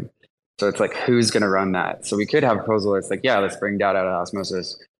program. So it's like, who's going to run that? So we could have a proposal that's like, yeah, let's bring data to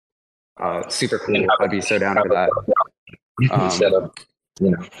Osmosis. Super cool. I'd be so down for that. Instead of,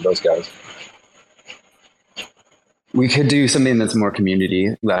 you know, those guys. We could do something that's more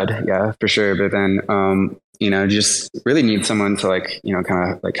community led, yeah, for sure. But then, you know, just really need someone to like, you know,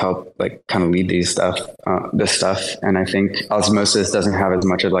 kind of like help, like kind of lead this stuff. And I think Osmosis doesn't have as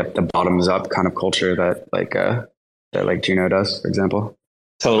much of like the bottoms up kind of culture that like Juno does, for example.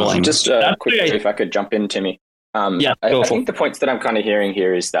 Totally. Just quickly, if I could jump in, Timmy. I think the points that I'm kind of hearing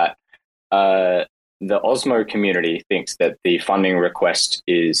here is that the Osmo community thinks that the funding request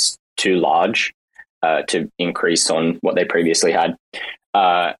is too large to increase on what they previously had.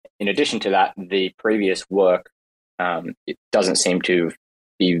 In addition to that, the previous work it doesn't seem to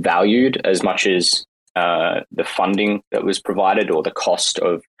be valued as much as the funding that was provided or the cost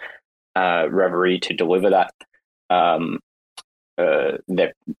of Reverie to deliver that.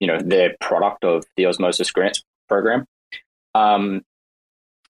 Their product of the Osmosis Grants program.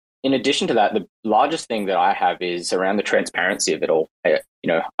 In addition to that, the largest thing that I have is around the transparency of it all.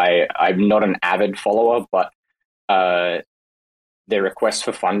 I'm not an avid follower, but their request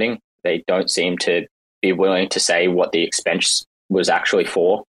for funding, they don't seem to be willing to say what the expense was actually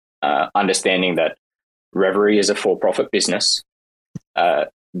for. Understanding that Reverie is a for-profit business,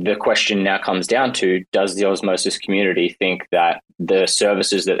 the question now comes down to, does the Osmosis community think that the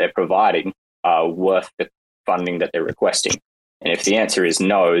services that they're providing are worth the funding that they're requesting? And if the answer is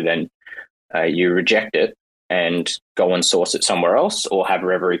no, then you reject it and go and source it somewhere else, or have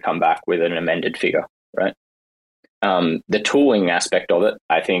Reverie come back with an amended figure, right? The tooling aspect of it,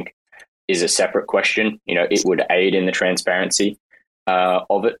 I think, is a separate question. You know, it would aid in the transparency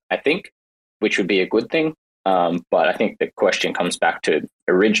of it, I think, which would be a good thing. But I think the question comes back to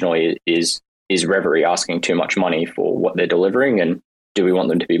originally is Reverie asking too much money for what they're delivering, and do we want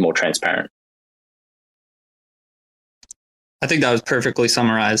them to be more transparent? I think that was perfectly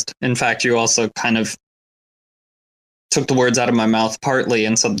summarized. In fact, you also kind of took the words out of my mouth partly.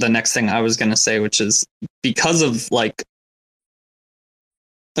 And so the next thing I was going to say, which is because of like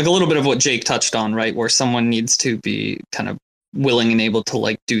a little bit of what Jake touched on, right? Where someone needs to be kind of willing and able to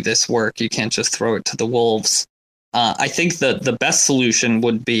like do this work. You can't just throw it to the wolves. I think that the best solution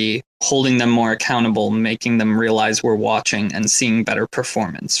would be holding them more accountable, making them realize we're watching and seeing better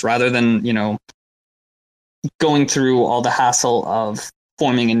performance rather than, you know, going through all the hassle of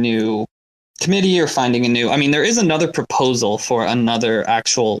forming a new committee or finding a new. I mean, there is another proposal for another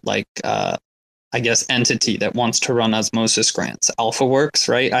actual, like, I guess, entity that wants to run Osmosis grants, AlphaWorks,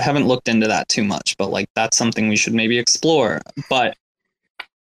 right? I haven't looked into that too much, but like that's something we should maybe explore. But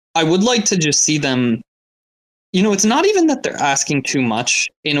I would like to just see them it's not even that they're asking too much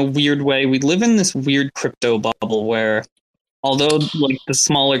in a weird way. We live in this weird crypto bubble where, although like the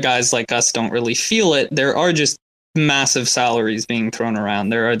smaller guys like us don't really feel it, there are just massive salaries being thrown around.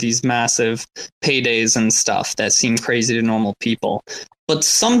 There are these massive paydays and stuff that seem crazy to normal people. But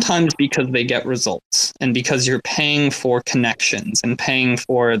sometimes because they get results and because you're paying for connections and paying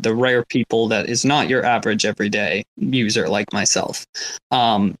for the rare people that is not your average everyday user like myself.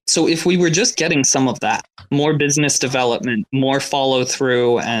 So if we were just getting some of that, more business development, more follow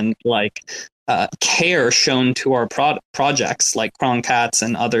through, and like care shown to our projects like Croncats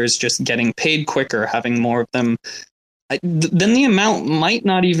and others, just getting paid quicker, having more of them, then the amount might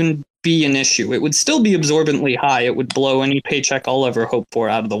not even be an issue. It would still be absorbently high. It would blow any paycheck I'll ever hope for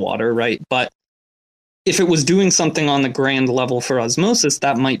out of the water, right? But if it was doing something on the grand level for Osmosis,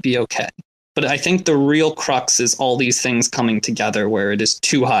 that might be okay. But I think the real crux is all these things coming together where it is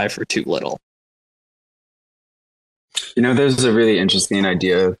too high for too little. There's a really interesting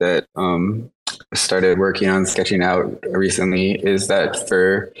idea that I started working on sketching out recently, is that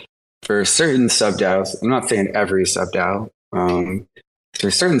for certain sub-DAOs, I'm not saying every sub-DAO, for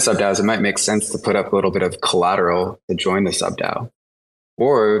certain sub-DAOs, it might make sense to put up a little bit of collateral to join the sub-DAO,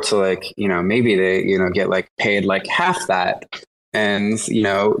 or to maybe they, get paid half that. And,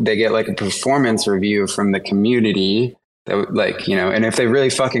 they get a performance review from the community that and if they really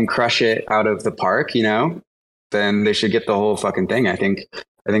fucking crush it out of the park, then they should get the whole fucking thing. I think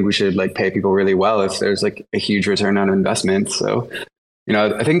we should pay people really well if there's a huge return on investment. So,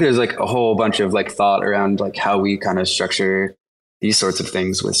 I think there's a whole bunch of thought around how we kind of structure these sorts of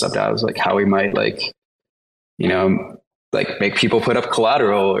things with sub-DAOs, how we might make people put up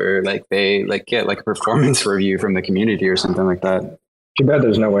collateral, or they get a performance review from the community or something like that. Too bad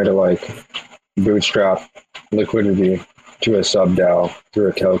there's no way to bootstrap liquidity to a sub-DAO through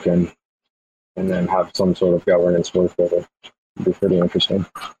a token and then have some sort of governance work with it. It'd be pretty interesting.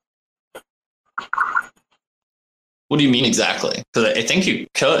 What do you mean exactly? Because I think you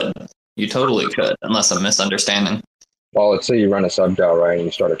could. You totally could, unless I'm misunderstanding. Well, let's say you run a sub-DAO, right, and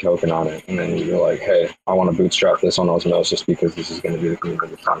you start a token on it, and then you're like, hey, I want to bootstrap this on Osmosis because this is going to be the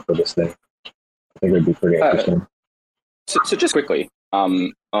community fund for this thing. I think it would be pretty interesting. So just quickly,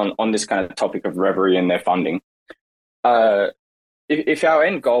 on this kind of topic of Reverie and their funding, if our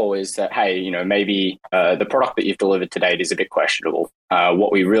end goal is that, hey, maybe the product that you've delivered to date is a bit questionable,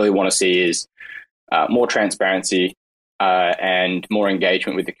 what we really want to see is more transparency and more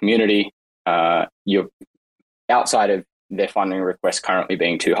engagement with the community. You're outside of their funding requests currently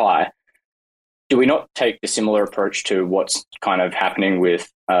being too high. Do we not take a similar approach to what's kind of happening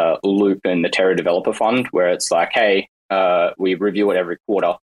with Loop and the Terra Developer Fund, where it's hey, we review it every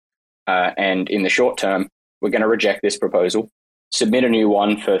quarter, and in the short term, we're going to reject this proposal, submit a new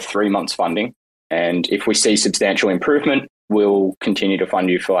one for 3 months funding, and if we see substantial improvement, we'll continue to fund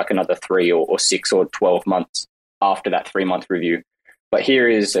you for another 3 or 6 or 12 months after that 3-month review. But here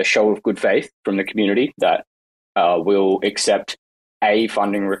is a show of good faith from the community that will accept a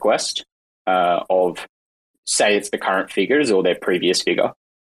funding request of, say it's the current figures or their previous figure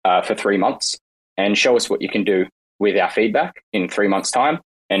for 3 months, and show us what you can do with our feedback in 3 months' time.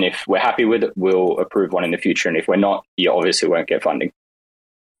 And if we're happy with it, we'll approve one in the future. And if we're not, you obviously won't get funding.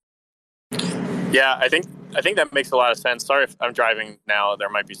 Yeah, I think that makes a lot of sense. Sorry if I'm driving now. There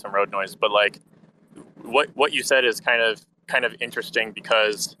might be some road noise, but what you said is kind of interesting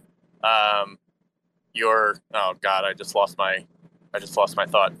because oh god, I just lost my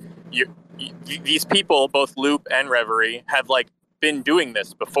thought. These people, both Loop and Reverie, have been doing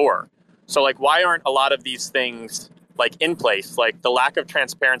this before. So why aren't a lot of these things in place? The lack of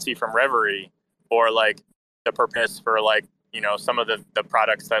transparency from Reverie, or the purpose for some of the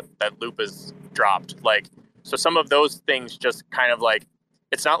products that Loop has dropped. So some of those things just kind of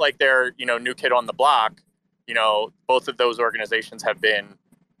it's not like they're new kid on the block. Both of those organizations have been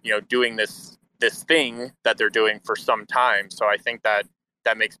doing this thing that they're doing for some time. So I think that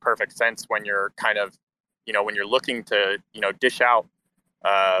makes perfect sense when you're kind of, when you're looking to, dish out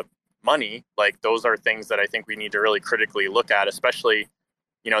money. Those are things that I think we need to really critically look at, especially,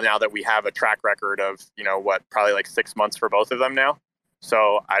 now that we have a track record of, probably 6 months for both of them now.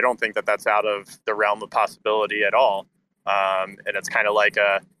 So I don't think that that's out of the realm of possibility at all. And it's kind of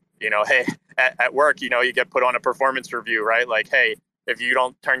hey, at work, you get put on a performance review, right? Hey, if you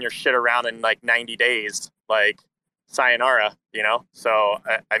don't turn your shit around in 90 days, sayonara, So,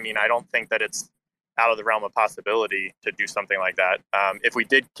 I mean, I don't think that it's out of the realm of possibility to do something like that. If we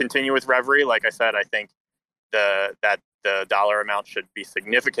did continue with Reverie, like I said, I think the dollar amount should be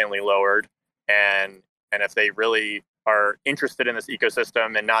significantly lowered. And if they really are interested in this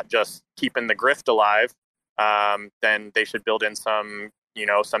ecosystem and not just keeping the grift alive, then they should build in some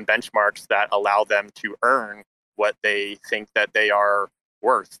benchmarks that allow them to earn what they think that they are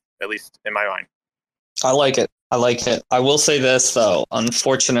worth, at least in my mind. I like it. I will say this, though.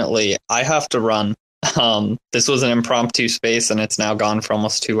 Unfortunately, I have to run. This was an impromptu space, and it's now gone for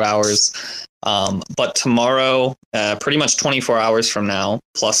almost 2 hours. But tomorrow, pretty much 24 hours from now,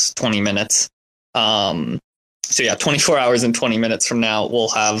 plus 20 minutes. 24 hours and 20 minutes from now, we'll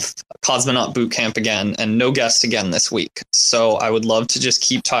have Cosmonaut Boot Camp again, and no guest again this week. So I would love to just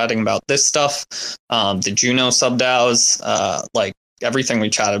keep talking about this stuff. The Juno sub-DAOs, everything we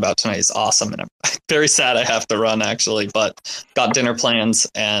chatted about tonight is awesome, and I'm very sad I have to run, actually, but got dinner plans,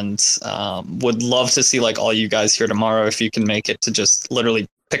 and would love to see all you guys here tomorrow if you can make it, to just literally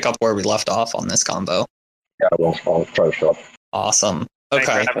pick up where we left off on this combo. Yeah, I'll try to show up. Awesome.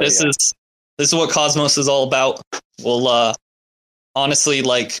 Okay, this is what Cosmos is all about. We'll honestly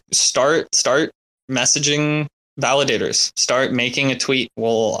start messaging validators, start making a tweet.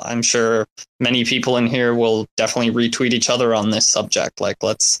 Well, I'm sure many people in here will definitely retweet each other on this subject.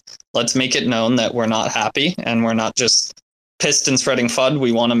 Let's make it known that we're not happy, and we're not just pissed and spreading FUD.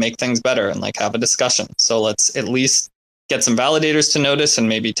 We want to make things better and have a discussion. So let's at least get some validators to notice, and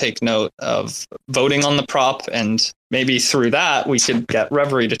maybe take note of voting on the prop, and maybe through that we could get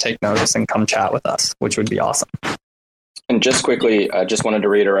Reverie to take notice and come chat with us, which would be awesome. And just quickly, I just wanted to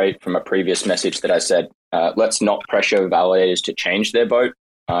reiterate from a previous message that I said, let's not pressure validators to change their vote,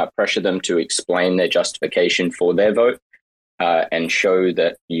 pressure them to explain their justification for their vote, and show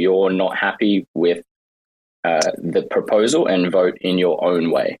that you're not happy with the proposal, and vote in your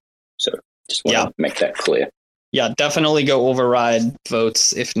own way. So just want to make that clear. Yeah, definitely go override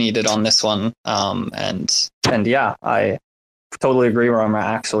votes if needed on this one. And I totally agree, Roma.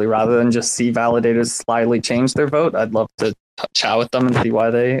 Actually, rather than just see validators slyly change their vote, I'd love to chat with them and see why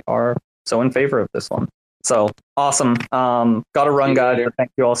they are so in favor of this one. So awesome. Got to run, guys. But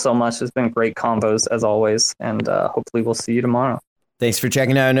thank you all so much. It's been great combos as always, and hopefully we'll see you tomorrow. Thanks for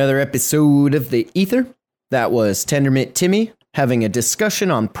checking out another episode of The Ether. That was Tendermint Timmy having a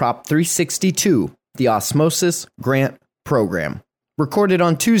discussion on Prop 362, the Osmosis Grant Program, recorded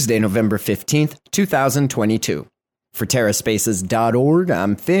on Tuesday, November 15th, 2022. For TerraSpaces.org,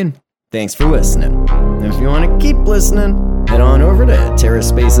 I'm Finn. Thanks for listening. And if you want to keep listening, head on over to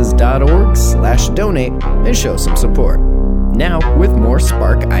TerraSpaces.org/donate and show some support. Now, with more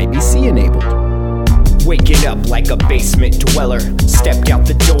Spark IBC enabled. Waking up like a basement dweller, stepped out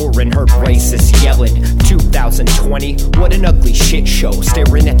the door and heard racists yelling. 2020, what an ugly shit show.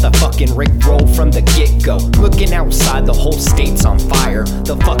 Staring at the fucking Rick roll from the get-go. Looking outside, the whole state's on fire.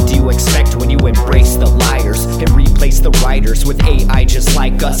 The fuck do you expect when you embrace the liars and replace the writers with AI just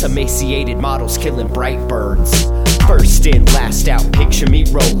like us? Emaciated models killing bright birds. First in, last out, picture me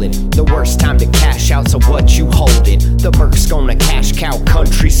rolling. The worst time to cash out, so what you holding? The Merc's gonna cash cow,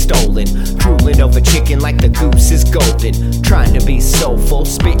 country stolen. Drooling over chicken like the goose is golden. Trying to be soulful,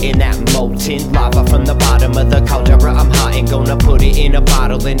 spitting that molten lava from the bottom of the caldera. I'm hot and gonna put it in a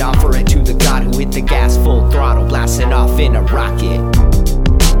bottle and offer it to the god who hit the gas full throttle, blasting off in a rocket.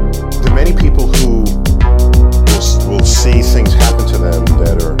 The many people who will see things happen to them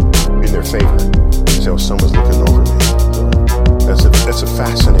that are in their favor. Say, oh, someone's looking over me. So that's a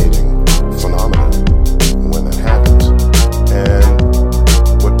fascinating phenomenon when that happens. And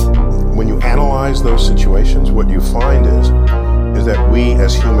when you analyze those situations, what you find is that we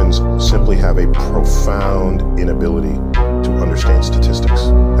as humans simply have a profound inability to understand statistics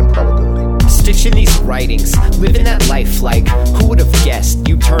and probability. Stitching these writings, living that life like, who would have guessed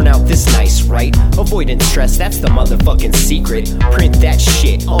you'd turn out this nice, right? Avoiding stress, that's the motherfucking secret. Print that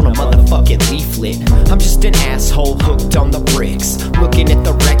shit on a motherfucking leaflet. I'm just an asshole hooked on the bricks. Looking at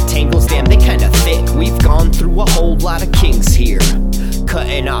the rectangles, damn, they kinda thick. We've gone through a whole lot of kings here.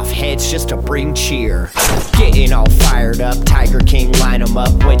 Cutting off heads just to bring cheer. Getting all fired up, Tiger King, line 'em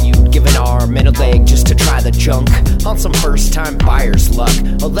up. When you give an arm and a leg just to try the junk. On some first time buyer's luck.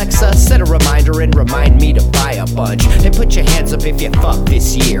 Alexa, set a reminder and remind me to buy a bunch. And put your hands up if you fuck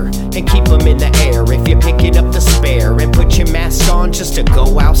this year. And keep them in the air if you're picking up the spare. And put your mask on just to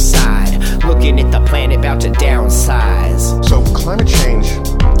go outside. Looking at the planet about to downsize. So climate change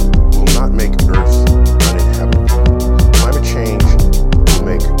will not make Earth uninhabitable. Climate change will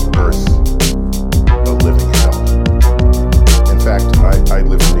make Earth a living hell. In fact, I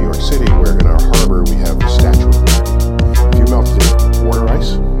live in New York City, where in our harbor we have the Statue of Liberty. If you melt the water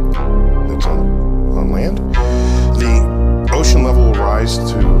ice that's on land, the ocean level will rise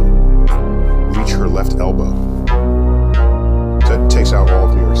to reach her left elbow. That takes out all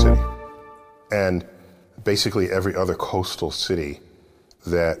of New York City. And basically every other coastal city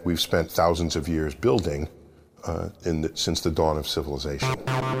that we've spent thousands of years building since the dawn of civilization.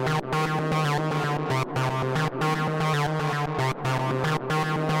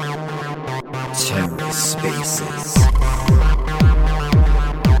 TerraSpaces.